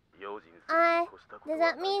用心するに越したこと Does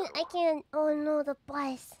は that ない mean だ I ろ can... Oh no, the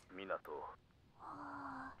bus. う。湊、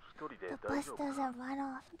 一人で The 大 bus 丈夫か？ doesn't run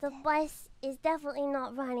off. The bus is definitely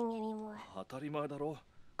not running anymore. 当たり前だろ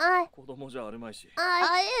子供じゃあるまいし。Yeah, I'm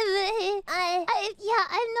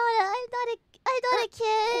not a kid.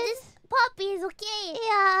 This puppy is okay.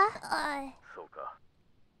 Yeah. そうか。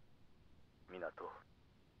港、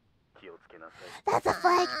気をつけなさい。 That's a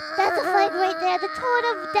flag. That's a flag right there. The tone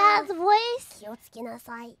of Dad's voice. 気をつけな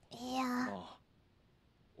さい。 Yeah. ああ、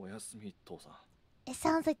おやすみ父さん。 It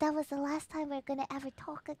sounds like that was the last time we're gonna ever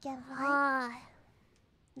talk again, right?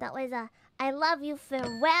 That was a I love you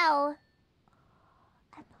farewell.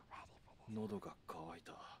 I'm not ready for this. 喉が渇い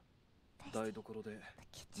た。台所で The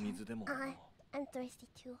kitchen. 水でも飲もう。 I'm thirsty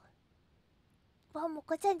too.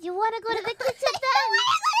 Momoko-chan, do you wanna go to the kitchen then?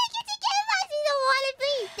 You don't want it,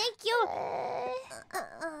 please. Thank you.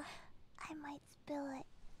 I might spill it.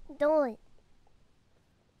 Don't.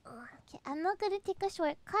 Okay, I'm not gonna take a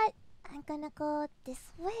shortcut. I'm gonna go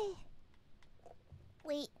this way.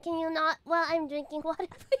 Wait, can you not while I'm drinking water,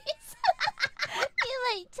 please? You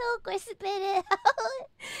might choke or spit it out.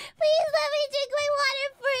 Please let me drink my water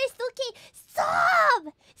first, okay?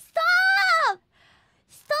 Stop! Stop!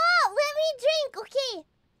 Stop! Let me drink, okay?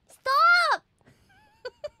 Stop!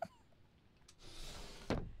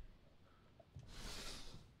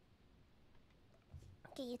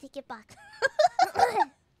 Okay, you take it back.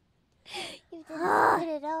 You didn't spit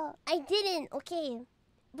it out. I didn't, okay.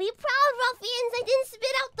 Be proud, ruffians! I didn't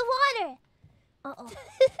spit out the water!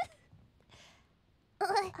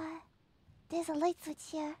 There's a light switch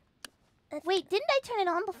here. Wait, didn't I turn it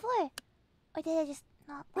on before? Or did I just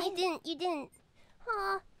not? You didn't.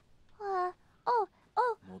 Oh,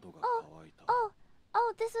 喉が渇いた。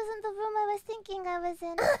 oh, this wasn't the room I was thinking I was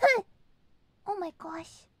in. Oh my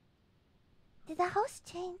gosh. Did the house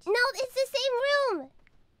change? No, it's the same room!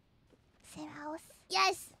 Same house?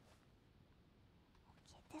 Yes!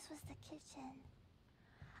 Okay, this was the kitchen.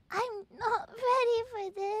 I'm not ready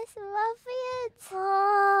for this, ruffians.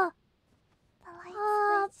 Oh, The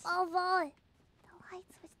light switch. oh boy. The light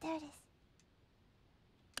switch. There it is.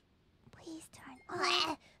 Please turn on.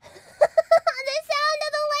 The sound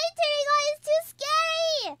of the light turning on is too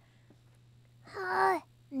scary!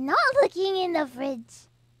 Not looking in the fridge.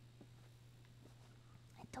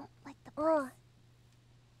 I don't like the place.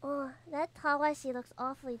 Oh, that tawashi looks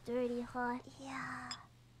awfully dirty, huh? Yeah.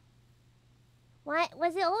 Why?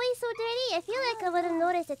 Was it always so dirty? I feel like I would have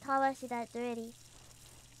noticed a tawashi that dirty.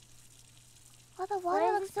 Well, the Why water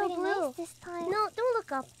is looks it so pretty nice new? this time. No, don't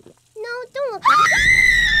look up. No, don't look up.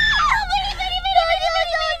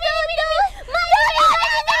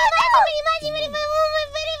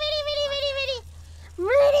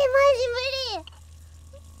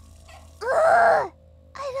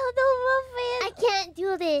 I don't know, Ruffian. I can't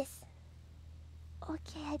do this.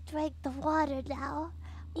 Okay, I drank the water now.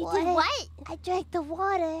 You did what? I drank the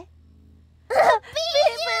water. Please,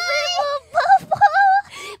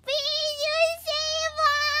 you save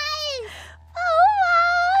us!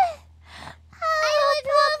 I don't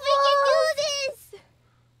know if we can do this.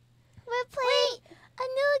 We're playing a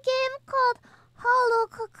new game called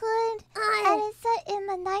COCOON, and it's set in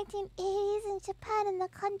the 1980s in Japan in the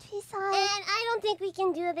countryside. And I don't think we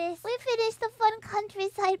can do this. We finished the fun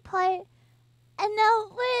countryside part, and now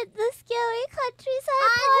we're in the scary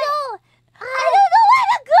countryside part. No! I don't know where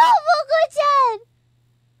to go, Moko-chan!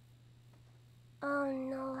 Oh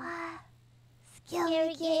no.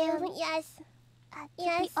 Scary game. Yes. To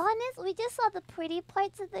Yes. be honest, we just saw the pretty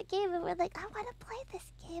parts of the game and we're like, I want to play this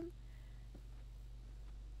game.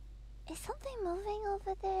 Is something moving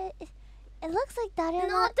over there? It looks like that or No,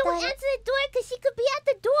 not. don't that. answer the door because she could be at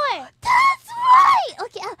the door. That's right!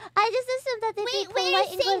 Okay, I just assumed that they'd Wait, be wait, polite you're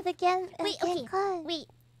and go saying- to the game. Wait, okay. Wait.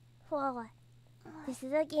 Hold on. This This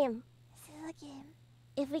is a game. is a game.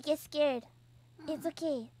 If we get scared, it's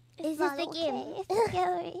okay. It's not just a game. okay. It's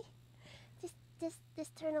scary.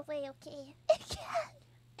 Just turn away, okay? It can't.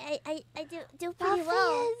 I do pretty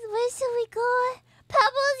well. Ruffians, where should we go?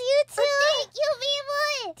 Pebbles, you too. Thank you,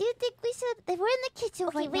 people. Do you think we should? We're in the kitchen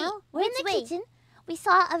Okay, right wait. now. We're in Which the way? kitchen. We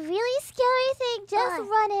saw a really scary thing just Why?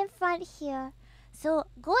 run in front here. So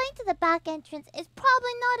going to the back entrance is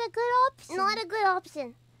probably not a good option. Not a good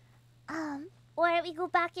option. Or we go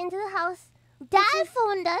back into the house. Dad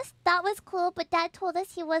phoned us. That was cool, but Dad told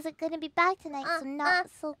us he wasn't gonna be back tonight, so not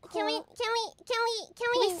so cool. Can we Can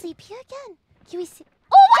we sleep here again? Can we sleep?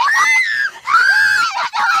 Oh my God!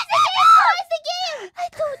 What's the game? I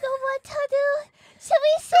don't know what to do. Should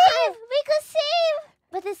we save? We could save.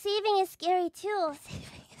 But the saving is scary too.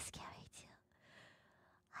 Saving is scary too.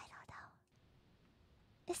 I don't know.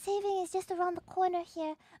 The saving is just around the corner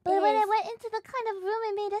here. But It when I is. went into the kind of room,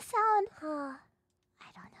 it made a sound. I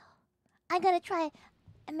don't know. I'm gonna try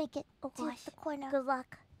and make it to gosh. the corner. Good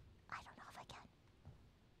luck. I don't know if I can.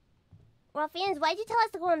 Ruffians, why'd you tell us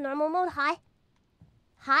to go in normal mode? Hi?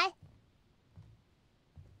 Hi?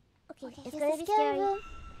 Okay, it's gonna be scary. Room.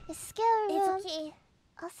 It's a scary room. It's okay.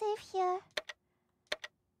 I'll save here.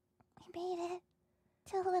 We made it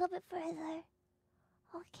to a little bit further.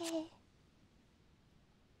 Okay.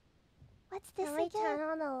 What's this Can we again? turn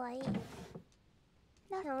on the light?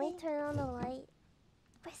 Nothing. Can we turn on the light?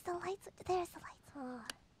 Where's the lights? There's the lights. Oh.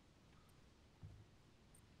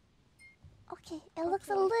 Okay, it looks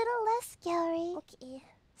a little less scary. Okay.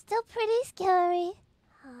 Still pretty scary.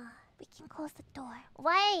 Ah. We can close the door.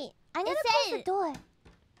 Wait! I'm gonna close the door.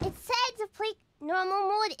 It said to play normal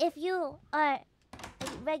mode if you are a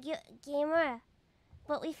regular gamer.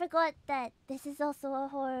 But we forgot that this is also a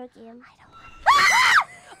horror game. I don't want.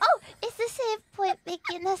 Oh, it's the save point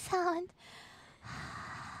making the sound.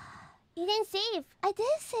 You didn't save. I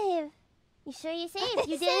did save. You sure you saved?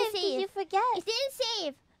 You didn't save. Did you forget? You didn't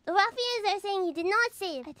save. The ruffians are saying you did not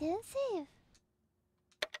save. I didn't save.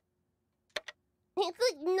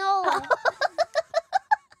 No.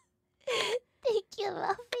 Thank you,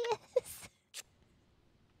 ruffians.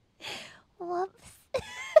 Whoops.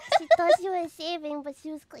 She thought she was saving, but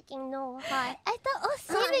she was clicking no. Hi. I thought, oh,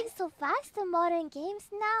 saving so fast in modern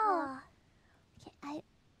games now. Okay,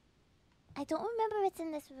 I don't remember it's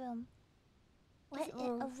in this room. What Is it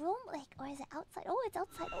room? a room, like, or is it outside? Oh, it's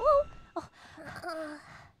outside. Oh, oh.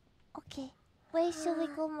 Okay, where should we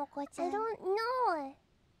go, Moko-chan? I don't know.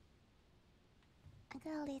 I'm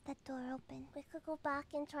gonna leave that door open. We could go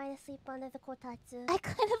back and try to sleep under the kotatsu. I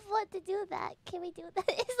kind of want to do that. Can we do that?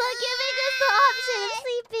 It's not giving us the option of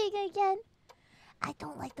sleeping again. I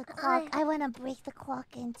don't like the clock. I want to break the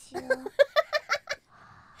clock into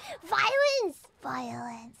Violence!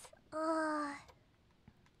 violence.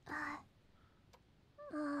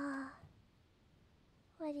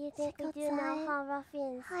 What do you think Check we do now, outside. huh,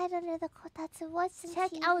 ruffians? Hide under the kotatsu. Watch some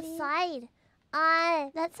Check TV. outside.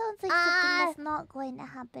 That sounds like something that's not going to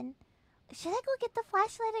happen. Should I go get the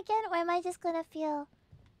flashlight again, or am I just gonna feel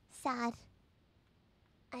sad?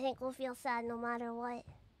 I think we'll feel sad no matter what.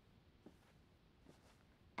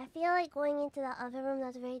 I feel like going into the other room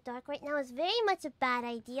that's very dark right now is very much a bad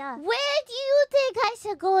idea. Where do you think I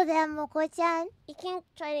should go then, Moko-chan? You can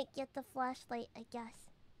try to get the flashlight, I guess.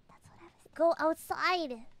 That's what I was. Go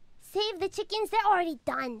outside. Save the chickens, they're already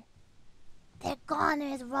done. They're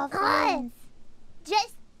goners, ruffians.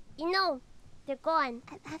 Just, you know, they're gone.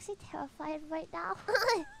 I'm actually terrified right now. uh,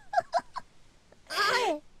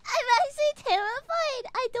 I'm actually terrified.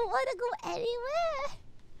 I don't want to go anywhere.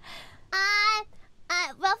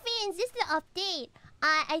 Ruffians, just an update.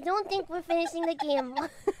 I don't think we're finishing the game.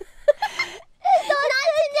 Not tonight!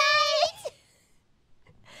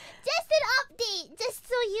 Just an update, just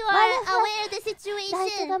so you are aware of the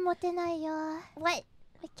situation. What?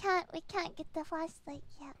 We can't get the flashlight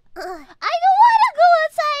yet. I don't want to go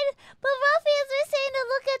outside, but ruffians are saying to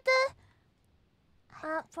look at the...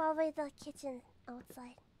 probably the kitchen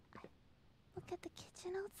outside. Look at the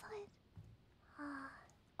kitchen outside.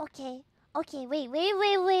 Okay, wait.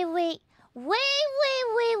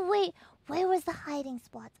 Where was the hiding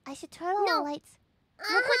spots? I should turn on the lights.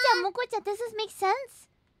 Moko-chan, does this make sense?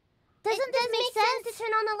 Doesn't this make sense to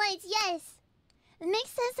turn on the lights? Yes. It makes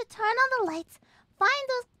sense to turn on the lights. Find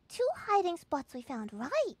those 2 hiding spots we found.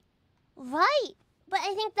 Right. But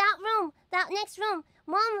I think that next room,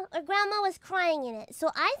 Mom or Grandma was crying in it. So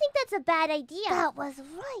I think that's a bad idea. That was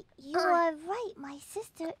right. You are right. My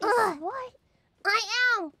sister is right. I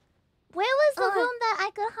am. Where was the room that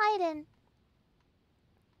I could hide in?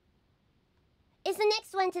 It's the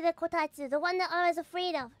next one to the kotatsu, the one that I was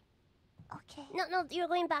afraid of. Okay. No, you're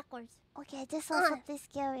going backwards. Okay, I just saw something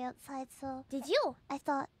scary outside, so... Did you? I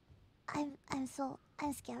thought... I'm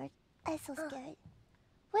scared. I'm so scared.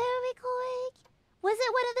 Where are we going? Was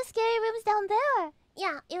it one of the scary rooms down there?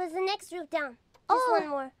 Yeah, it was the next room down. Just one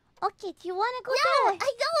more. Okay, do you want to go there? No,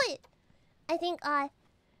 I know it! I think,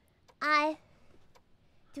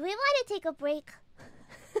 do we want to take a break?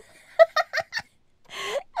 A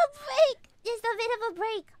break? Just a bit of a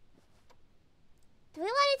break. Do we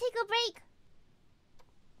want to take a break?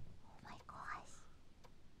 Oh my gosh.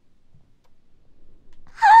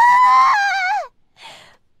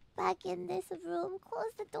 Back in this room.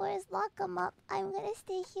 Close the doors, lock them up. I'm gonna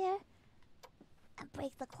stay here and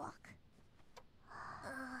break the clock.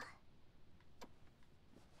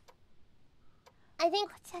 I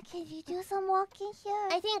think... Can you do some walking here?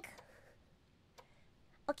 I think...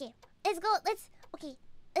 Okay, let's go. Let's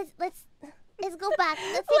go back.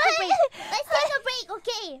 Let's take a break. Let's take a break,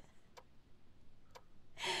 okay?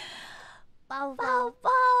 Bow.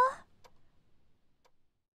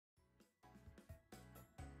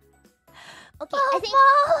 Okay, I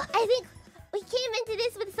think we came into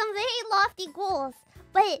this with some very lofty goals,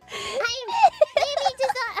 but I'm maybe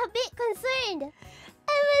just a bit concerned.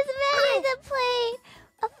 I was ready to play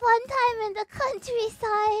a fun time in the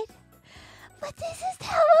countryside, but this is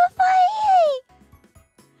terrifying.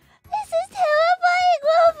 This is terrifying,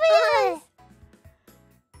 Ruffians.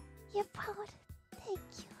 You're proud. Thank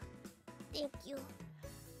you. Thank you.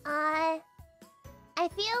 I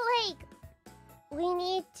feel like we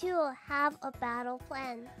need to have a battle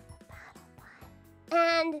plan.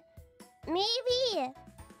 And maybe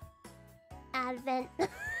Advent.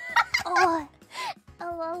 Oh,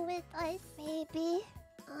 Along with us. maybe.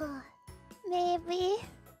 Maybe.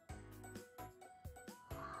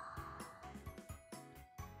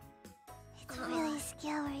 It's really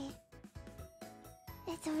scary.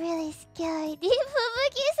 It's really scary. Need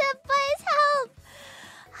Fubuki-senpai's help!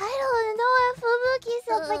 I don't know if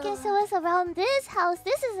Fubuki-senpai can show us around this house.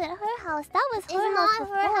 This isn't her house. That was It's her house not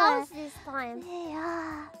before. her house this time.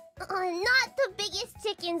 Yeah. Not the biggest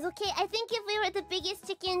chickens, okay? I think if we were the biggest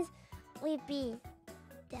chickens, we'd be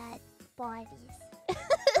dead bodies. But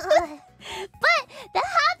the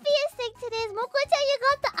happiest thing today is, Moko-chan, you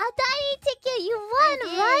got the Atari ticket. You won, I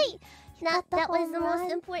did. right? You got the That was home the run.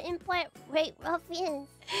 most important part, right, Ruffians?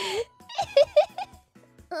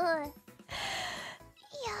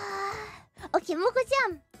 Yeah. Okay,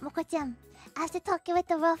 Moko-chan. After talking with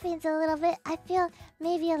the ruffians a little bit, I feel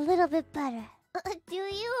maybe a little bit better. Do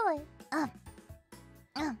you?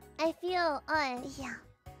 I feel, Yeah.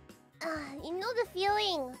 you know the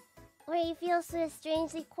feeling where you feel sort of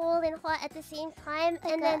strangely cold and hot at the same time,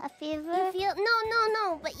 Like and then a fever. you feel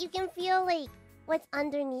no, but you can feel like what's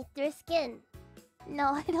underneath your skin.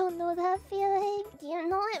 No, I don't know that feeling. Do you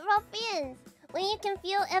know it, Ruffians? When you can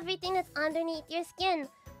feel everything that's underneath your skin,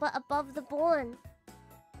 but above the bone.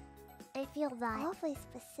 I feel that. Awfully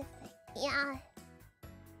specific. Yeah.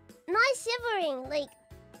 Not shivering, like,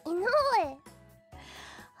 you know it.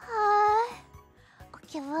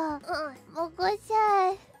 Okay, well, Uh,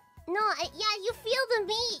 Moko-chan, yeah, you feel the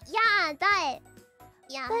meat. Yeah, that.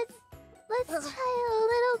 Yeah. let's try a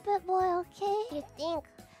little bit more, okay? You think?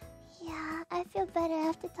 Yeah, I feel better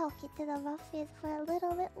after talking to the ruffians for a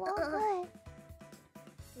little bit longer.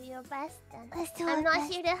 Do your best then. Let's do I'm our not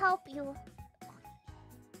best. here to help you.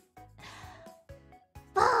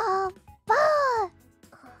 Bah!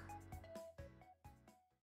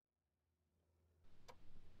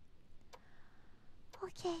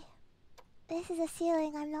 Okay. This is a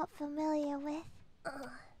ceiling I'm not familiar with.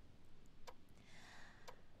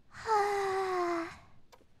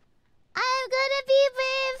 I'm gonna be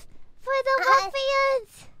brave for the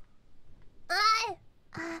ruffians!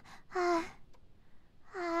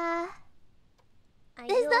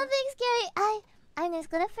 There's nothing scary. I'm just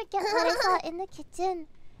gonna forget what I saw in the kitchen.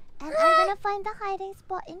 And I'm gonna find the hiding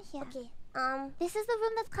spot in here. Okay. This is the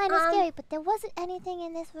room that's kind of scary, but there wasn't anything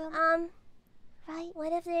in this room. Right?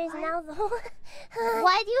 What if there's What? now though?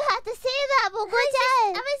 Why do you have to say that,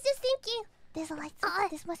 Moko-chan? I was just thinking. There's a light switch.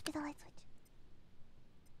 This must be the light switch.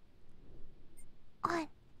 On.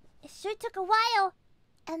 It sure took a while.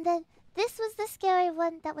 And then this was the scary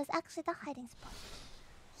one that was actually the hiding spot.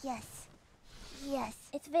 Yes. Yes.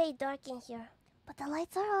 It's very dark in here. But the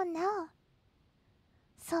lights are on now.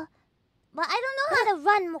 So, but I don't know how to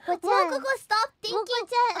run, Moko-chan. Moko, stop thinking.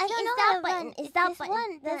 Moko-chan, I Okay, don't is know that how to button? run. Is It's that this button?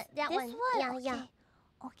 one? That This one. one? Yeah.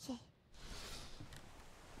 Okay.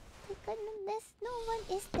 Thank goodness no one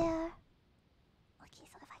is there. Okay,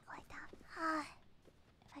 so if I go like that.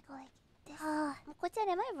 If I go like this. Moko-chan,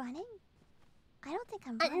 am I running? I don't think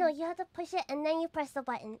I'm running. No, you have to push it and then you press the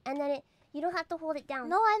button. And then you don't have to hold it down.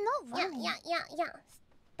 No, I'm not running. Yeah.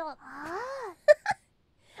 Stop.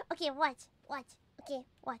 Okay, watch. Okay,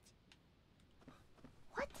 watch.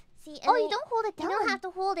 What? See, Oh, you don't hold it down. You don't have to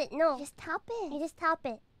hold it, no. You just tap it. You just tap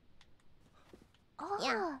it. Oh.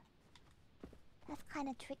 Yeah. That's kind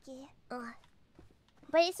of tricky. But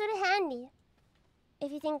it's sort of handy.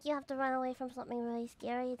 If you think you have to run away from something really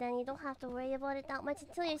scary, then you don't have to worry about it that much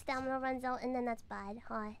until your stamina runs out, and then that's bad.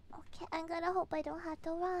 Okay, I'm gonna hope I don't have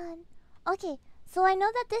to run. Okay, so I know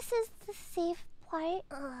that this is the safe part.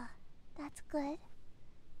 That's good.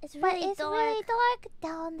 It's But really it's dark. really dark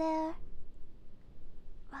down there.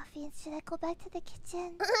 Ruffians, should I go back to the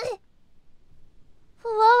kitchen?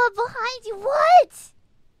 Whoa, behind you! What?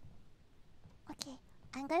 Okay,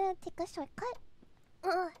 I'm gonna take a shortcut.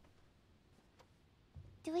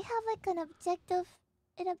 Do we have like an objective?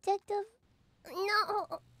 No.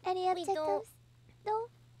 Any We objectives? don't. No?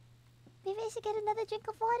 Maybe I should get another drink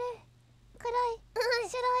of water? Could I?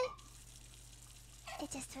 Should I?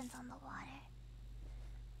 It just turns on the water.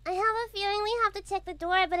 I have a feeling we have to check the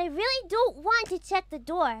door, but I really don't want to check the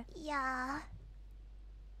door. Yeah.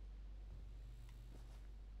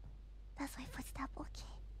 That's my footstep.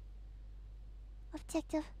 Okay.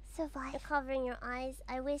 Objective survive. You're covering your eyes.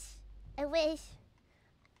 I wish. I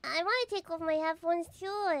want to take off my headphones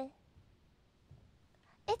too.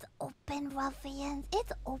 It's open, ruffians.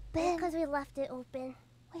 It's open. Because we left it open.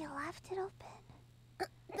 We left it open. The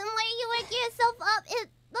more you work yourself up,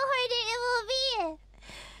 the harder it will be.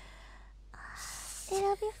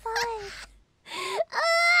 It'll be fine.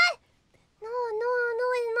 No,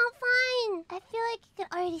 it's not fine. I feel like you can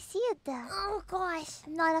already see it there. Oh gosh.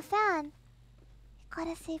 I'm not a fan. You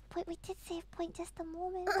gotta save point. We did save point just a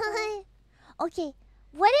moment ago. Okay.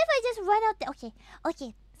 What if I just run out there?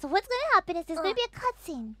 Okay. So what's gonna happen is there's gonna be a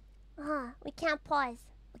cutscene. We can't pause.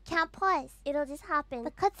 We can't pause. It'll just happen.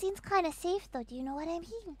 The cutscene's kind of safe though. Do you know what I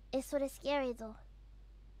mean? It's sort of scary though.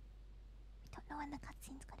 We don't know when the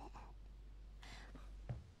cutscene's gonna end.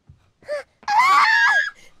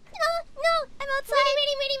 No! I'm outside!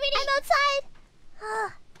 Ready! I'm outside!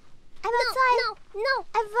 I'm outside! No!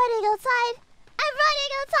 I'm running outside!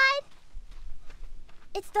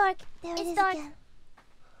 It's dark. There it It's is dark. again.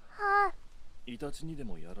 イタチにで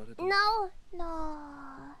もやられた。 No! No.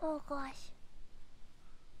 Oh gosh.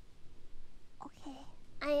 Okay.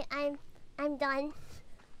 I'm done.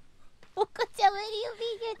 Oko-chan, what do you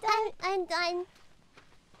mean you're done? I'm done.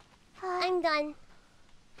 I'm done.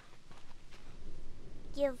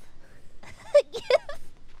 Give.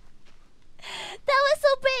 That was so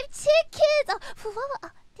brave, chickens! Oh,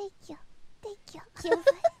 thank you. Give.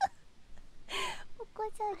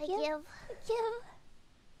 Oko-chan, I give. give.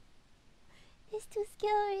 It's too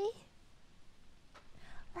scary.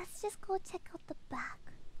 Let's just go check out the back.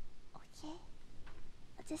 Okay?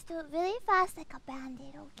 I'll just do it really fast like a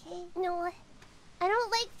bandit, okay? No, I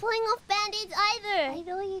don't like pulling off band-aids either. I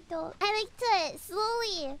know you don't. I like to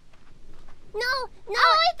slowly. No!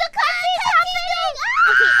 Oh, it's the cutscene's happening!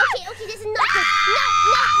 Okay, this is not good.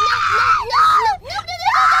 No!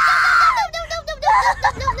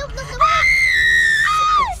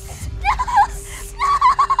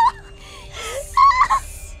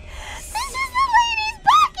 This is the lady's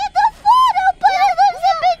back in the photo, but it looks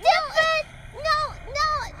a bit different! No!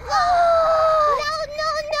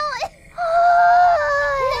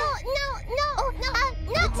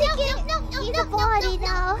 He's a body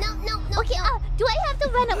now. Okay, do I have to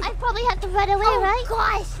run? I probably have to run away, right?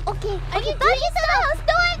 Gosh! Okay. Are you Don't doing get the house.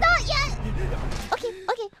 No, I'm not yet. Okay.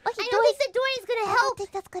 I don't think the door is gonna I help. don't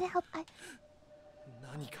think that's gonna help.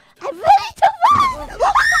 何か I'm ready to run.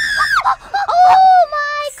 Oh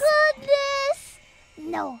my goodness.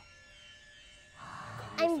 No.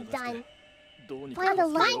 I'm done. どうにか Find the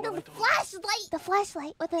light. Find the flashlight. The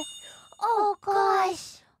flashlight with the. Oh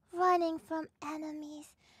gosh. Running from enemies.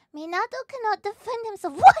 Minato cannot defend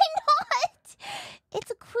himself. Why not?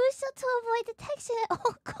 It's crucial to avoid detection.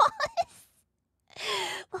 Oh gosh.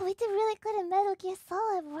 Well, we did really good in Metal Gear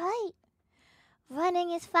Solid, right?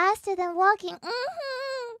 Running is faster than walking.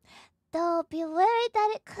 Though be worried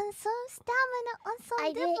that it consumes stamina on some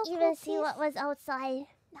I didn't difficulties. even see what was outside.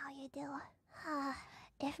 Now you do.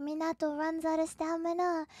 If Minato runs out of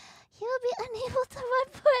stamina, he will be unable to run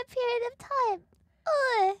for a period of time.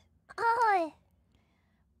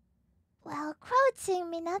 While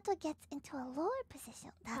crouching, Minato gets into a lower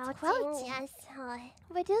position. That's crouching. Yes.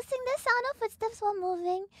 Reducing the sound of footsteps while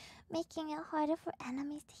moving, making it harder for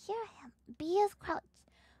enemies to hear him. B is crouch.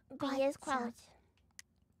 B is crouch.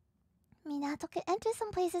 Minato can enter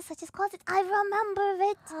some places such as closets. I remember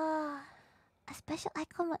it. A special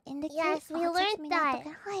icon will indicate Yes, we objects learned Minato that.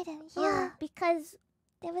 can hide in. Yeah, Because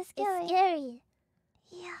it was scary. it's scary.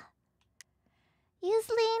 Yeah. Use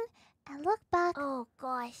lean and look back Oh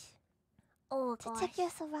gosh. to check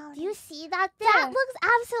your surroundings. Do you see that there? That looks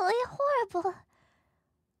absolutely horrible.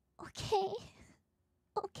 Okay.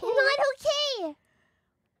 Not okay.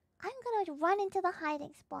 I'm gonna run into the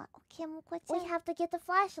hiding spot. Okay, We have to get the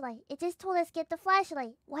flashlight. It just told us get the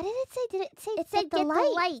flashlight. What did it say? Did it say It said the get light? the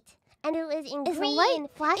light. And it was in Is the green. light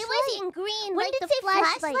flashlight? It was in green When like did the it say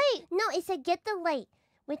flashlight. flashlight? No, it said get the light,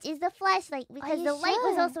 which is the flashlight because you the light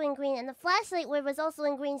was sure? also in green and the flashlight word was also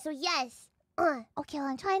in green. So yes. Okay, well,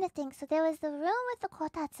 I'm trying to think. So there was the room with the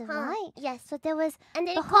kotatsu, right? Yes. So there was And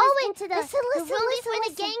then the it goes hallway. into the Listen, room before the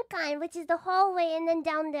listen. Genkan, which is the hallway, and then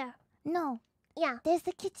down there. No. Yeah. There's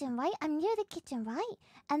the kitchen, right? I'm near the kitchen, right?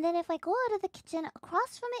 And then if I go out of the kitchen,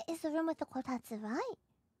 across from it is the room with the kotatsu, right?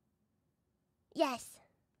 Yes.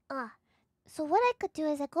 So what I could do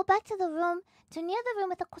is I go back to the room, to near the room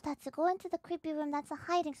with the kotatsu, go into the creepy room, that's a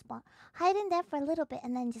hiding spot. Hide in there for a little bit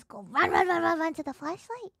and then just go run to the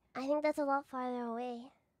flashlight. I think that's a lot farther away.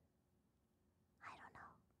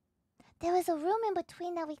 There was a room in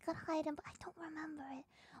between that we could hide in, but I don't remember it.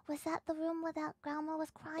 Was that the room where that grandma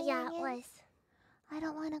was crying Yeah, it in? was. I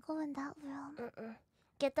don't want to go in that room.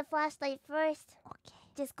 Get the flashlight first. Okay.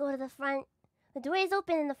 Just go to the front. The door is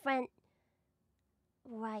open in the front.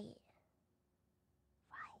 Right.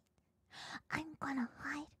 I'm gonna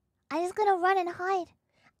hide. I'm just gonna run and hide.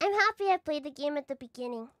 I'm happy I played the game at the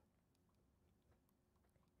beginning.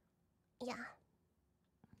 Yeah.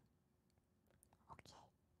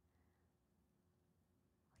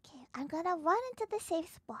 Okay, I'm gonna run into the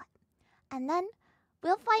safe spot. And then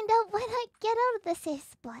we'll find out when I get out of the safe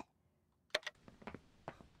spot.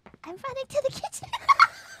 I'm running to the kitchen.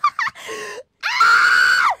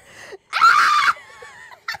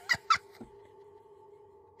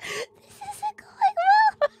 This isn't going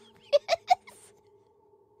well.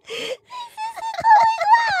 This isn't going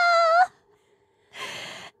well.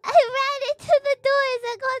 I ran into the doors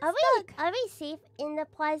and got stuck. Are we safe in the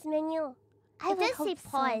pause menu? I It would does hope say so.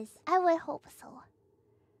 pause. I would hope so.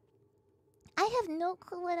 I have no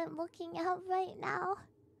clue what I'm looking at right now.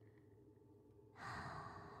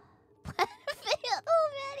 But I failed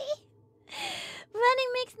already.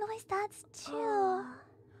 Running makes noise, that's true.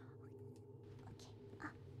 Okay.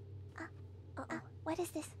 What is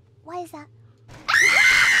this? Why is that?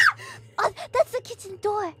 Oh, that's the kitchen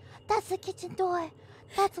door. That's the kitchen door.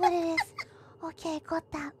 That's what it is. Okay, got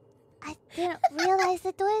that. I didn't realize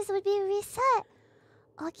the doors would be reset.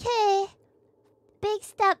 Okay. Big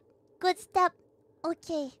step. Good step.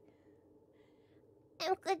 Okay.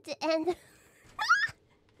 I'm good to end. No,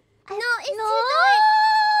 it's no. too dark.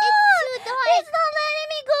 It's too dark. It's not letting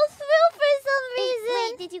me go through for some reason.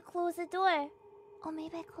 Wait, did you close the door? Oh,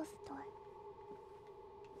 maybe I closed the door.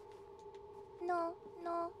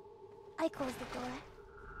 No. I closed the door.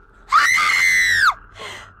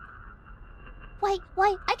 Wait.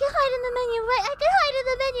 I can hide in the menu, right? I can hide in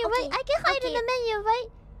the menu, right? I can hide in the menu, right?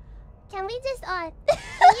 Can we just can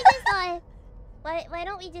you just why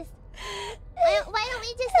don't we just why don't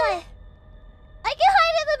we just I can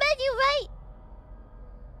hide in the menu, right?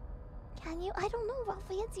 Can you? I don't know,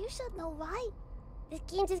 Ruffians. You should know, right? This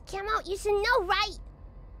game just came out. You should know, right?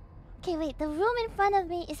 Okay, wait. The room in front of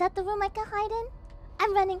me, is that the room I can hide in?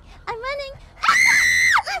 I'm running. No,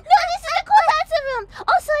 this is the cold room.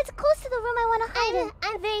 Also, it's close to the room I want to hide in.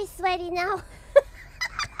 I'm very sweaty now. I'm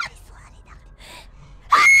sweaty now.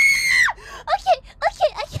 Okay,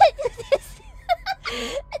 I can't do this.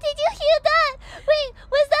 Did you hear that? Wait,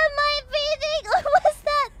 was that my breathing or was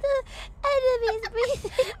that the enemy's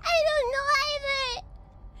breathing? I don't know either.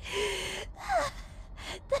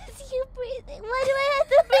 That's you breathing. Why do I have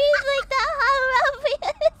to breathe like that? How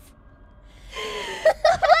obvious?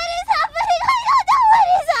 What is happening? I don't know what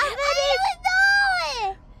is happening.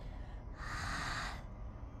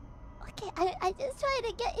 Okay, I just tried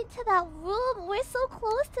to get into that room. We're so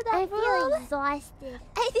close to that room. I feel exhausted.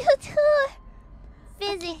 I do too.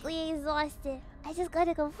 Physically exhausted. I just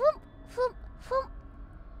gotta go boom.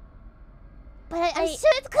 But I'm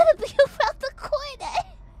sure it's gonna be around the corner.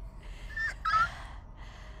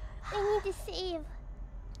 I need to save.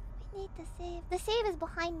 We need to save. The save is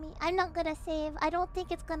behind me. I'm not gonna save. I don't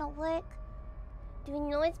think it's gonna work. Do we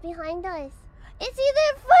know it's behind us? It's either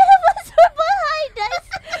in front of us or behind us.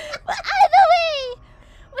 But either way,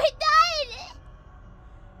 we're done.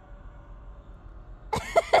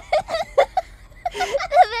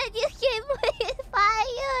 The menu came with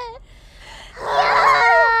fire.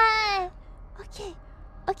 Yeah.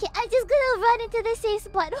 Okay, I'm just gonna run into the safe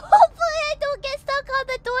spot. Hopefully I don't get stuck on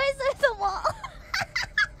the doors or the wall.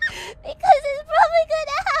 Because it's probably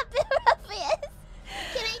gonna happen, Ruffians.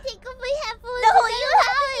 Can I take off my headphones? No, you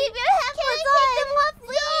have to keep your headphones on. Take them off,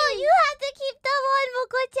 please? No, you have to keep them on,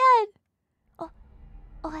 Moko-chan.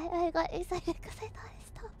 I got excited because I thought it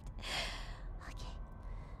stopped. Okay.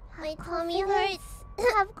 My tummy hurts.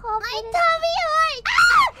 Have confidence. My tummy hurts.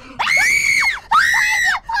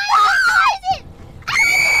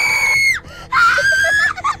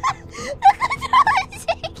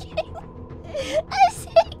 I'm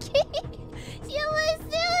shaking. You were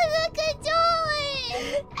still in the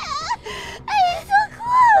controller. I'm so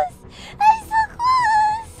close.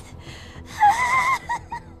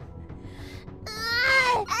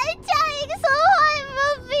 I'm trying so hard,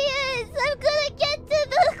 Ruffians. I'm gonna get to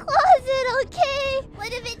the closet, okay?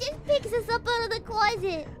 What if it just picks us up out of the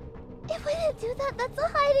closet? If we didn't do that, that's a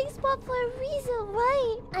hiding spot for a reason,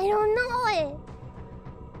 right? I don't know it.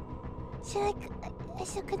 I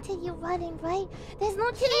should continue running, right? There's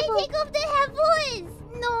no Can table. I take off the headphones?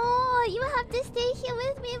 No, you have to stay here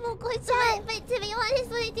with me, Moko-chan. But to be honest,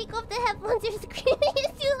 when I take off the headphones, your screaming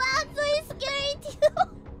is too loud, so it's scary too.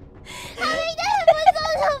 Having the headphones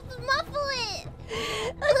on helps muffle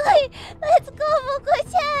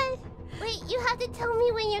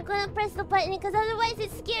button because otherwise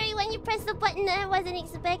it's scary when you press the button and I wasn't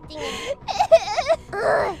expecting it.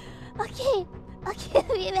 Okay, are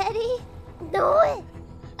we ready? No!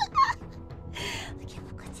 Okay,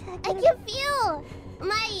 I can feel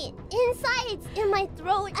my insides in my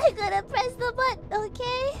throat. I gotta press the button,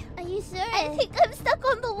 okay? Are you sure? I think I'm stuck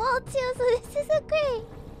on the wall too, so this isn't great.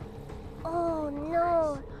 Oh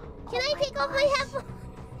no. Can I take off my headphones?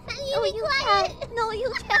 No, you can't. No,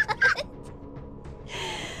 you can't.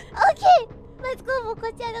 Okay, let's go,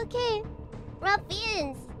 Moko-chan, okay?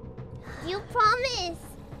 Ruffians, you promise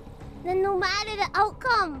that no matter the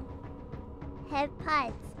outcome, head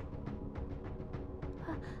pads.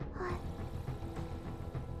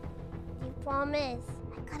 You promise.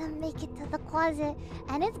 I gotta make it to the closet,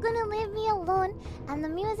 and it's gonna leave me alone, and the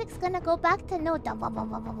music's gonna go back to no dum bum bum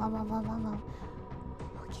bum bum bum bum bum bum bum.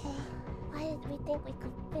 Okay. Why did we think we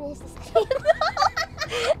could finish this game?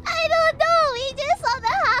 I don't know. We just saw the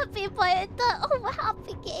happy part. It's the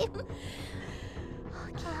happy game.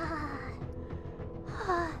 Okay.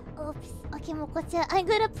 Oops. Okay, Moko-chan, I'm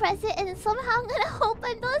gonna press it, and somehow I'm gonna hope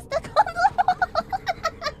I'm not stuck on the wall.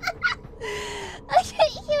 Okay,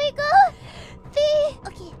 here we go. 3,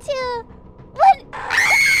 okay, 2, 1.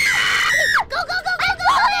 Go, go, go, go,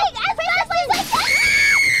 go! I'm going as fast as I can!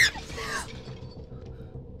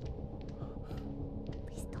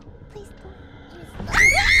 Please don't, please don't.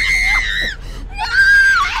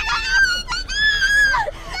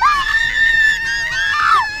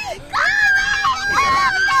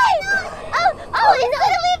 Oh, he's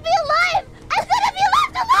gonna leave me alive! I'm gonna be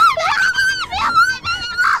left alive! I'm gonna be alive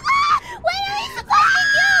any longer! What are we supposed to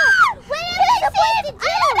do? What are we supposed to do?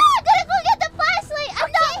 I don't know! I'm gonna go get the flashlight! I'm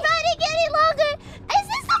not running any longer! Is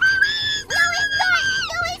this the right way? No, it's not!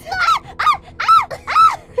 No, it's not!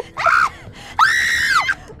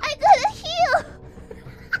 I'm gonna heal!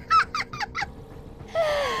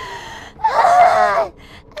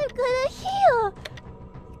 I'm gonna heal!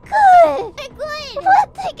 Good! We're good! One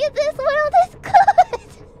thing in this world is good!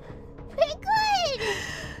 We're good!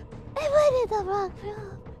 I went in the wrong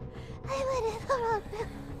room.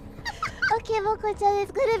 Okay, Moko-chan,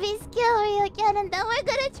 it's gonna be scary again, and then we're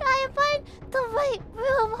gonna try and find the right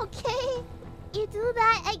room, okay? You do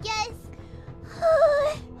that, I guess.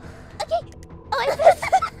 Okay. Oh, I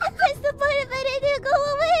pressed the button, but it didn't go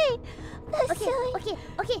away. That's silly. Okay.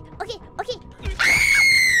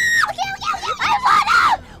 I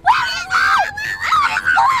wanna! Where is it? What is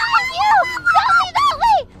going on with you?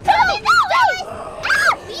 Tell me that way!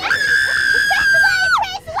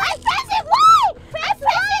 Press the button! Press it!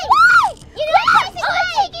 Why? I'm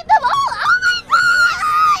taking them all!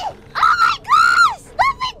 Oh my gosh!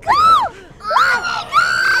 Let me go!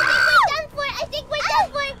 I think we're done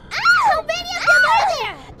for. How many of them are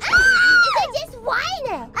there? Is it just one? I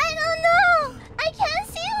don't know! I can't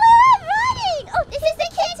see where I'm running! Oh, this is the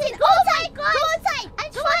kitchen! Go outside! Go outside!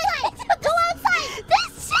 I'm trying to go outside!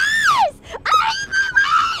 This chairs! Are in my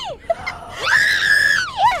way!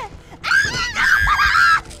 Here!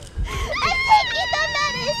 I'm taking the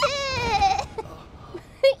medicine!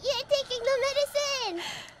 You're taking the medicine.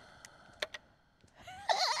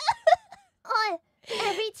 Oh,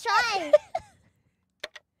 every try.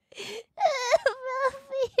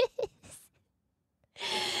 Ruffies.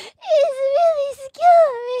 It's really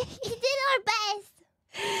scary. We did our best.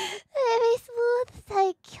 Very smooth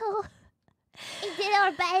cycle. We did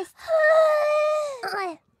our best.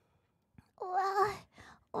 Well,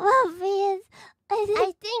 Ruffies,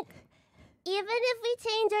 I think even if we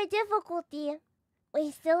change our difficulty,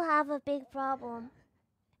 we still have a big problem.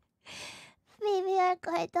 maybe our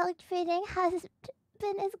guard dog training hasn't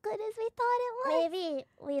been as good as we thought it was. Maybe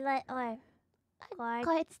we let our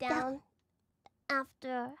guards down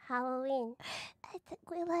after Halloween. I think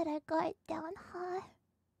we let our guard down, huh?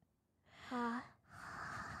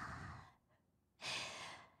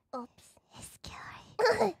 Oops. It's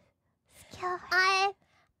scary. Scary.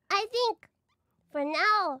 I think for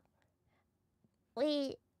now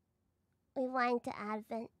we wind to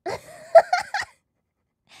Advent. Let's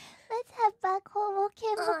head back home,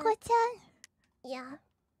 okay, Moko-chan? Yeah.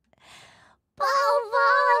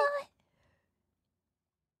 Bye-bye!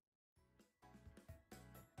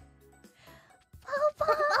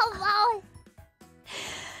 Bye-bye!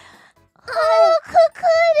 Oh,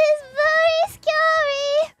 Cocoon is very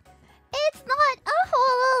scary! It's not a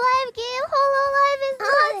hololive game. Hololive is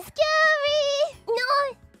not scary! No!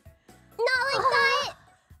 Not like that!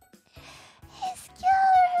 It's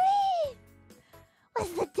scary! Was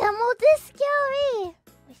the demo this scary?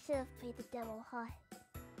 We should have played the demo, huh?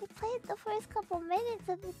 We played the first couple minutes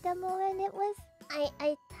of the demo and it was I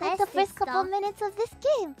like tested the first couple stuff. minutes of this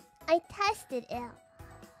game. I tested it.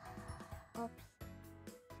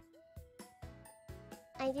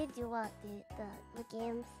 I did do the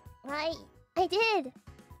games. Right, I did.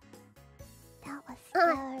 That was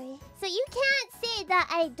scary. So you can't say that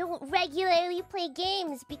I don't regularly play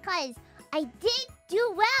games because I did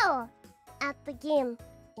do well at the game,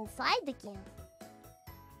 inside the game.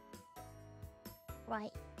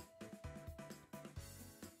 Right.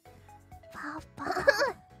 Papa.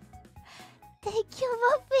 Thank you,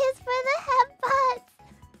 Morpheus, for the headbutts.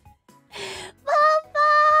 Papa!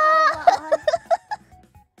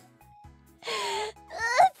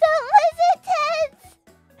 That was intense!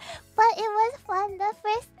 But it was fun. The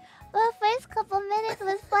first couple minutes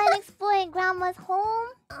was fun exploring Grandma's home.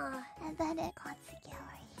 And then it got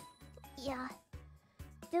scary. Yeah.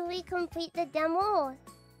 Did we complete the demo?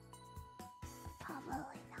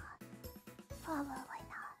 Probably not. Probably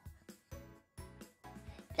not.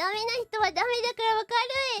 ダメな人はダメだからわか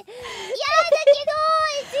る。いやだけど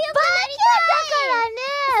強くなりたい。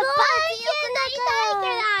そう強くなりたいか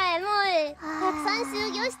ら。もうたくさん修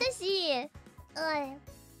行したし、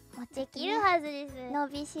できるはずです。伸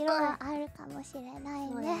びしろがあるかもしれない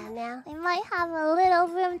ね。そうだね。 We might have a little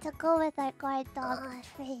room to go with our guard dog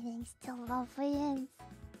training still Wolverines.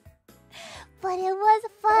 But it was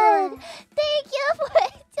fun. Thank you for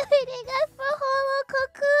joining us for Holo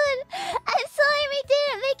Cocoon. I'm sorry we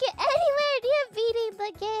didn't make it anywhere near beating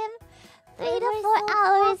the game. 3 to 4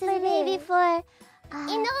 hours is maybe for...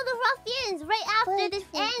 You know the ruffians, right after this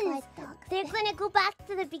ends, they're gonna go back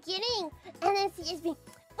to the beginning and then see us being,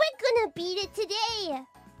 we're gonna beat it today.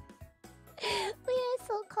 We are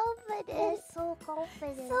so confident. We're so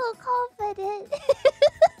confident. So confident.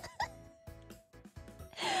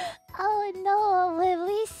 Oh no, were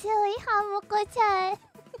we silly, Hamoko-chan?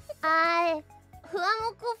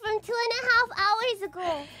 FUWAMOCO from 2.5 hours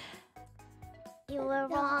ago. You were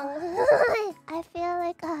wrong. I feel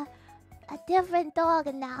like a different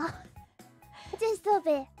dog now. Just a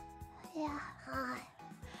bit. Yeah.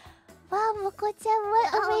 Wow, Moko-chan,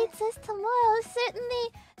 what awaits us tomorrow?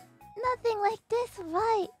 Certainly nothing like this,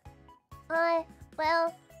 right?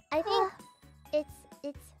 Well, I think it's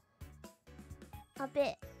a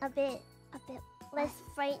bit less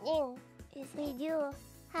frightening. We do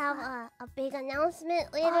have a big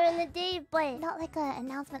announcement later in the day, but not like an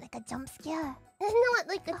announcement, like a jump scare. Not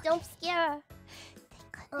like a jump scare.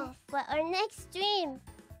 Thank goodness. But our next stream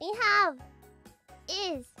we have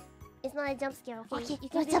is it's not a jump scare, okay? Okay, you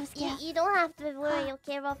no jump scare. You don't have to worry,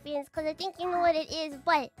 okay, ruffians, because I think you know what it is,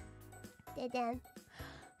 but then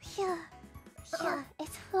Phew.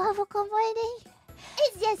 It's FUWAMOCO morning.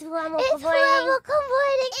 It's just FUWAMOCO morning. It's FUWAMOCO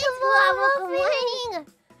morning. It's FUWAMOCO morning.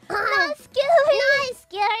 Not scary. Not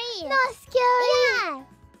scary. Not scary. Yeah.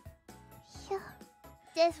 Phew.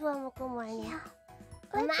 Just FUWAMOCO morning. Yeah.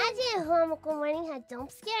 Imagine if FUWAMOCO morning had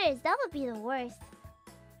jump scares. That would be the worst.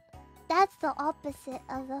 That's the opposite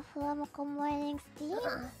of the FUWAMOCO morning's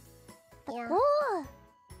theme. Yeah. Ooh.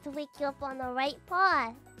 To wake you up on the right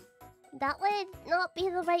paw. That would not be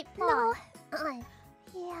the right paw. No.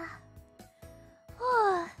 Yeah.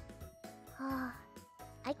 Oh.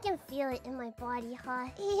 I can feel it in my body, huh?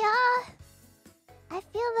 Yeah. I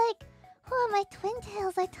feel like my twin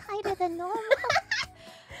tails are tighter than normal.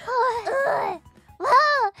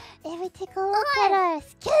 Wow. If we take a look at our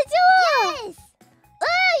schedule. Yes.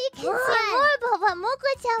 You can see more about what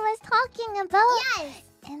Moko-chan was talking about. Yes.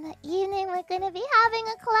 In the evening, we're going to be having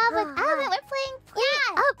a collab with Alvin. We're playing Play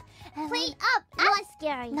Up. And Play Up. Not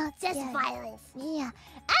scary. Not just scary. violence. Yeah.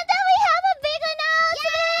 And then we have a big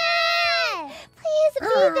announcement. Please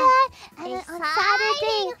be there. And then on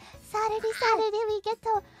Saturday, we get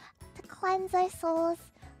to cleanse our souls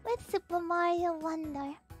with Super Mario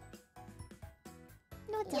Wonder.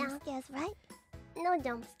 No jump scares, right? No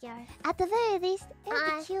jump scares. At the very least,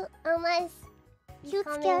 it'll be cute. Unless Cute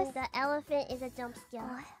becoming scares. the elephant is a jump scare.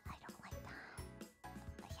 Oh, I don't like that.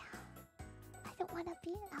 But yeah, I don't want to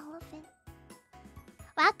be an elephant.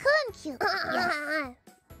 Raccoon cute.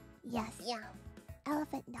 Yes. Yeah.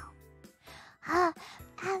 Elephant no.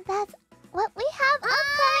 And that's what we have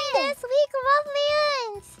upcoming this week,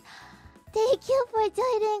 Ruffians. Thank you for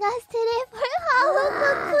joining us today for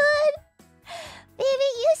Holo-Cocoon. Maybe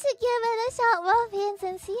you should give it a shot, Ruffians,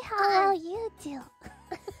 and see how well you do.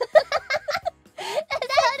 It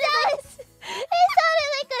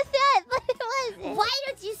sounded like a threat, but it wasn't. Why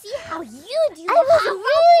don't you see how you do? I was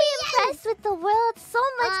really impressed with the world so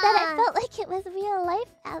much that I felt like it was real life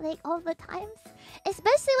at like all the times.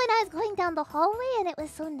 Especially when I was going down the hallway and it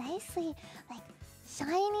was so nicely like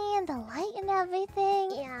shiny and the light and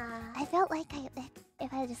everything. Yeah. I felt like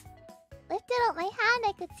if I just lifted up my hand,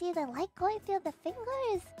 I could see the light going through the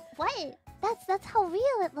fingers. What? That's how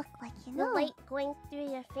real it looked like, you The know. light going through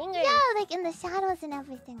your fingers. Yeah, like in the shadows and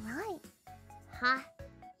everything, right? Huh?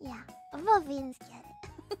 Yeah, Ruffians get it.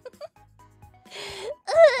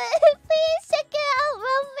 Please check it out,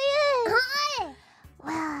 Ruffians. Hi.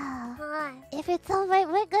 Wow. Hi. If it's alright,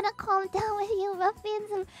 we're gonna calm down with you,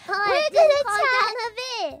 Ruffians, and Hi. we're Just gonna calm chat. down a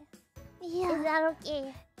bit. Yeah. Is that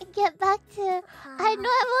okay? And get back to our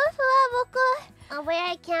normal FUWAMOCO. Where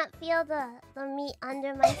I can't feel the meat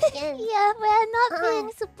under my skin. Yeah, we're not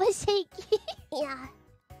being super shaky. Yeah.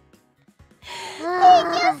 Thank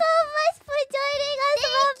you so much for joining us,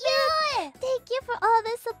 Ruffians. Thank you for all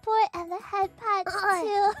the support and the head pats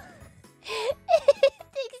too.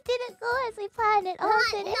 Things didn't go as we planned it. All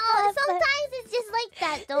didn't happen. Sometimes it's just like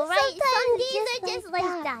that, though, right? Some days are just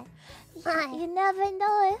like that. Yeah, you never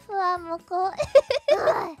know if FUWAMOCO.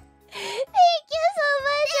 Thank you so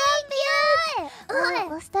much, Ruffians.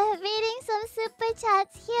 We'll start reading some super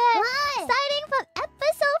chats here. Starting from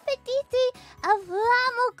episode 53 of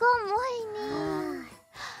FUWAMOCO Morning.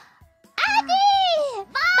 Adi!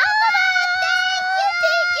 Boba!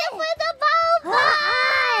 Thank you for the boba!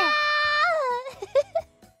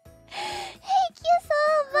 Thank you so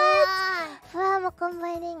much! FUWAMOCO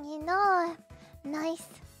Morning, you know, nice.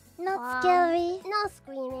 Not scary. No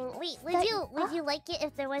screaming. Wait, would you like it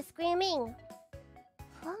if there was screaming?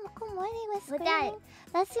 FUWAMOCO Morning was Would screaming?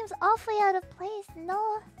 That seems awfully out of place,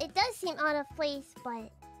 no? It does seem out of place,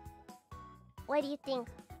 but what do you think?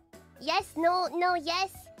 Yes, no,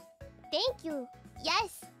 yes. Thank you.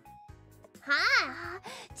 Yes. Huh?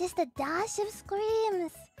 Just a dash of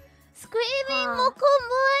screams. Screaming Huh. Moko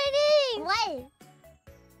Morning! What?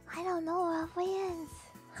 I don't know, our friends.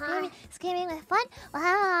 Huh? Screaming with fun?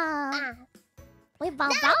 Wow. We bow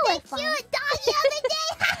with fun. Cute dog the other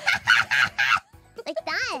day. Like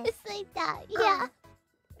that. It's like that, yeah.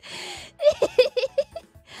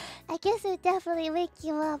 I guess it definitely wake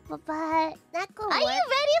you up, but that could are work. you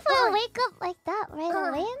ready for a wake up like that right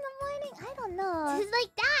away in the morning? I don't know. Just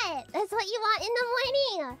like that. That's what you want in the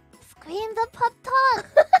morning. Scream the pop talk.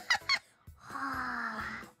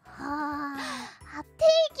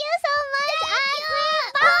 Thank you so much, Agri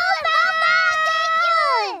Boba! Thank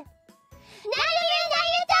you!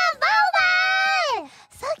 NAYUTA Boba!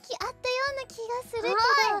 さっきあったような気がするけど、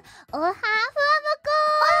おは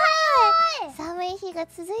FUWAMOCO！寒い日が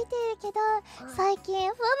続いているけど、最近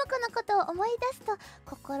FUWAMOCOのことを思い出すと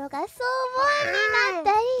心が騒音になっ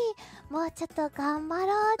たり、もうちょっと頑張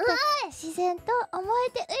ろうって自然と思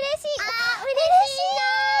えて嬉しい。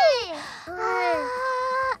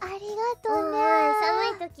ありがとうね。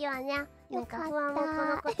寒い時はね、なんか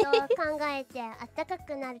FUWAMOCOのことを考えてあったか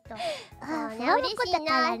くなると、FUWAMOCOだ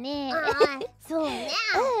からね。そうね。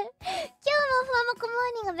今日もFUWAMOCOモ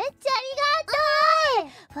ーニングめっちゃあ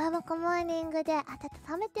りがとう。FUWAMOCOモーニングで温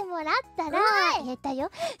めてもらったら言えたよ。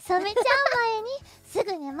冷めちゃう前にす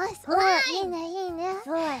ぐ寝ます。いいねいいね。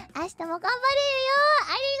明日も頑張れるよ。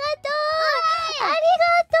ありがと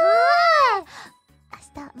う。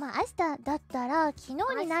まあ明日だったら昨日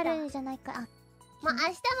になるんじゃないか。まあ明日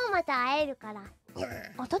もまた会えるから。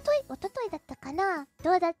おとといだったかな。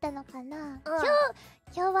どうだったのかな。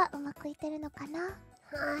今日はうまくいってるのかな。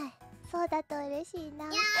そうだと嬉しいな。バ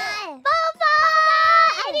ンバー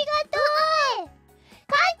ありがとう。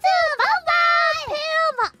カツバンバーペ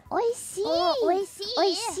ロおいしい。おいしい。お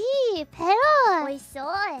いしい。ペロ。おいしそう。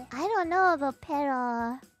I don't know about ペ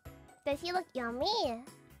ロ。Does he look yummy?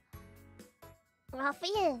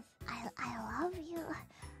 Ruffians. I love you.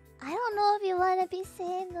 I don't know if you want to be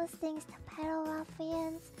saying those things to Pero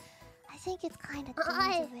Ruffians. I think it's kind of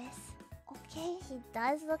dangerous. Okay? He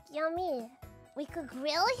does look yummy. We could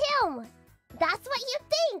grill him. That's what you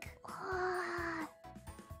think.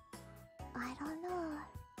 I don't know.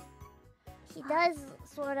 He does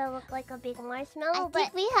sort of look like a big marshmallow, I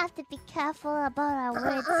think we have to be careful about our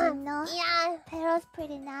words, you know? Yeah. Pero's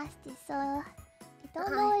pretty nasty, so you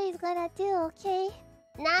don't know what he's gonna do, okay?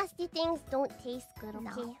 Nasty things don't taste good, okay?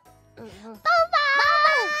 No. Boba!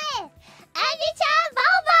 Andy-chan,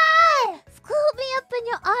 Boba! Scoop me up in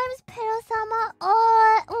your arms, Pero-sama.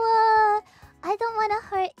 I don't want to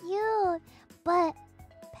hurt you, but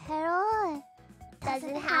Pero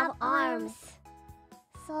doesn't have arms.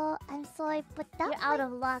 So I'm sorry, but that You're out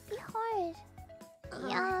of luck. be hard.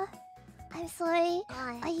 Yeah, I'm sorry.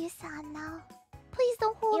 Are you sad now? Please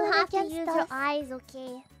don't hold You it have to against use us. your eyes,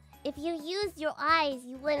 okay? If you used your eyes,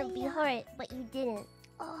 you wouldn't be hurt, but you didn't.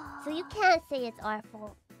 So you can't say it's our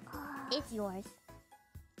fault. It's yours.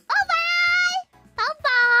 Bye-bye!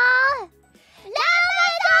 Bye-bye!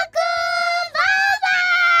 Lama-daku!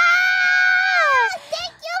 Bye-bye!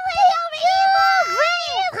 Thank you for your reward!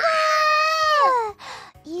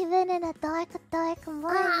 Even in a dark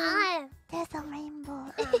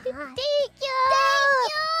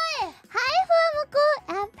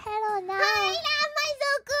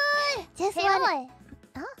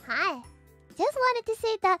Hi. Just wanted to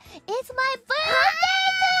say that it's my birthday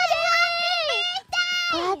today!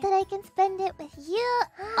 Glad that I can spend it with you.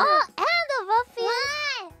 Oh, and the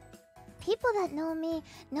ruffians. People that know me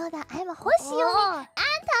know that I'm a Hoshiomi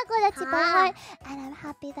and Takodachi by heart. And I'm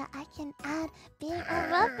happy that I can add being a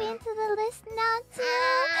ruffian to the list now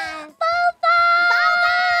too. Bye-bye!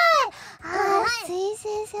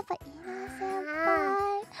 Suisei senpai, Ina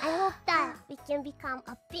senpai. I hope that we can become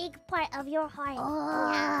a big part of your heart.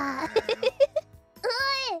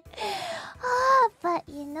 But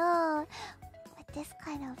you know, with this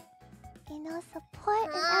kind of, support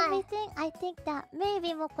and everything, I think that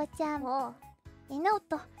maybe Moko-chan,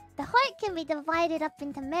 the heart can be divided up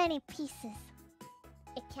into many pieces.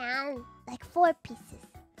 It can. Like 4 pieces.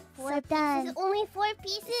 Four pieces? Only 4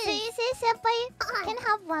 pieces? Suisei senpai can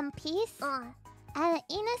have 1 piece. And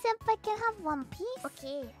Ina senpai can have 1 piece.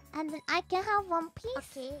 Okay. And then I can have 1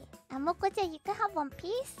 piece. Okay. And Moko-chan, you can have 1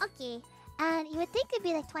 piece. Okay. And you would think it'd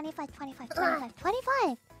be like 25, 25, 25,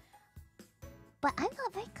 25. But I'm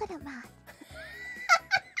not very good at math.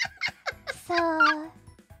 So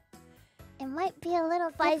it might be a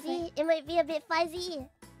little fuzzy. It might be a bit fuzzy.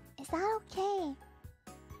 Is that okay?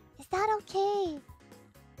 Is that okay?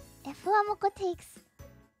 If FUWAMOCO takes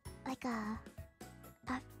like a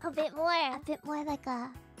bit more like a,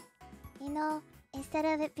 instead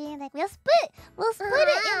of it being like we'll split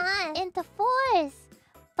it into 4s.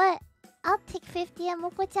 But I'll take 50 and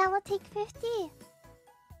Moko-chan will take 50.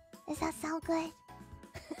 Does that sound good?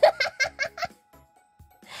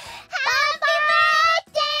 Happy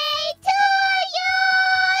birthday to you!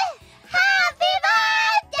 Happy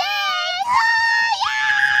birthday to you!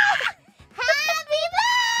 Happy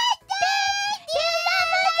birthday, dear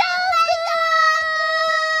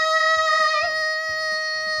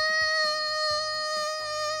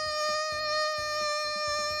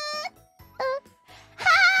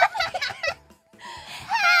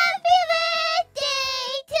Happy birthday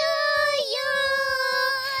to you!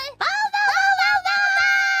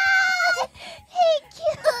 Thank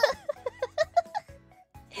you!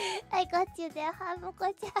 I got you there,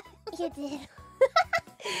 Moko-chan. You did.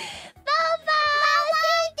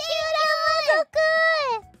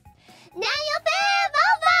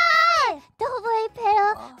 Don't worry, Pero.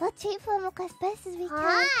 We'll treat FUWAMOCO as best as we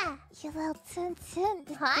can. You little tsun.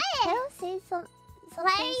 Did Pero say something?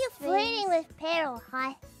 Why are you flirting with Pero?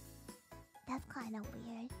 Hi. That's kind of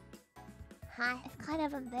weird. Hi. It's kind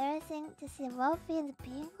of embarrassing to see ruffians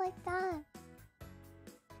being like that.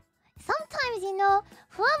 Sometimes,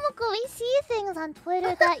 FUWAMOCO, we see things on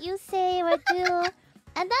Twitter that you say or do,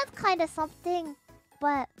 and that's kind of something.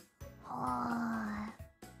 But,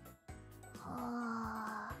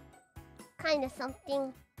 kind of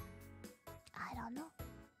something. I don't know.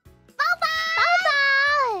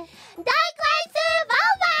 Bye-bye! Bye-bye!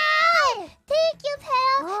 Thank you,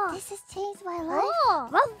 Pale. This has changed my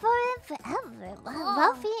life. Ruffian forever.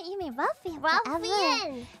 Ruffian? You mean ruffian forever?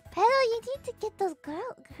 Ruffian! Pale, you need to get those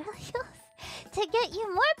girl to get you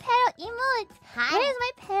more Pale emotes. Hi. Where's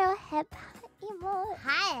my Pale head emote?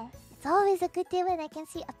 Hi. It's always a good day when I can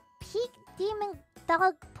see a peak demon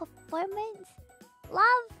dog performance.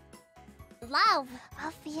 Love.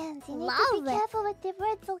 Ruffians, you need to be careful with the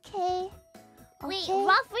words, okay? Wait,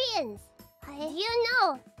 ruffians! Do you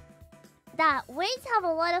know that words have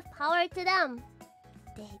a lot of power to them?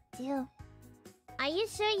 They do. Are you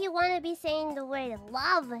sure you want to be saying the word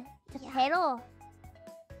love to Pero?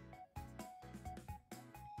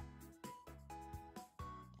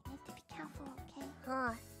 You need to be careful,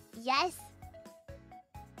 okay? Yes.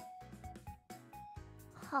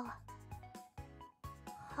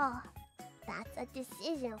 That's a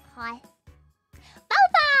decision, hi.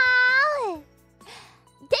 Bye-bye!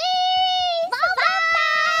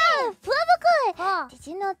 Bye-bye! FUWAMOCO! Did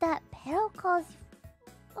you know that Pero calls you...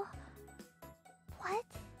 What?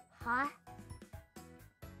 Huh?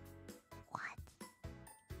 What?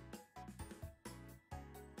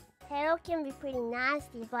 Pero can be pretty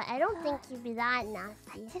nasty, but I don't think he'd be that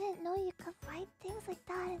nasty. I didn't know you could write things like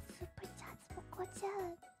that in Super Chats,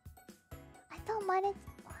 Moko-chan. I thought Mane-chan.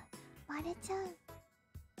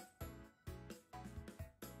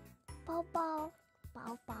 Bow.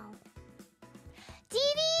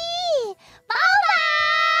 Genie! Bow!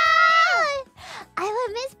 I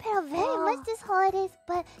would miss Pero very much this holidays,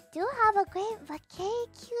 but do have a great vacay,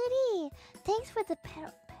 cutie. Thanks for the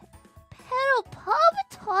Pero pub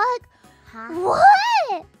talk. Huh?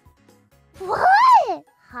 What?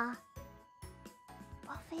 Huh?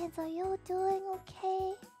 Ruffians, are you doing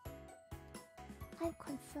okay? I'm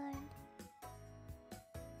concerned.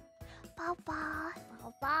 Bow.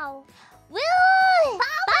 Bow. Will!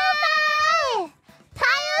 Bye!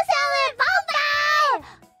 Tayo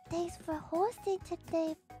posting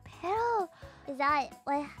today, pero. Is that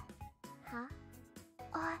what? Huh?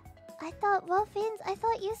 I thought, well, Fins, I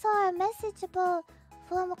thought you saw a message about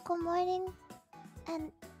FUWAMOCO morning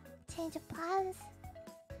and change of plans.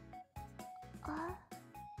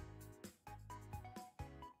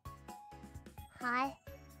 Hi.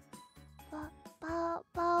 Bye.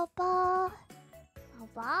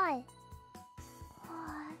 Bye.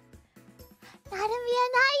 나름이야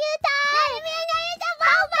나유다!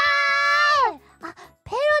 아,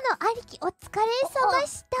 페로의 아리키, お疲れ様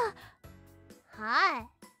した. Hi.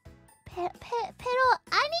 페로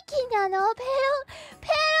아니키なの? 페로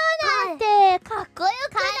なんてかっこよ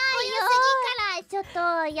くないよ。かっこよすぎからちょっと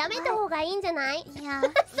やめた方がいいんじゃない？いや、そ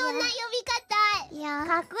んな呼び方。いや、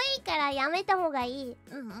かっこいいからやめた方がいい。い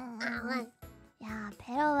や、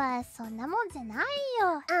ペロはそんなもんじゃない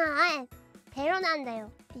よ。ペロなんだ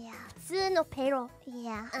よ。いや、普通のペロ。い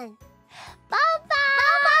や。バイバイ。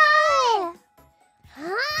Thank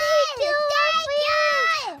you.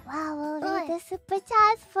 Wow, we'll read the super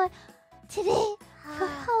chats for today for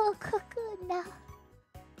whole COCOON now.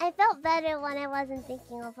 I felt better when I wasn't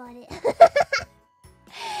thinking about it.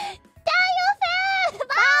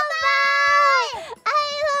 Bye-bye! I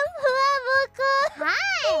love FUWAMOCO! Hi!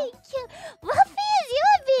 Thank you! Muffy is you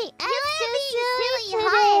being extra silly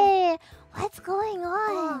today! What's going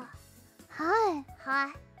on? Hi.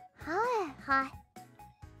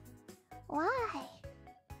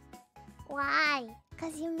 Why?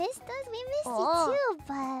 Because you missed us? We missed you too,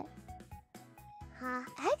 but...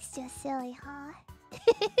 Extra silly, huh?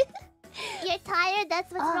 You're tired?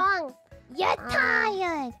 That's what's wrong. You're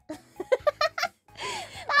tired!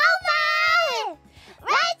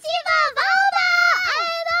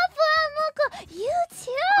 You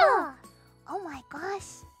too! Oh my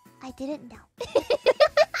gosh, I didn't know.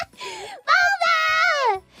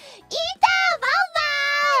 Baba! Ita! Baba!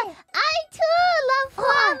 I too love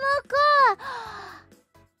FUWAMOCO!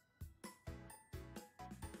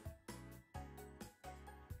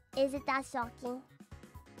 Is it that shocking?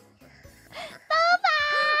 Baba!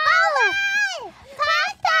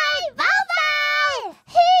 Kantai! Baba!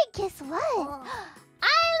 Hey, guess what? I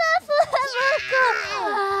love FUWAMOCO!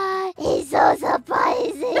 It's so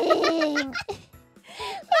surprising!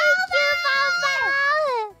 Thank you, Baba!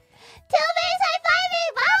 Two bears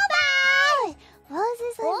high-fiving, Baba!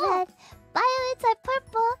 Roses are red, violets are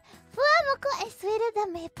purple, FUWAMOCO is sweeter than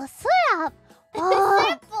maple syrup!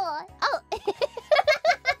 Oh! Oh!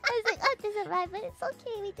 I was like, oh, this is right, but it's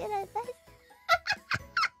okay, we did our best.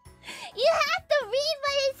 You have to read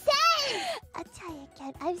what it says! I'll try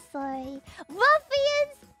again, I'm sorry.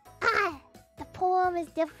 Ruffians! The poem is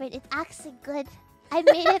different, it's actually good. I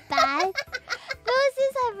made it bad.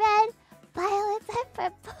 Roses are red, violets are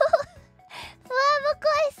purple.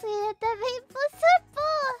 FUWAMOCO is sweeter than maple syrup!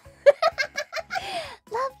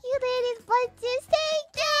 Love you, ladies, bunches,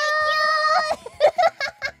 thank you!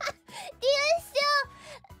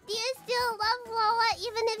 Do you still love Lola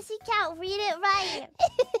even if she can't read it right?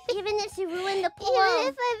 Even if she ruined the poem? Even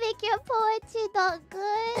if I make your poetry not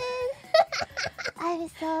good? I'm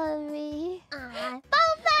sorry.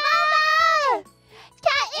 Boba!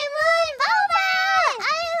 Cat and Moon! Boba! I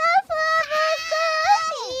love FUWAMOCO!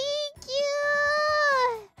 Thank you!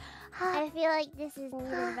 I feel like this is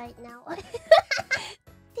needed right now.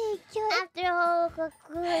 Thank you. After whole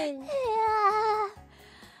COCOON. Yeah.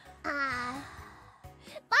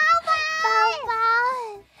 Boba!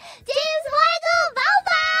 James Markle!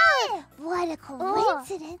 Boba! What a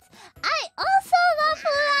coincidence! I also love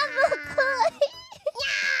FUWAMOCO!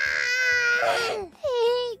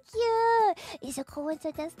 Thank you! Is it a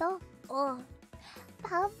coincidence though? Boba!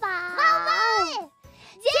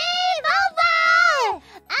 Jay! Boba!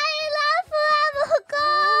 I love FUWAMOCO!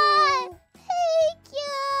 Thank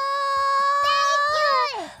you!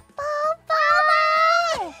 Boba!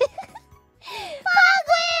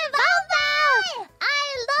 Boba! I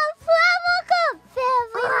love FUWAMOCO very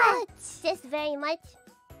much! Just very much?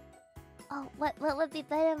 Oh, what would be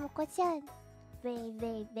better, Moko-chan? Very,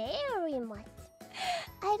 very, very much.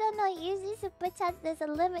 I don't know, usually Super Chats there's a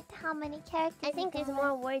limit to how many characters I think there's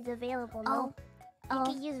more words available, no? Oh.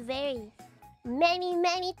 You can use very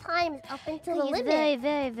many times up until the limit. Very,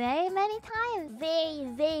 very, very many times. Very,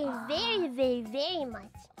 very, very, very, very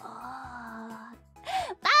much.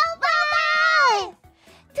 Boba!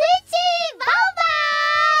 Twitchy!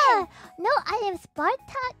 Boba! No, I am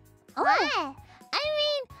Spartan. Oh, I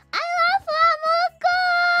mean, I love FUWAMOCO!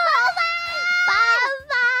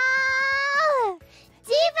 Boba!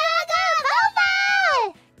 Jibraga! Boba!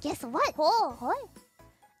 Guess what?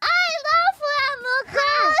 I love FUWAMOCO!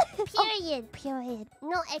 Period. Period. Period.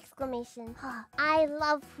 No exclamation. Huh. I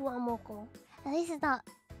love FUWAMOCO. At least it's not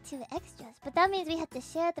two extras. But that means we have to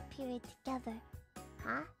share the period together.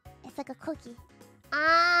 Huh? It's like a cookie.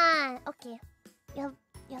 Ah, okay. You'll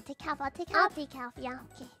take half, I'll take I'll half. take half, yeah.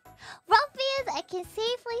 Okay. Ruffians, I can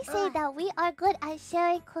safely say that we are good at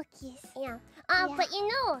sharing cookies. Yeah. Yeah. But you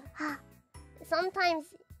know, Huh. sometimes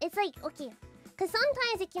it's like, okay. Because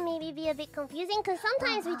sometimes it can maybe be a bit confusing. Because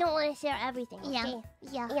sometimes we don't want to share everything. Yeah. Okay?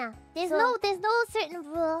 Yeah. Yeah. There's So- no certain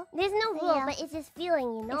rule. There's no rule, Yeah. but it's just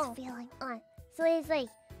feeling, you know? It's feeling. So it's like,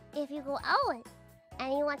 if you go out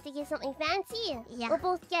and you want to get something fancy, Yeah. we'll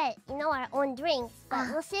both get, you know, our own drinks. But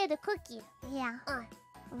we'll share the cookie. Yeah. Like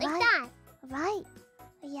Right. that. Right.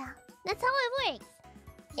 Yeah. That's how it works.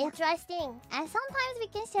 Yeah. Interesting. And sometimes we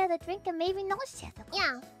can share the drink and maybe not share the cookie.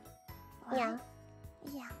 Yeah. Right? Yeah.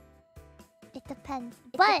 Yeah. It depends.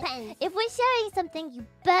 It But depends. if we're sharing something, you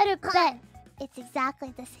better bet it's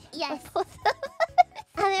exactly the same. Yes. for both of us.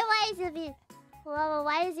 Otherwise, it'll be, well,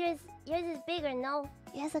 why is yours is bigger? No.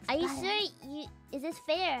 Yours looks Are you better. sure? Is this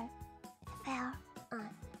fair? It's fair.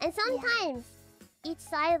 And sometimes each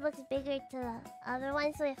side looks bigger to the other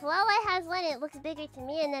one. So if Huawei has one, it looks bigger to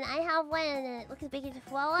me, and then I have one, and it looks bigger to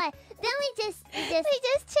Huawei. Then we just We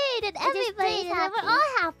just trade and everybody's and happy. we're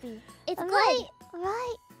all happy. It's Right. good.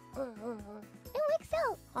 Right. It works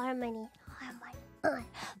out. Harmony. Harmony.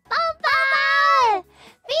 Bamba!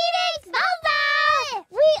 Phoenix Bamba!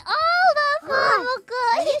 We all love FUWAMOCO.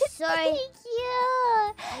 Are you sure? Thank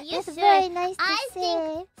you. Are you It's sure? very nice to I say.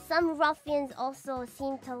 think some ruffians also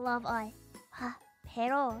seem to love us. Huh.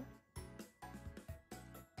 Pero.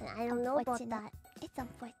 And I don't know about Unfortunate. that. It's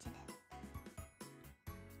unfortunate.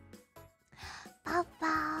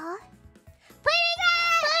 Bamba.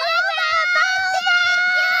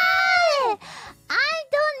 I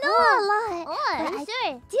don't know a lot. Oh, but are I you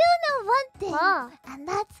sure? do know one thing. Oh. And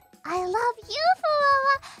that's I love you,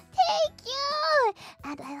 FUWAMA. Thank you.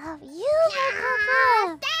 And I love you,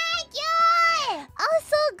 Cocoon. Thank you!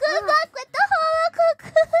 Also, good luck with the holo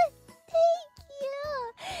cocoon. Thank you.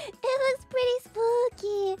 It looks pretty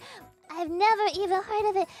spooky. I've never even heard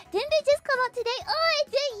of it. Didn't it just come out today? Oh,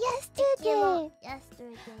 it did yesterday.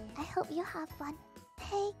 Yesterday. I hope you have fun.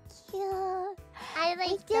 Thank you. I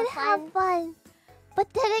We like did the have fun. fun. But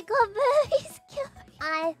then it got very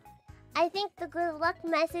scary. I think the good luck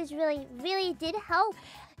message really did help.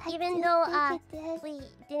 Even do though think it did. we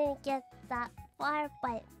didn't get that far,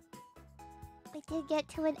 but We did get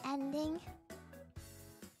to an ending.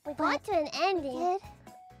 we got to an ending. Did.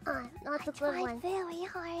 Not I the good tried one. very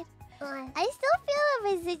hard. Uh, I still feel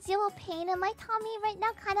a residual pain in my tummy right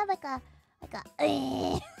now, kind of like a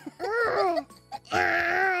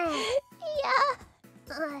yeah.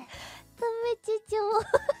 The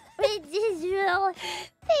residual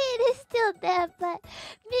pain is still there, but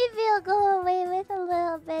maybe it'll go away with a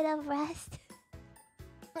little bit of rest.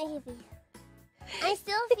 maybe. I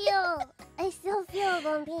still feel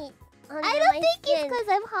the meat under I don't my think it's skin. because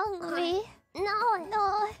I'm hungry.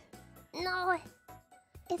 No, No,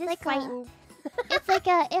 it's just like frightened. it's like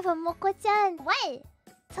if a Moko-chan What?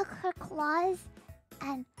 took her claws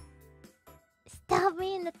and stabbed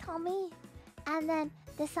me in the tummy, and then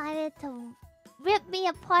decided to rip me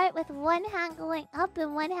apart with one hand going up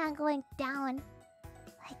and one hand going down,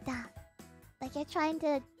 like that. Like you're trying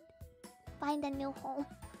to find a new home.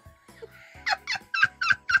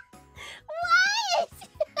 What?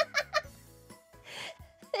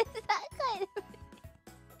 It's that kind of.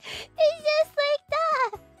 It's just like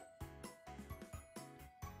that.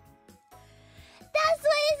 That's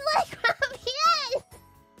what it's like from here.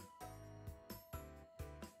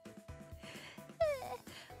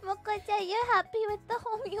 Moko-chan, you're happy with the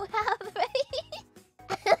home you have, right?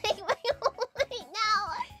 Like my home right now.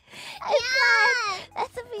 I'm glad.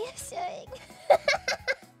 That's reassuring.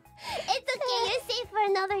 It's okay. You're safe for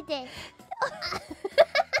another day.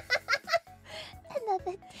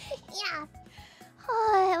 Another day. Yeah.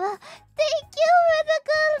 Oh, well, thank you for the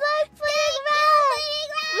good luck playing round.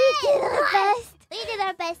 We did our best. We did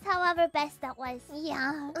our best, however best that was.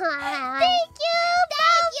 Yeah. Thank you,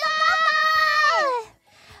 Bamba!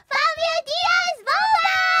 Fabio Diaz,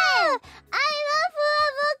 Bamba! I love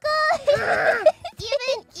FUWAMOCO!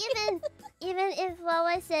 even if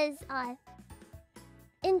Loa says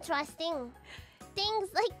interesting things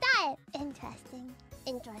like that. Interesting.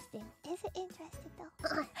 Interesting. Is it interesting though?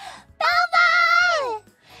 Bamba!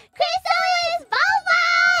 Chrysalis, Bamba!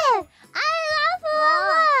 I love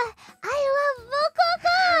FUWAMA! I love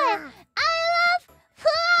Mokoko! I love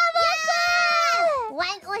FUWAMOCO!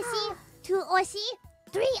 1 Oshi, 2 Oshi,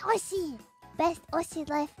 3 Oshi. Best Oshi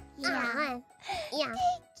life. Yeah. Thank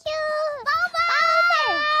you!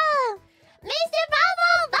 Bamba!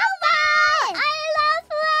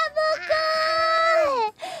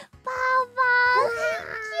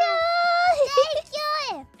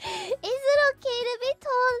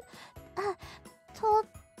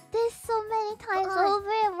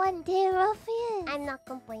 I'm not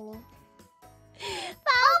complaining.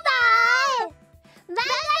 Bye-bye!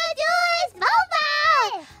 Mango juice!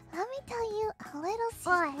 Bye-bye! Let me tell you a little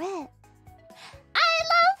secret. I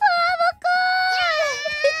love FUWAMOCO!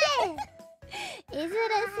 Is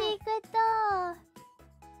it a secret though?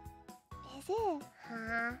 Is it?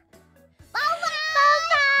 Huh? Bye-bye!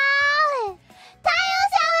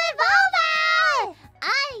 Tayo-san, bye-bye!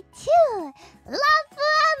 I too love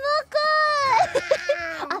FUWAMOCO!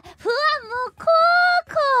 FUWAMOCO!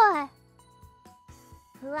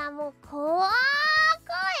 FUWAMOCO!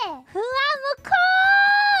 FUWAMOCO!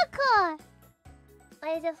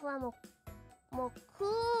 What is it? FUWAMOCO.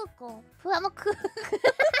 FUWAMOCO.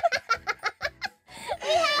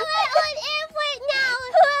 We have our own airport now.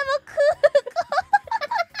 FUWAMOCO.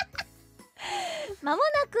 まもな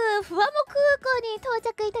くFUWAMOCO空港に到着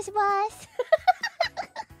いたします。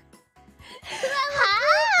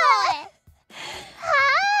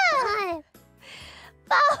Hi.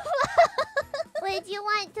 Would you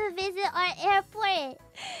want to visit our airport?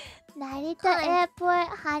 Narita Airport,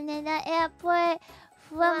 Haneda Airport,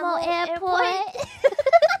 FUWAMO Airport.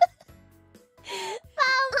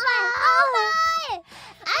 Bye-bye!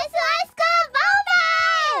 Asuaska,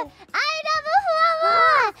 bye-bye! I love FUWAMO!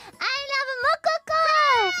 I love Mokoko!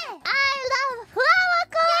 I love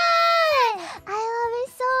FUWAMOCO! I love it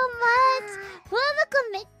so much! FUWAMOCO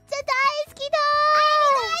めっちゃ大好きだ！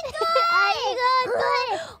ありが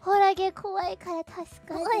とう！ホラゲ怖いから助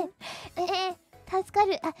かる。助か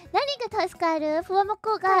る。あ、何が助かる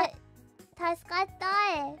？FUWAMOCOが助かった。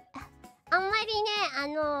あんまりね、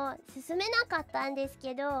進めなかったんです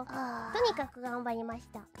けど、とにかく頑張りまし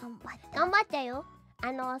た。頑張った。頑張ったよ。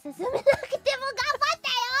進めなくても頑張った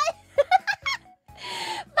よ。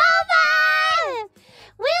バイバイ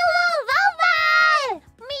Willow, bye bye!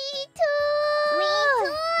 Me too!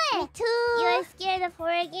 Me too! You're scared of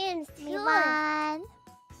horror games too. Me one.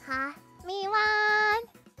 Huh? Me one.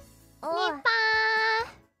 Oh. Me pa.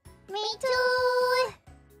 Me too.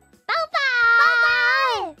 Bye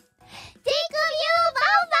bye! Think of you,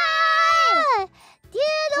 bye bye!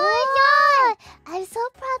 Dear Lord, I'm so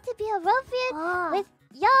proud to be a ruffian with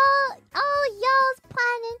all y'all's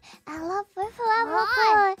planning. I love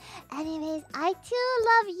FUWAMOCO. Anyways, I too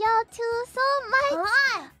love y'all too so much.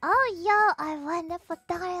 Oh, y'all are wonderful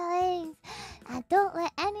darlings. And don't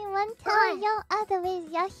let anyone tell y'all otherwise.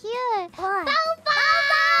 You're here. Bye bye!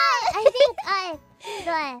 I think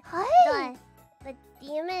the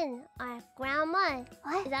demon, our grandma.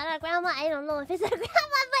 What? Is that our grandma? I don't know if it's our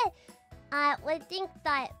grandma, but we think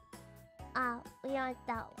that we aren't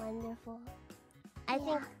that wonderful. I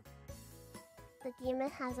think the demon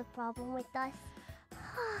has a problem with us.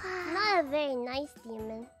 Not a very nice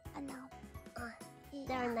demon. No.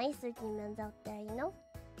 There are nicer demons out there, you know?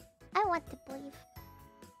 I want to believe.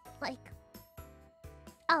 Like,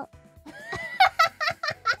 oh.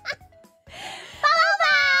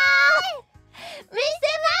 Bye-bye!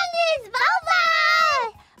 Mr. Magnus,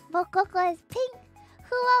 bye-bye! Mokoko is pink.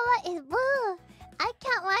 FUWAMO is blue. I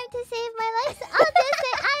can't wait to save my life. So I'll just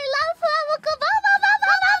say I love FUWAMOCO.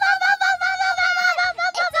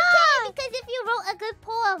 it's okay, because if you wrote a good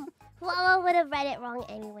poem, FUWAMO would have read it wrong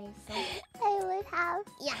anyway, so... I would have.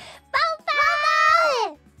 Yeah.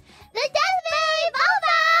 Bye-bye! The Deathberry,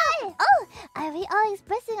 bye-bye! Oh, are we all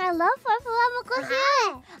expressing our love for FUWAMOCO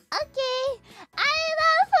here? Okay. I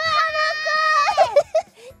love FUWAMOCO!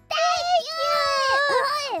 Thank you!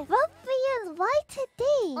 Ruffians, why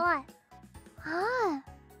today?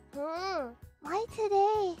 Why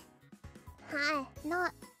today? Hi.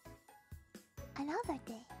 Not another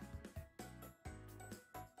day.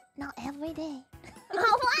 Not every day.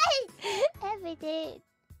 What? Every day.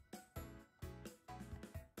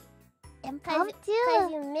 Cause Impromptu.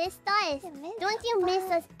 you missed us. Don't you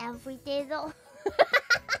miss us every day though?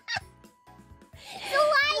 So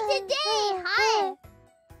why today? Hi.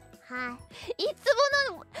 Hi. いつも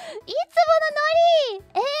のノリ。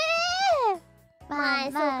まあそ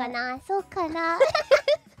うかな。そうかな。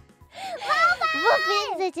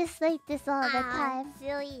Ruffians are just like this all the time.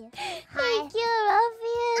 Silly. Thank you,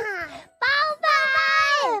 Ruffians.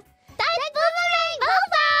 Bye-bye! That's Boomerang!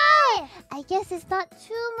 Bye-bye! I guess it's not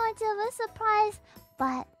too much of a surprise,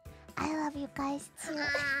 but I love you guys too.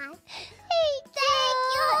 Thank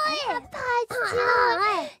you! And Pods too!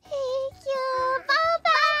 Thank you!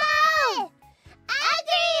 Bye-bye!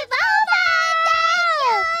 Agree! Bye-bye!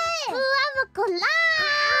 FUWAMOCO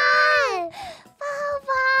live!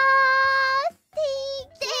 Bye-bye!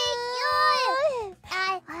 Thank you!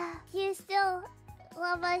 You still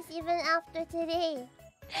love us even after today.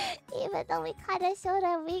 Even though we kind of showed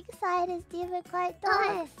our weak side as demon quite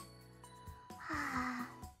does.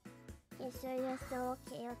 You sure you're still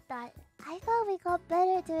okay with that. I thought we got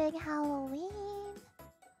better during Halloween.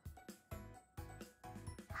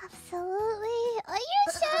 Absolutely. Are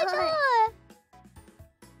you sure?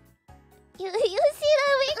 You see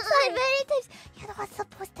the wings like many times. You're not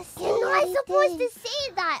supposed to say You're not supposed to anything.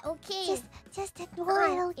 say that, okay? Just ignore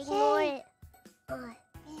it, okay? Ignore it.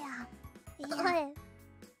 Yeah. Okay.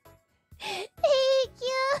 Thank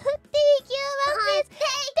you, Muffins.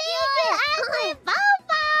 Thank you, Happy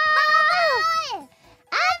Bye-bye.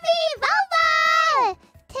 Happy Bye-bye.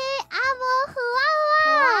 Te amo, Fuwawa.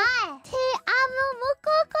 Te amo,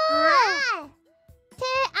 Mokoko.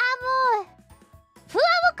 Te amo,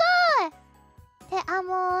 FUWAMOCO. Te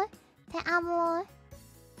amo.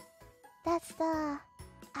 That's the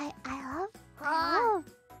I love.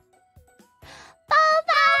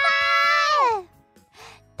 Bye-bye.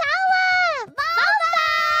 Tawa. Bye-bye.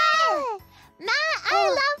 I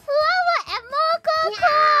love Fuwawa and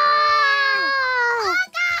Mokoko.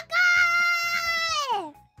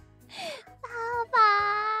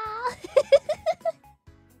 Bye-bye.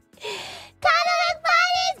 Cadillac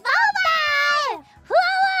parties. Bye-bye.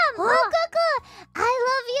 Fuwawa, Mokoko. I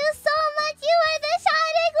love you so much. You are the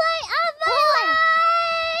shining light of my life.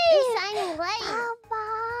 The shining light.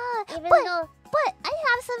 Bye-bye. Even though... But I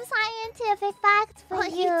have some scientific facts for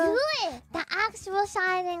What you. you doing? The actual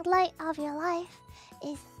shining light of your life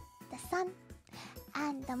is the sun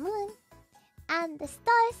and the moon and the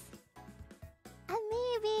stars and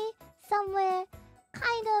maybe somewhere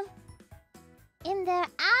kind of in there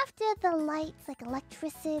after the lights like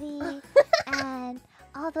electricity and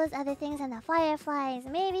all those other things and the fireflies.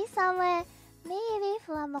 Maybe somewhere, maybe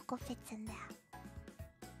FUWAMOCO fits in there.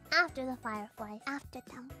 After the fireflies. After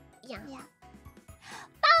them. Yeah.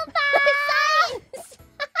 Bye-bye! Science!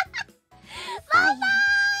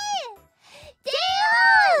 Bye-bye!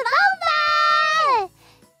 Deus! Bye-bye!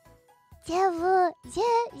 Je vous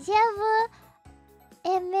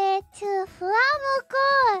aime to FUWAMOCO.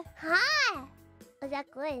 Hi! Was that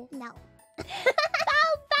good? No. Bye-bye!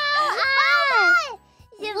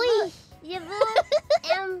 Je Oui. vous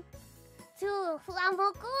aime to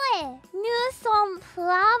FUWAMOCO. Nous sommes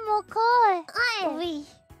FUWAMOCO. Oui.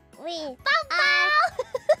 Oui. Bye-bye!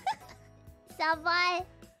 Ça va?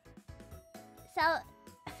 Ça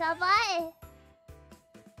va?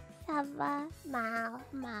 Ça va? Mal.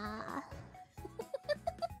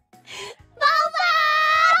 Bye-bye!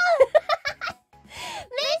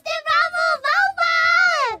 Mr. Bravo,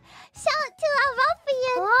 bye-bye! Shout to a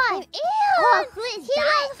ruffian. Oh, who is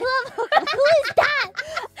that? Who is that?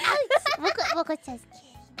 Moko-chan's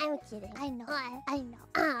kidding. I'm kidding. I know. What? I know.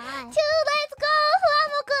 Ah. Let's go,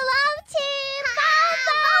 FUWAMOCO Love Team!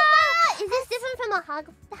 Bye-bye! Is this different from a hug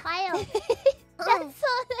file? That's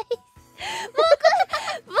so nice.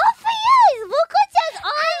 Moko-chan's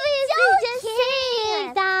obviously just saying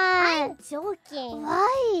that. I'm joking.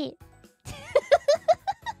 Right.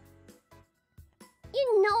 You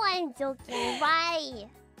know I'm joking, right?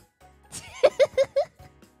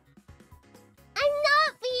 I'm not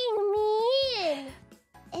being mean.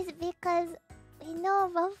 It's because we know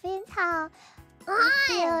Ruffins how we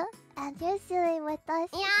feel and you're silly with us.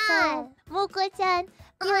 Yeah. So Moko-chan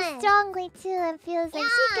feels strongly too and feels like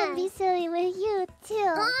she can be silly with you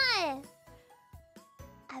too.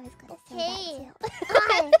 I was gonna say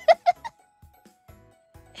that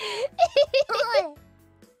too.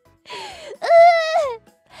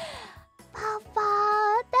 Papa,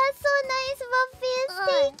 that's so nice, Ruffins.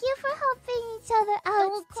 Thank you for helping each other out.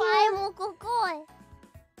 Don't cry, Mokoko.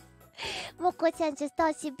 Moko-chan just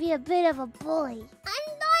thought she'd be a bit of a bully. I'm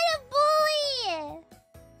not a bully.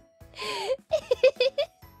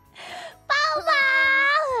 Papa!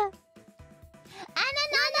 And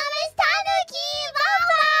anonymous Tanuki,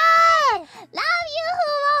 Papa! Love you,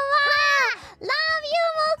 Fuwawa! Love you,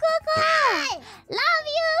 Mokoko! Love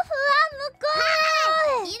you, FUWAMOCO!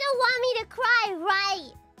 You don't want me to cry,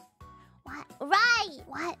 right? What? Right.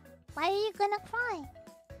 What? Why are you gonna cry?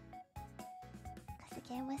 Because the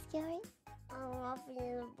game was scary? Oh, Ruffin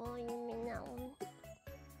is bullying me now.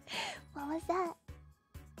 What was that?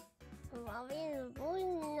 Ruffin is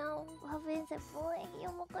bullying me now. Ruffins are bullying you,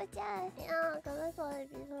 Moko-chan. Yeah, because I thought it'd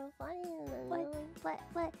be so funny.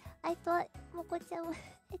 But I thought Moko-chan was...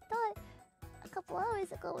 I thought a couple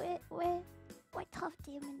hours ago we're tough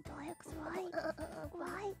demon dogs, right?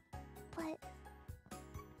 Right? But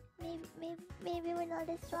maybe we're not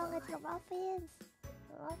as strong as the Ruffins.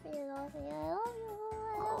 Ruffin, I love you.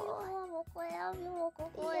 I love you,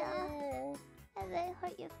 Mokoko. Yeah. And I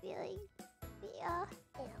hurt your feelings. Yeah.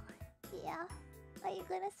 Are you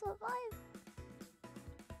gonna survive?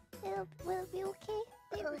 Will it be okay?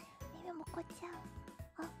 Maybe Moko-chan.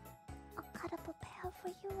 I'll for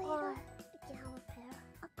you later. You can have a pair.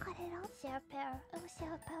 I'll cut it up. Share a pair. Oh,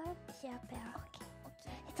 share a pair. Share a pair. Okay.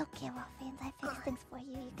 It's okay, Ruffians. I fix things for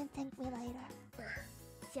you. You can thank me later.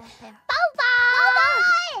 Share a pair.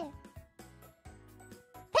 Bye-bye!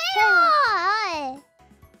 Pale!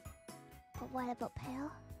 But what about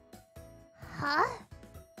Pale? Huh?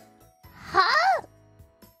 Huh?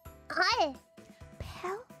 Hi.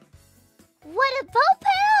 Pale? What about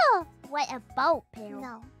Pale? What about pair?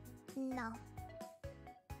 No. No.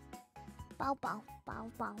 Bow bow. Bow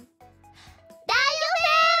bow.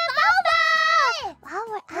 While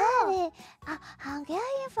we're at it,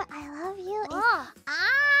 Hungarian for I love you is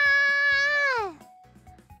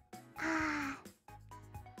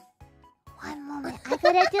One moment, I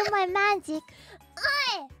gotta do my magic.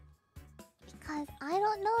 Because I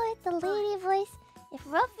don't know if the lady voice, if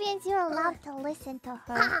Ruffians, you're allowed to listen to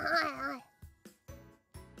her.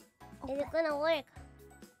 Is it gonna work?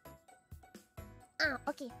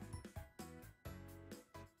 Okay.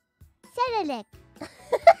 Sedelic.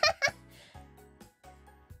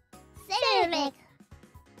 Sedelic.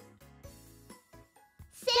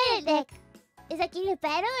 Sedelic. Is that getting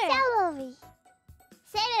better? Celery.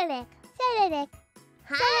 Sedelic. Sedelic.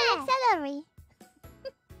 Hi. Celery.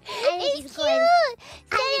 I think It's it's cute. good.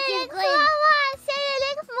 Sedelic good. flower.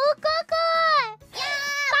 Sedelic mukoko.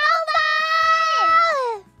 Bye-bye.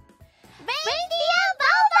 Bring the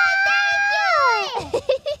Thank you.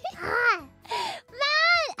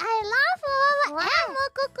 Man, I love Flower and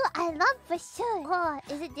mukoko. I love for sure. Oh,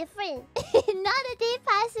 is it different? Not a day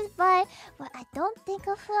passes by, but I don't think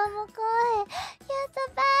of FUWAMOCO. You're the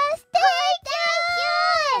best. Thank you.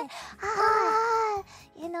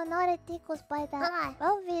 You know, not a day goes by that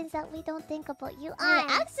means that we don't think about you.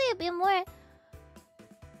 Actually, it'd be more.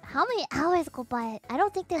 How many hours go by? I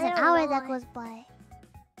don't think there's an hour that goes by.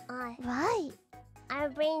 Right. Our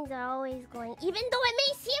brains are always going, even though it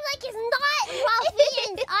may seem like it's not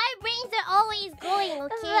Ruffians. Our brains are always going,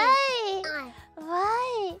 okay?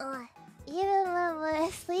 Right. Right. Even when we're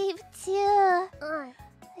asleep too.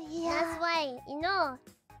 Yeah. That's why, you know,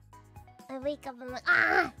 I wake up and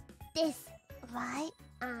I'm like, this. Right.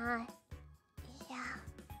 Ah. Yeah.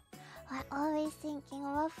 We're always thinking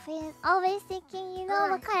Ruffians. Always thinking, you know,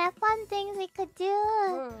 what kind of fun things we could do.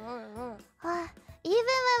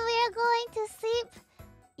 Even when we were going to sleep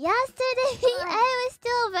yesterday, I was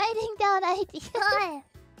still writing down ideas.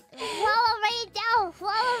 Write it down.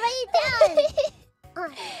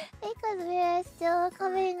 Because we were still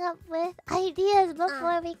coming up with ideas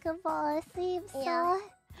before we could fall asleep. So. Yeah.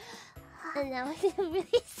 And now we didn't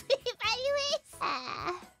really sleep anyways.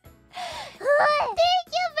 Thank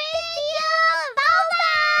you, Brady!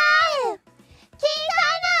 Bye-bye!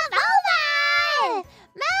 Kitana, bye-bye!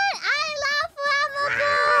 Man, I love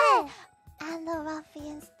FUWAMOCO! And the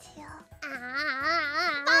Ruffians too.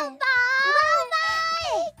 Bye-bye!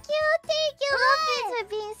 Thank you, Ruffians, for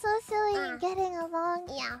being so silly and getting along.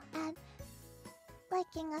 Yeah. And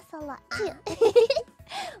liking us a lot too.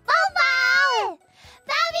 Bye-bye!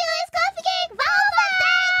 Fabulous coffee cake! Bye-bye!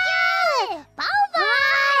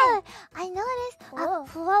 Bye-bye! I noticed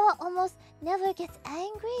Fuwawa almost never gets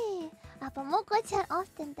angry. But Moko-chan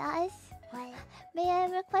often does. What? May I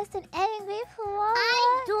request an angry Fuwawa?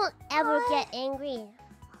 I don't ever get angry.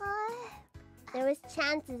 Huh? There was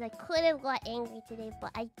chances I could have got angry today,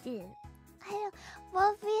 but I didn't. I don't...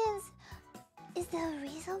 Ruffians, is there a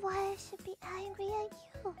reason why I should be angry at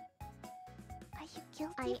you? Are you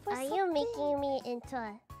guilty for something? Are you making me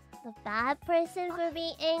into the bad person for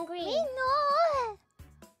being angry? Me no!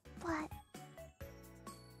 But...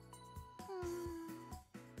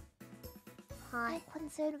 Hi. I'm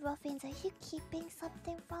concerned, Ruffians. Are you keeping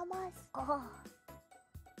something from us? Oh.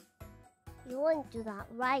 You wouldn't do that,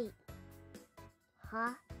 right?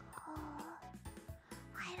 Huh? Oh.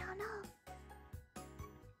 I don't know.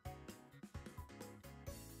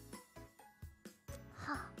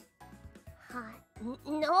 Huh. Hi.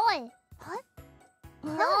 No! What?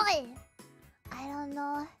 No! I don't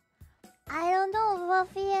know. I don't know,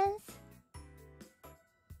 Ruffians.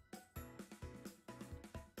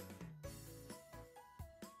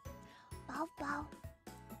 Bow bow.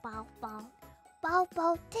 Bow bow. Bow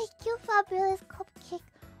bow. Thank you, fabulous cupcake.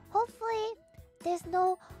 Hopefully, there's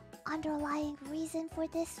no underlying reason for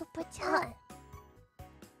this super chat.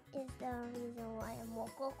 Is there a reason why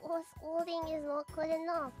Mokoko scolding is not good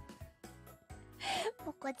enough?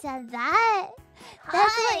 Moko-chan, that's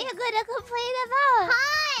what you're gonna complain about.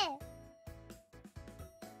 Hi!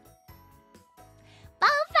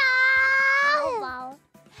 Bow bow. Bow bow.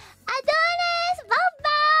 Adonis, bow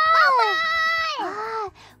bow.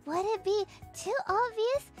 Would it be too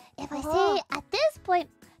obvious if I say at this point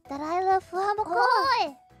that But I love FUWAMOCO.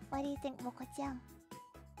 Oh. What do you think, Moko-chan?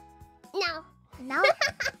 No. No?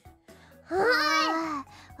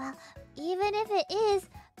 Well, even if it is,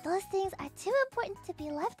 those things are too important to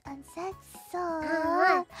be left unsaid, so...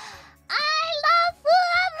 I love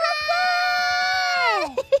FUWAMOCO!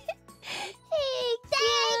 Thank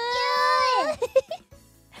you!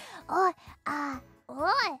 Oh,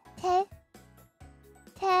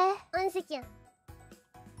 One second.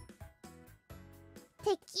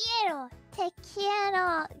 Te quiero. Te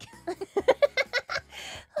quiero.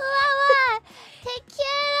 Te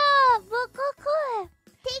quiero. Mokoko.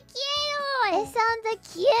 Te quiero. It sounds like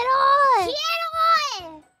quiero.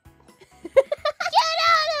 Quiero. Get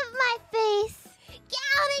out of my face. Get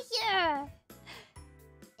out of here.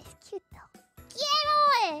 It's cute though.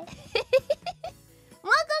 Quiero.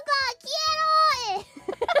 Mokoko, quiero.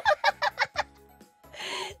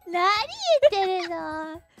 何言ってるの？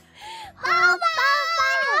バンバン。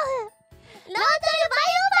ロードルバイ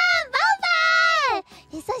オバンバンバン。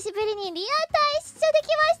久しぶりにリアタイ一緒でき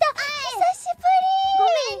ました。久しぶり。ご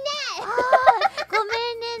めんね。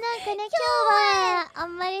なんかね今日はあん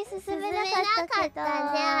まり進めなかったけど。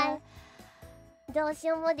ね。どうし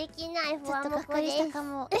ようもできないふわもこです。ちょっとがっかりしたか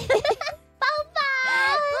も。バンバン。ご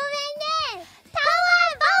めんね。タワ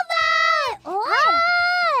ーバンバン。おい。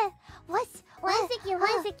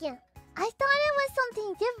One second. I thought it was something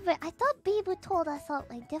different. I thought Bibu told us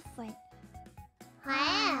something different.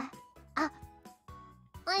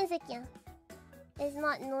 One second. It's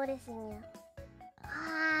not noticing you.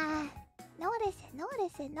 Notice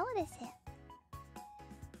it.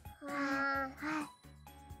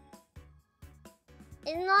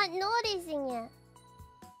 It's not noticing you.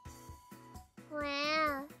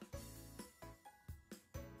 Wow.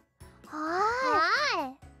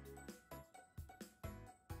 Hi.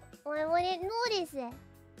 Why would it notice it?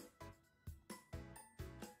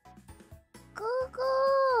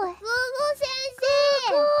 Google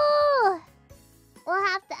Sensei! We'll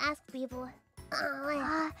have to ask people. I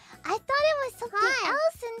thought it was something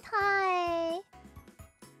else in Thai.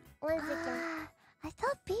 1 second. I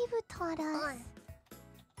thought Bibu taught us.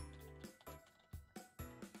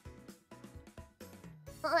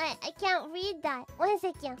 Wait, I can't read that. 1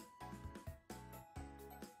 second.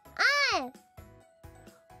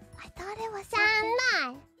 I thought it was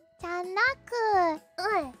Chanai. Chanaku.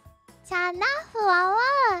 Chana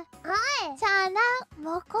Fuawa. Chana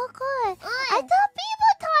Mokoko. I thought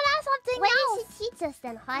people taught us something Why else. did she teach us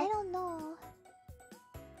then? I don't know.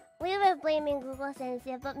 We were blaming Google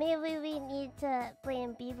Sensei, but maybe we need to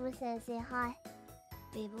blame Bibu Sensei. Hi.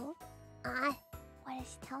 Bibu? What is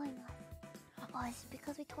she telling us? Oh, it's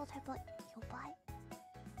because we told her about Yobai?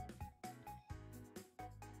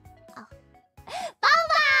 Oh.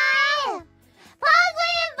 Bye-bye!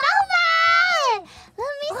 Bye-bye!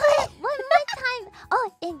 Let me say it one more time. Oh,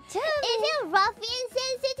 in German. Is it Ruffian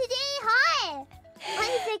Sensei today? Hi. 1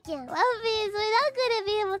 second. Ruffians, we're not gonna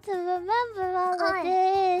be able to remember all of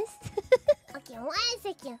this. Okay, 1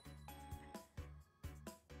 second.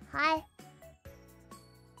 Hi.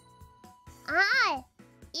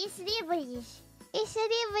 Isribadish.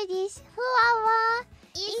 Fuawa.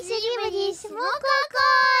 Isribadish. Mokoko.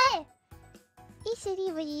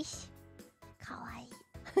 Isribadish. Kawaii.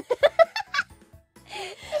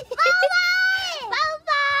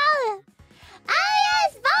 Bye-bye! Ah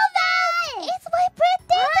yes, bye-bye! It's my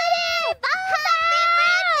birthday today!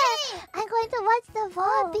 Bye-bye! I'm going to watch the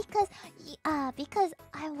vlog because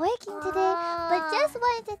I'm working today. But just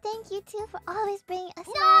wanted to thank you two for always bringing a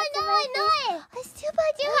smile to my face. It's too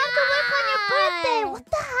bad you have to work on your birthday. What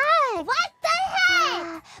the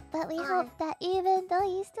heck? But we hope that even though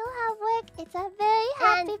you still have work, it's a very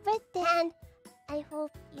happy birthday. And I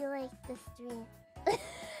hope you like the stream. Happy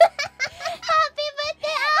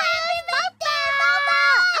birthday, Alice!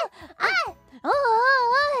 Bye-bye!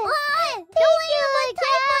 Thank you, my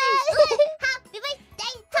guys! Happy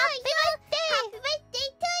birthday to you! Happy birthday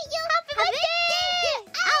to you! Happy birthday!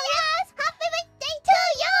 Alice! Happy birthday to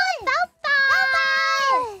you! Bye-bye!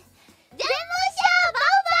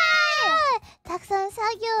 たくさん作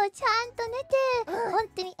業ちゃんと寝て、本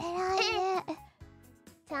当に偉いね。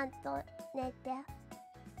ちゃんと寝て。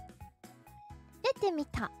寝てみ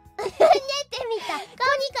た。寝てみた。とに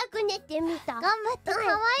かく寝てみた。頑張って可愛い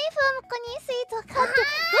フォームコにスイーツを買ってご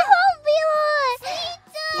褒美を。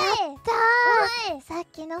やったー。さっ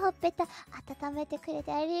きのほっぺた温めてくれ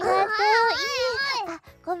てありがとう。いい。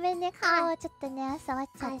ごめんね、顔をちょっとね触っ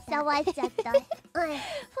ちゃった。触っちゃった。フォアワの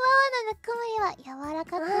ぬくもりは柔ら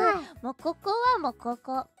かく、もうここはもうこ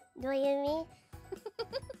こ。どういう意味？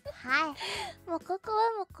はい。もうここ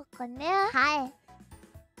はもうここね。はい。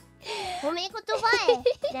褒め言葉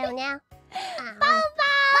だよね。バウバウ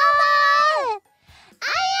I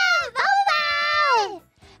am バウバウ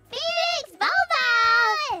Phoenix バウ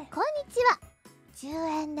バウこんにちは。10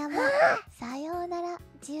円玉さようなら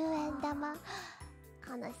10円玉悲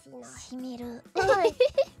しいな。しみる。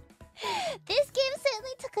This game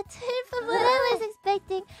certainly took a turn from what I was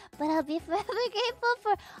expecting, but I'll be forever grateful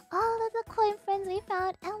for all of the coin friends we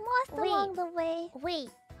found and lost along the way. Wait,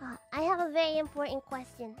 I have a very important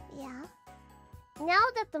question. Yeah? Now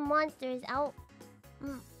that the monster is out,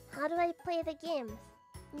 how do I play the games?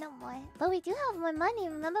 No more. But we do have more money.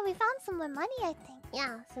 Remember, we found some more money, I think.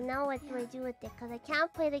 Yeah, so now what do I do with it? Because I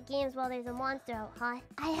can't play the games while there's a monster out, huh?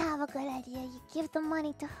 I have a good idea. You give the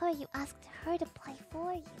money to her. You ask her to play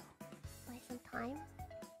for you. Buy some time?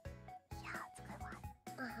 Yeah, it's a good one.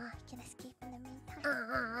 You can escape in the meantime.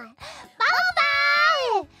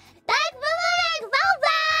 Bye-bye! Dark Boomerang!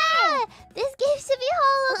 Bye-bye! This game should be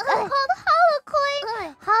called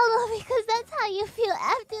HoloCoin. Holo because that's how you feel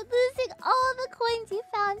after losing all the coins you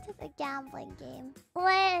found to the gambling game.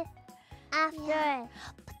 What? After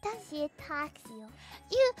But that's she attacks you.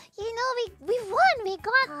 You know we won. We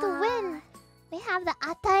got the win. We have the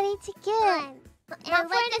Atari ticket. And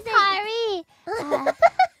for the Atari.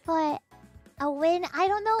 For a win. I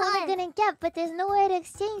don't know what we're gonna get, but there's nowhere to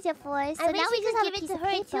exchange it for. So I now we just have a give piece it to of her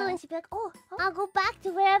paper. too, and she'd be like, "Oh, I'll go back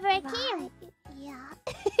to wherever I came." Yeah.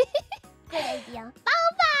 Good idea.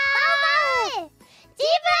 Bye-bye!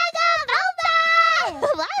 G-Burger! Bye-bye!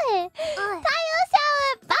 What? Tayo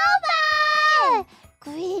salad! Bye-bye!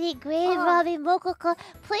 Greedy, great Robin Mokoko.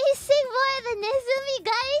 Please sing more of the Nezumi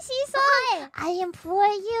Gaishi song. I implore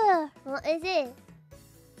you. What is it?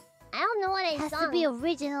 I don't know what I It has sung. to be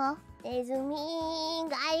original. Nezumi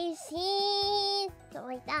Gaishi. Something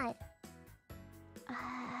like that.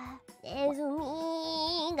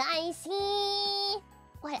 Nezumi Gaishi.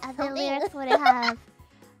 What other Something. lyrics would it have?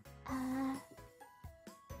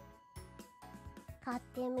 買っ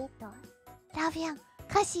てみた。ラビアン、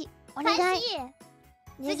歌詞お願い。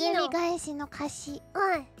ネズミ返しの歌詞。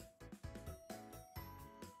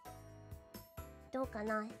どうか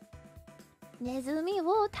な。ネズミ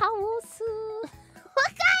を倒す。わ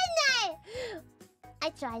かんない。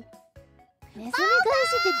I tried. ネズミ返し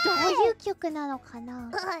ってどういう曲なのか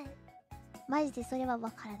な。マジでそれは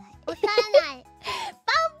わからない。わからない。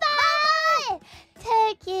バンバイ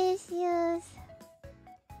Turkish use.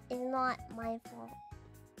 It's not my fault.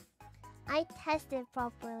 I tested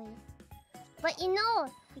properly. But you know,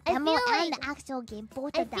 I Demo feel and like the actual game,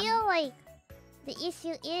 both I of them. feel like the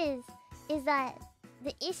issue is that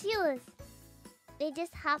the issues they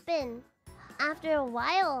just happen after a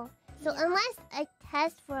while. So unless I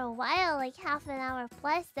test for a while, like half an hour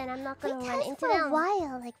plus, then I'm not gonna run into for them. a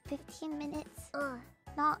while, like 15 minutes.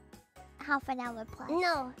 Not half an hour plus.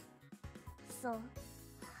 No. So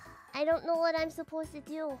I don't know what I'm supposed to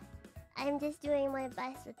do. I'm just doing my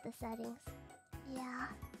best with the settings. Yeah.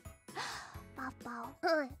 Bow bow.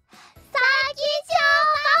 Saki-chan,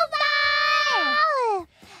 bow!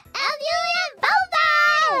 Alien,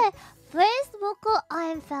 bow! First, Moko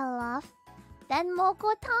arm fell off. Then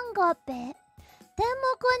Moko tongue got bit. Then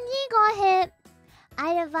Moko knee got hit.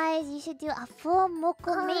 I advise you should do a full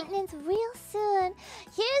Moko maintenance real soon.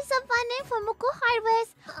 Here's some funding for Moko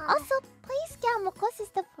hardwares. Also, please scan Moko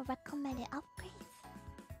system for recommended upgrades.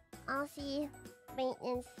 I'll see.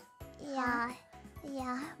 Maintenance. Yeah.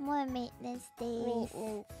 Yeah, more maintenance days.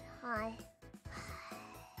 Maintenance. Hi.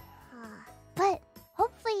 But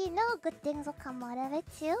hopefully, you know, good things will come out of it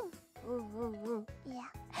too. Yeah.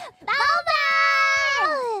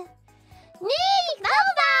 Bow! Nick!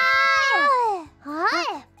 Bow!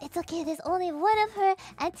 Hi! It's okay, there's only one of her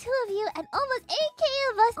and two of you and almost 8K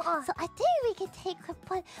of us. So I think we can take her,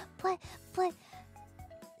 but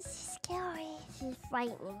she's scary. She's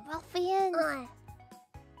frightening. Ruffians.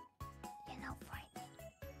 You're not frightening.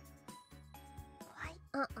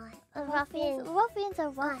 Ruffians. Ruffians are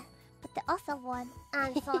rough, but they're also one.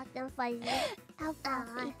 And soft and fuzzy.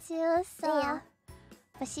 Me too, so... Yeah.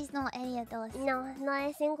 But she's not any of those. No, not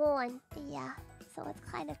a single one. Yeah, so it's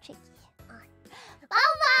kind of tricky.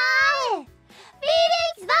 Bye-bye!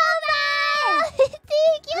 Phoenix, bye-bye!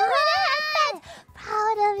 Thank you for the headset!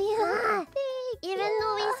 Proud of you. Even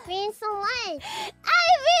though we screamed so much. I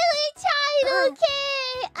really tried,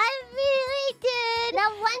 okay? I really did.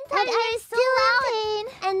 That one time I'm you're so still loud. in pain.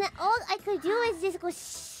 And all I could do is just go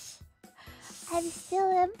shh. I'm still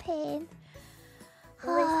in pain. It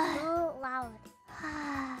was too loud.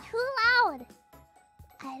 Too loud.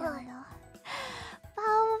 I don't know.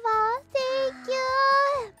 Baba, thank you.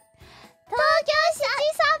 Tokyo City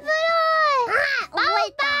Samurai.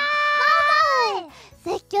 Baba.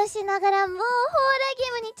 絶叫し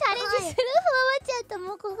するふわちゃんと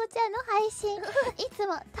もここちゃんの配信いつ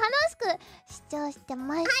も楽しく視聴して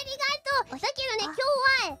ます。ありがとう。だけどね、今日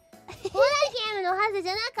はホラーゲームのはずじ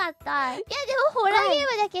ゃなかった。いやでもホラーゲ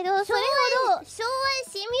ームだけど、それほど昭和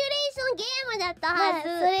シミュレーションゲームだったはず。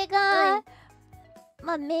それが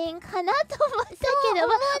まあメインかなと思ったけど、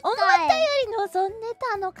思ったより望んで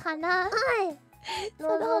たのかな。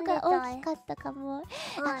その方が大きかったかも。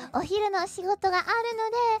お昼の仕事があるの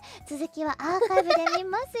で続きはアーカイブで見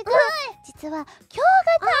ますが、実は今日が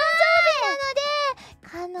誕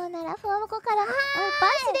生日なので、可能ならふわもこからバースデ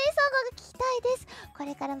ーソングが聞きたいです。こ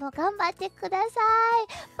れからも頑張ってください。バンバー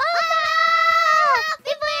ハッピ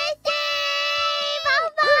ーバースデーバン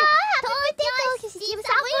バーハッピーバースデーシブサ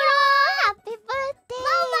ブローハッピーバースデー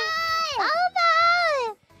バンバ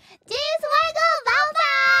ージェースワイドバンバ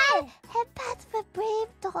ーヘッパツfor brave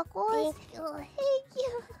doggos. Thank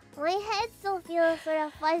you. My head still feels sort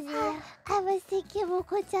of fuzzy. I was thinking,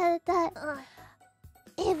 Moko-chan, that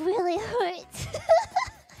it really hurts.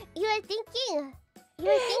 You were thinking it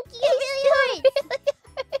really hurts.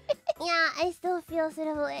 Yeah, I still feel sort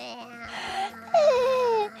of. I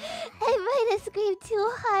might have screamed too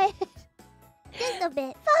hard. Just a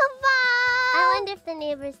bit. Baba! I wonder if the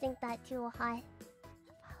neighbors think that too high.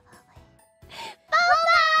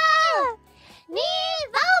 Baba! Nee,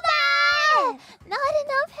 Baba! Not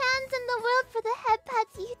enough hands in the world for the head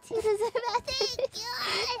pats you two deserve. Thank you.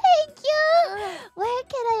 Thank you. Where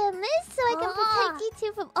can I enlist so I can protect you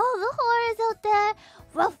two from all the horrors out there?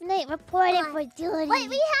 Rough night reporting for duty. Wait,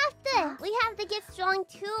 we have to get strong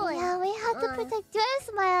too. Yeah, we have to protect your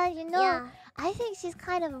smile, you know. Yeah. I think she's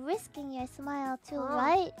kind of risking your smile too,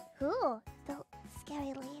 right? Who? The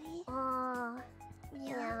scary lady.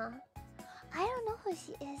 Yeah. I don't know who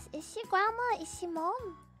she is. Is she grandma? Is she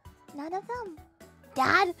mom? None of them.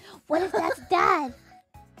 Dad? What if that's dad?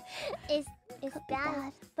 It's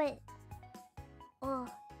dad.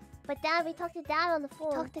 But dad, we talked to dad on the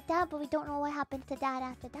phone. Talk to dad, but we don't know what happened to dad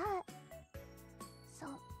after that. So,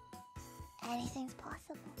 anything's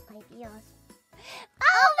possible. Ideas.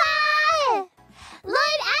 Malvar!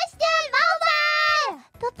 Lord Ashton, Malvar!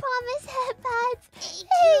 The promised headpads. Thank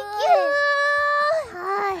you.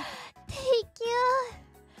 Hi. Thank you.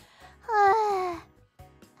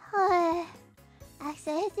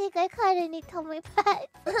 Actually, I think I kind of need tummy pads.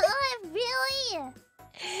 Really? Yeah.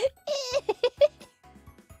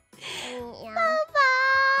 Malvar!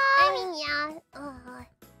 I mean, yeah.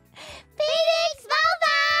 Phoenix,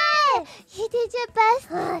 Malvar! You did your best.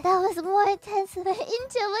 That was more intense than our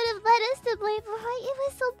intro would have led us to believe. Right? It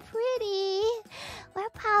was so pretty.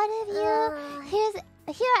 We're proud of you.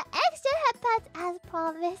 Here are extra headpads as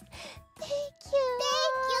promised. Thank you.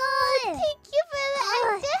 Thank you for the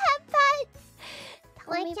extra headpads.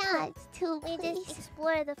 Why can't too, we please. just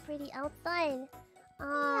explore the pretty outside?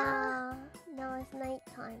 Yeah. Now it's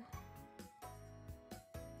nighttime.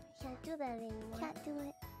 Can't do that anymore. Can't do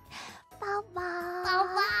it. Bye-bye.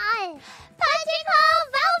 Bye-bye. Patrick Hall,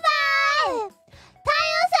 bye-bye.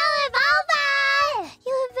 Tayo Seller, bye-bye.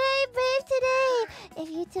 You were very brave today. If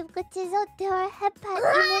YouTube glitches out, there are headpads.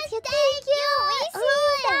 Thank you.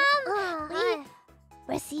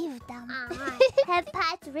 We received them.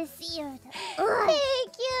 Headpads received.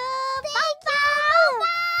 Thank you. Bye-bye.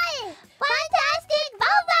 Fantastic.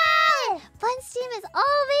 Bye-bye. Fun stream is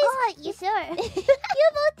always. You sure? You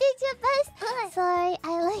both did your best. Sorry, I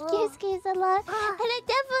like your screams a lot. And I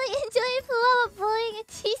definitely enjoyed Fuwama bullying and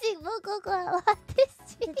teasing Mokoko a lot this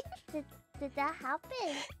stream. Did that happen?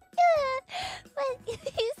 Yeah. But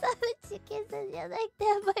you saw the chickens and you're like,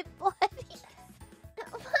 they're my bodies.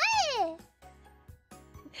 What?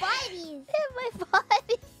 Bodies. They're my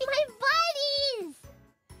bodies. My bodies.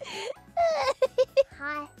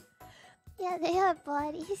 Hi. Yeah, they are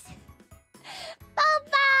bodies.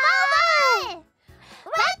 Bye-bye!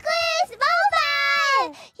 Reckless! Bye-bye!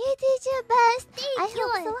 You did your best. I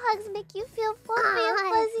hope some hugs make you feel fluffy and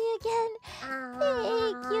fuzzy again.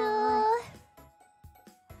 Thank you.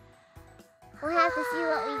 We'll have to see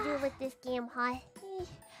what we do with this game, hi.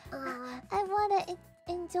 I want to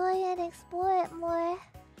enjoy and explore it more.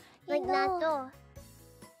 Like Nato.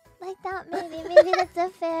 Like that, maybe. Maybe that's a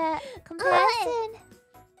fair comparison.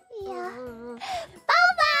 Yeah.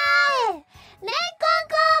 Bye-bye! レンコン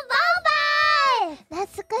くん、バイバイ！懐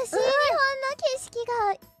かしい日本の景色が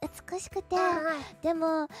美しくて、で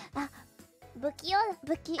も、不気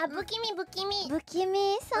味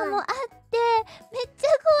さもあって、めっちゃ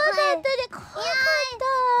怖かったで、怖かっ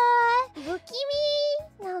た。不気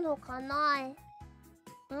味なのかな？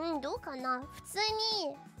どうかな？普通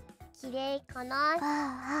に綺麗かな？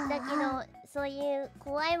だけど、そういう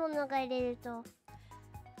怖いものが入れると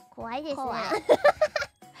怖いですね。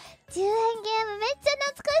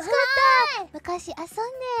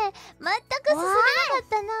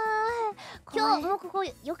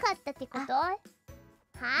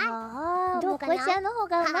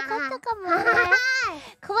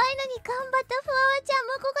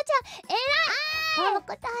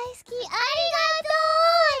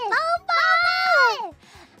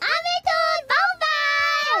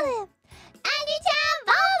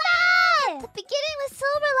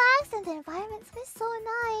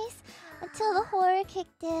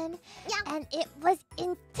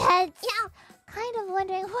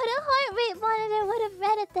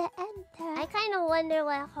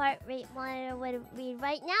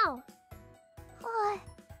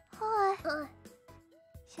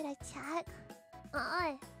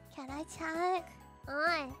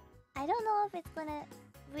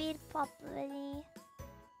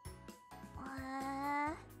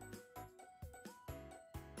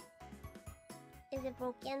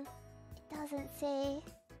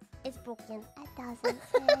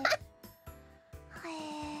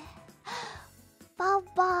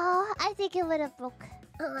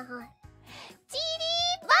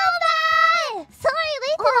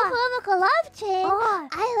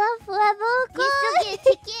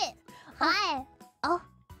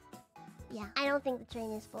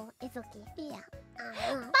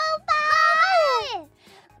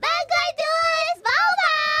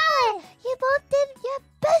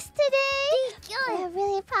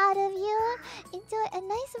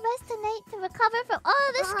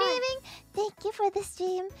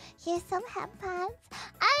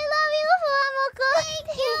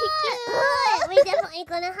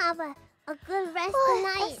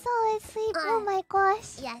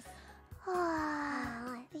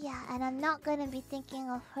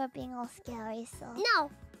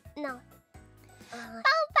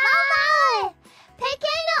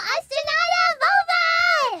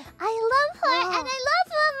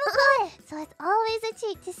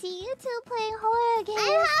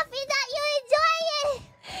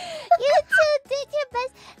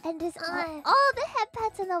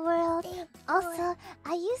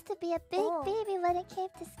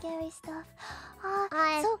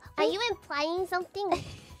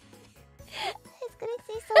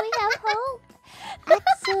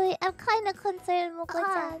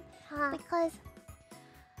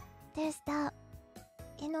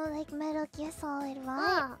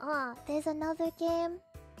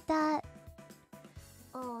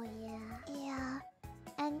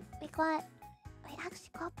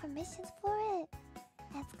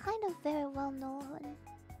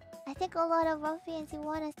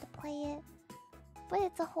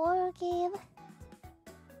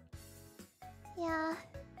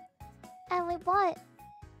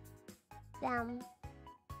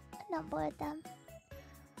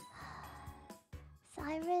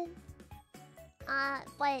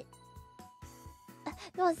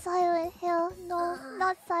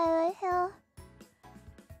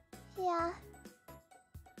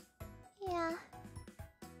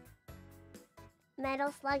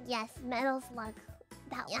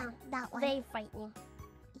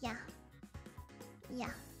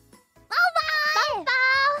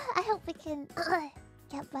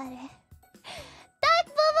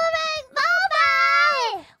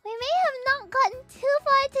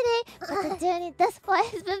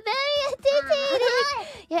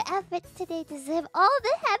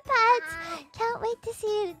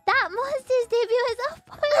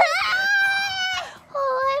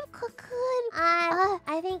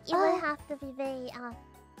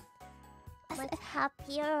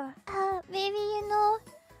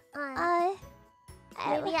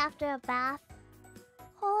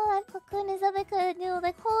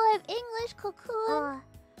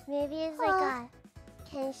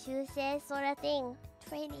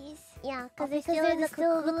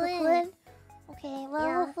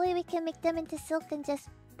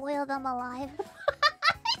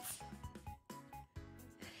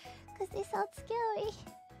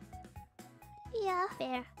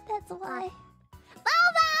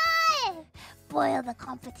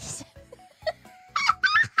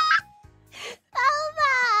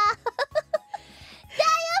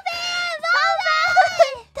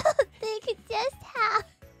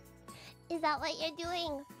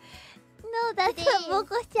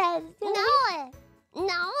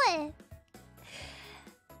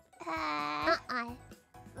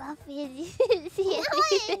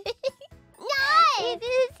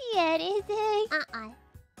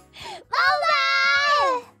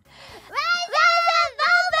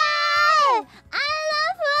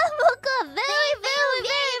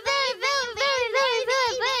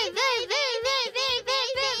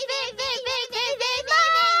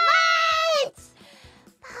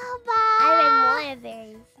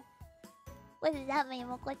What does that mean,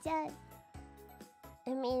 Moko-chan?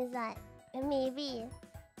 It means that maybe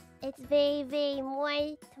it's very, very more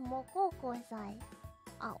to Mokoko side.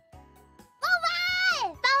 Oh.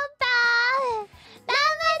 Bye-bye! Bye-bye!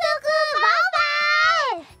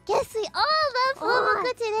 Bye-bye! Guess we all love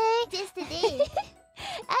FUWAMOCO today. Just today.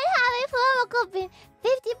 And having FUWAMOCO been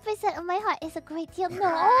 50% of my heart is a great deal. No,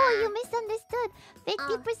 oh, you misunderstood.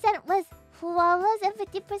 50% was FUWAMOCO's and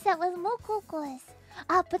 50% was Mokoko's.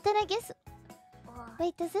 But then I guess...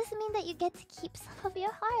 Wait, does this mean that you get to keep some of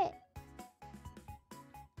your heart?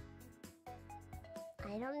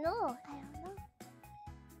 I don't know.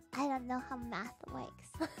 I don't know how math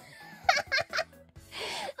works. Bye-bye!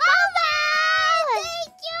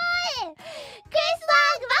 Thank you! Chris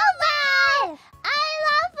Long, bye-bye! I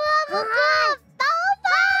love FUWAMOCO!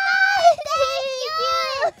 Bye-bye! Thank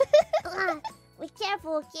you! Be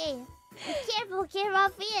careful, okay? Be careful, okay,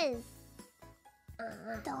 Ruffians?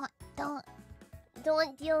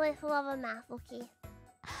 Don't deal with whoever math, okay?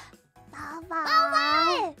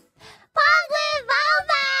 Bye-bye! Penguin,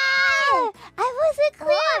 bye-bye! I wasn't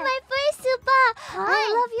clear in my first super!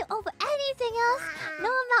 I love you over anything else!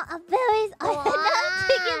 No amount of berries are enough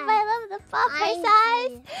to give my love the proper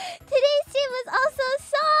size! Today's stream was also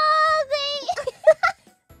so great!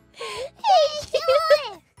 Thank you!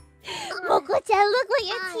 Moko-chan, look what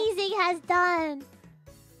your teasing has done!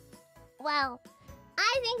 Well,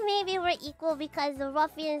 I think maybe we're equal because the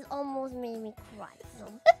ruffians almost made me cry. So.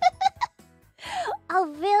 Oh,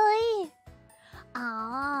 really?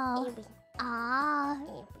 Oh. Maybe.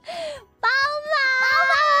 Oh.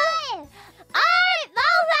 Bye-bye! Alright,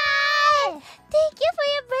 bye-bye! Thank you for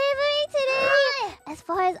your bravery today! As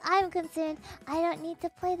far as I'm concerned, I don't need to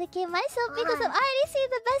play the game myself because I've already seen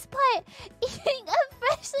the best part. Eating a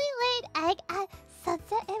freshly laid egg at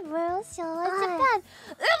sunset in rural Showa, Japan.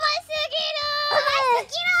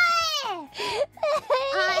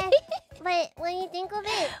 But when you think of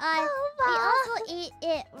it, we also eat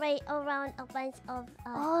it right around a bunch of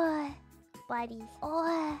bodies.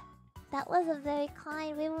 That wasn't very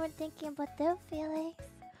kind. We weren't thinking about their feelings.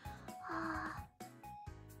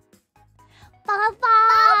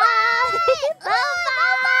 Bye-bye!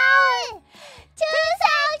 Bye-bye!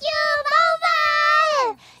 Thank you!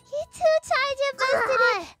 Bye-bye! You two tried your best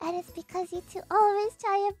today. And it's because you two always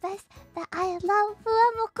try your best that I love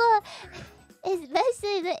FUWAMOCO.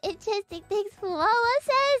 Especially the interesting things Fuwawa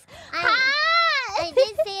says. I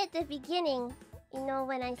did say at the beginning, you know,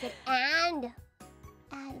 when I said and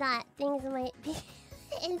that things might be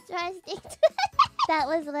interesting. That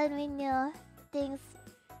was when we knew things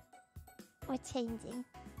were changing.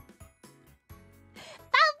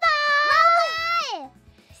 Bye-bye!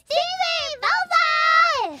 Steven,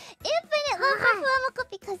 bye-bye! Infinite love for FUWAMOCO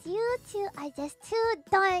because you two are just too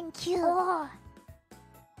darn cute.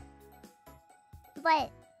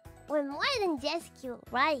 But we're more than just cute,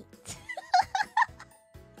 right?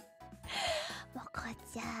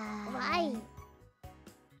 Moko-chan. Right.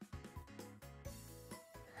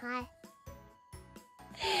 Hi.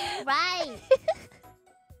 Right.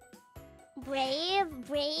 Brave,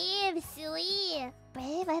 silly.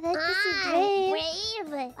 Brave? I like to see brave.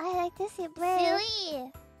 Brave. I like to see brave.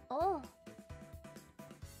 Silly. Oh.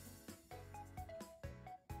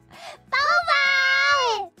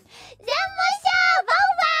 Bye-bye! Zenmusha,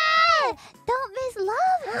 bye-bye! Don't miss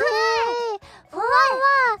love day!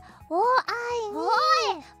 Fuwawa, wo ai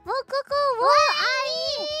ni! Mokoko, wo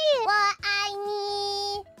ai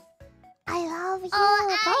ni! I love you!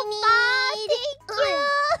 Bye-bye! Thank you!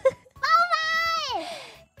 Bye-bye!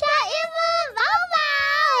 Kaimu,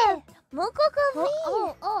 bye-bye! Mokoko,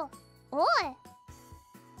 Oh.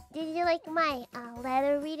 Did you like my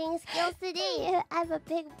letter reading skills today? Yeah, I'm a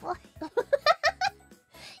big boy.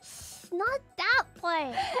 Not that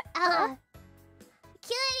part.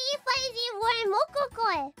 Cutie fuzzy boy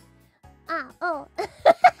Mokoko. Oh.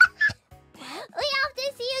 We often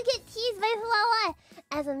see you get teased by Fuwawa.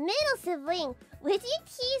 As a middle sibling, would you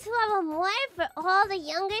tease Fuwawa more for all the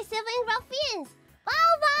younger sibling ruffians?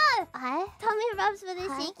 Baba! Tummy rubs for the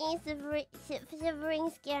shaking shivering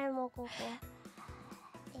scare Mokoko.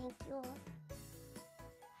 Thank you.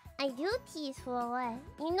 I do tease Fuwawa.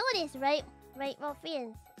 You know this, right? Right,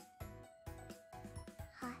 ruffians?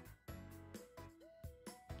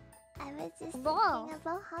 I was just thinking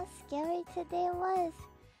about how scary today was.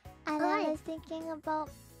 And I was thinking about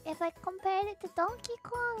if I compared it to Donkey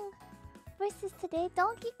Kong versus today.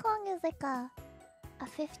 Donkey Kong is like a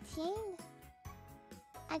 15.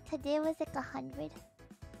 And today was like 100.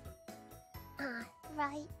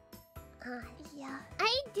 Right? Yeah.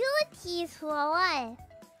 I do tease Fuwawa.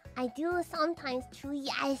 I do sometimes too,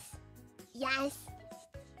 yes. Yeah.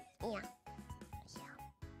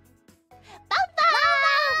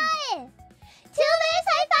 Tumors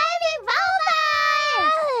high-fiving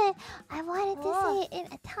Volvo! I wanted to say it in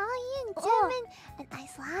Italian, German, and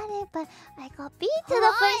Icelandic, but I got beat to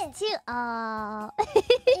the first two. Oh.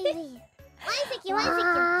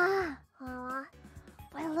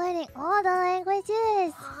 We're learning all the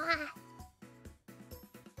languages.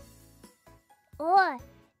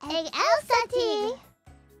 Egg Elsa Tig.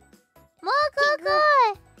 Mococo.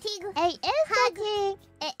 Egg Elsa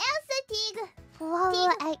Tig. Follow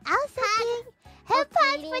Egg Elsa Tig. Head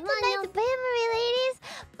punch for tonight's bravery, ladies.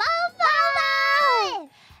 Volvo!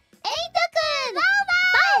 Eito-kun!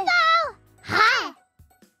 Volvo! Ha!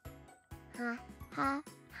 Ha, ha,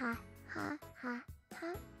 ha, ha, ha, ha,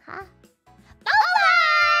 ha.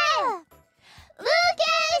 Volvo!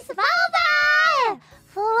 Lucas! Volvo!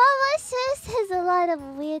 Fuwamo sure says a lot of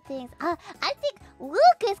weird things. I think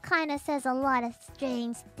Lucas kind of says a lot of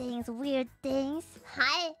strange things, weird things.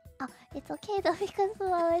 Hi. Oh, it's okay though because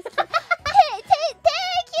Fuwamo is cute.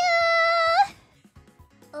 Thank you!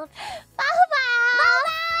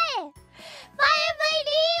 Bye-bye!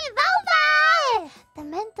 Firefighting! Bye-bye! The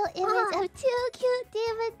mental image of two cute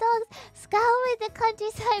demon dogs scour the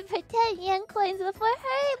countryside for 10 yen coins before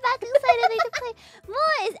hurrying back excitedly to play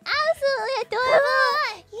more is absolutely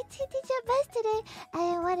adorable! You two did your best today, and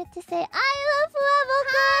I wanted to say I love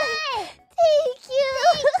FUWAMOCO! Thank you!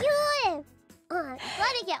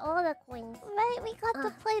 Gotta get all the coins. Right, we got to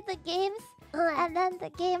play the games, and then the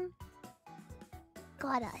game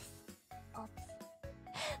got us. Oops.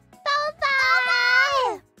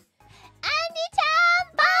 Bye-bye! Andy-chan,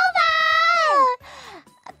 bye-bye!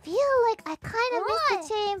 I feel like I kind of missed the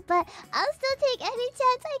train, but I'll still take any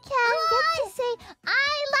chance I can get to say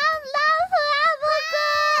I love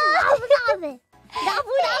FUWAMOCO!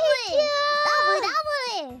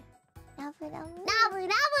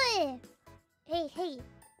 Hey, hey.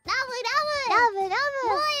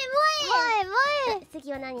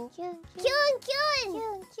 次は何？キュン。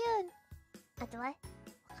あとは？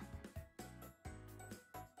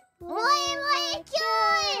もえキ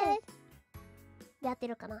ュン。で合って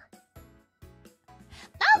るかな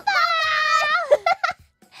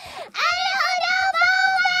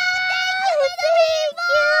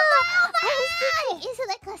？Is it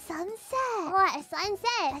like a sunset? Oh, a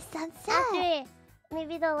sunset. A sunset. After,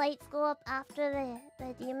 maybe the lights go up after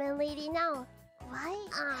the demon lady now.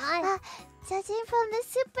 Right? Judging from the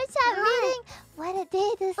super chat reading, what a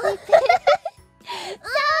day to sleep in.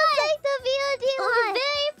 Sounds like the VOD was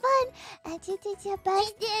very fun, and you did your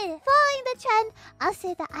best. Following the trend, I'll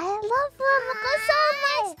say that I love FUWAMOCO so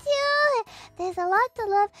much too. There's a lot to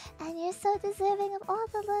love, and you're so deserving of all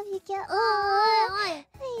the love you get.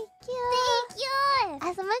 Thank you.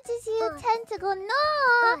 As much as you tend to go,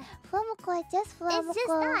 no, FUWAMOCO is just FUWAMOCO. It's just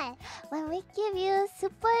that. When we give you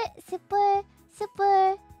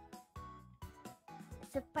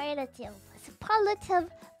superlative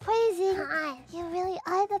praising, you really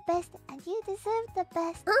are the best, and you deserve the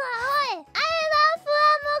best. I love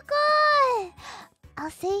FUWAMOCO! I'll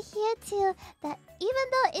say here too that even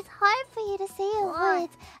though it's hard for you to say your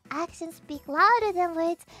words, actions speak louder than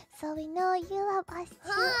words, so we know you love us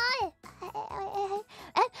too. And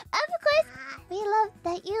of course, we love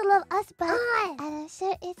that you love us back, and I'm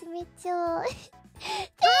sure it's me too.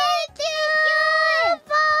 Thank you,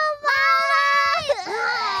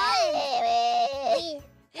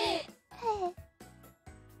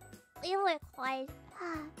 We were quiet.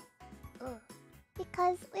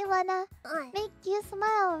 Because we wanna make you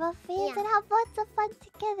smile, our friends, and have lots of fun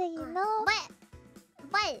together, you know?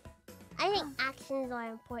 But I think actions are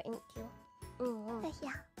important too.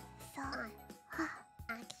 Yeah, so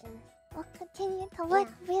actions. we'll continue to work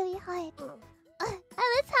really hard. And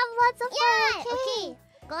let's have lots of fun, okay?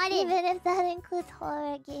 Got it. Even if that includes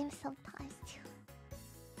horror games sometimes too.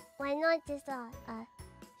 Why not just a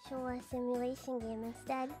showa simulation game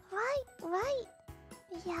instead? Right.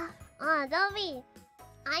 Yeah. Dobby,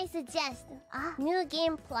 I suggest new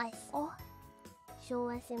game plus.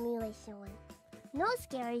 Showa simulation one. No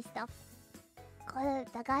scary stuff. Go to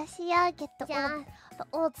the Dagashi, get the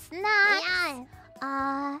old snacks.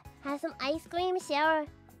 Have some ice cream, share.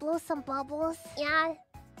 Blow some bubbles.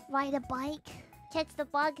 Ride a bike. Catch the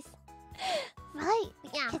bugs. Right.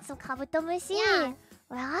 Get some kabutomushi.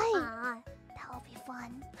 Right. That will be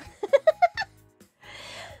fun.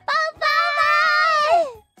 Bye-bye!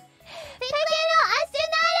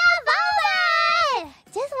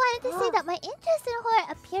 Just wanted to say that my interest in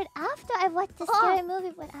horror appeared after I watched the scary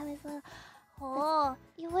movie when I was little.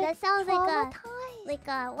 That sounds like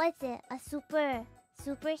a what's it? A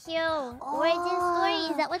superhero origin story.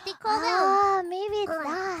 Is that what they call them? Maybe it's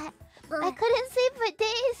that. I couldn't sleep for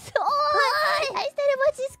days. Oh, I started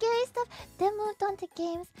watching scary stuff, then moved on to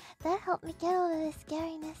games. That helped me get over the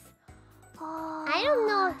scariness. Oh. I don't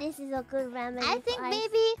know if this is a good remedy. I think for us.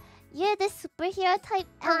 maybe you're the superhero type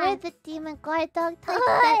and we're the demon guard dog type.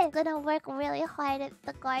 That's gonna work really hard at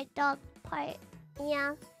the guard dog part.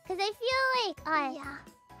 Yeah, because I feel like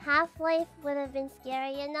Half-Life would have been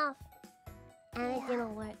scary enough. And it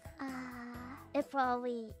didn't work. It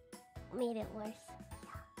probably made it worse.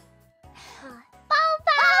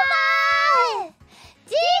 Boba!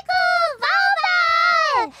 Jiku! Boba!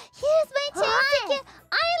 Here's my chain ticket.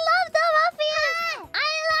 I love the ruffians! I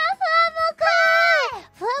love FUWAMOCO!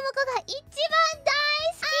 FUWAMOCOが一番大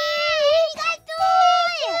好き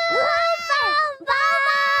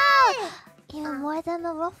！Even more than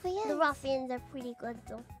the ruffians? The ruffians are pretty good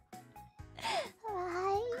though.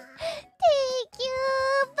 Right. Thank you,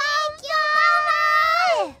 Boba!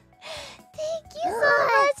 Thank you so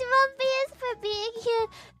much, Ruffians, for being here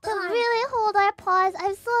to really hold our paws.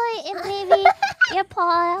 I'm sorry if maybe your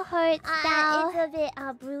paw hurts now. It's a bit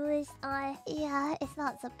bruised. Yeah, it's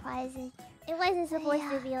not surprising. It wasn't supposed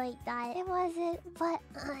to be like that. It wasn't, but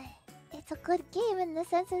it's a good game in the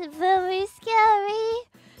sense it's very scary.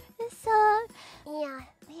 So,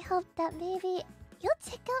 we hope that maybe you'll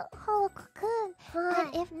check out COCOON.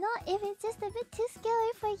 And if not, if it's just a bit too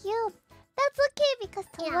scary for you, that's okay because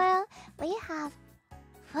tomorrow we have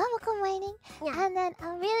FUWAMOCO mining and then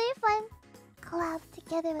a really fun collab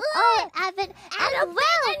together with Advent and a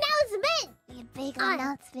big announcement! A big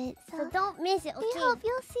announcement. So don't miss it, okay? We hope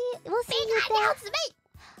we'll see you there.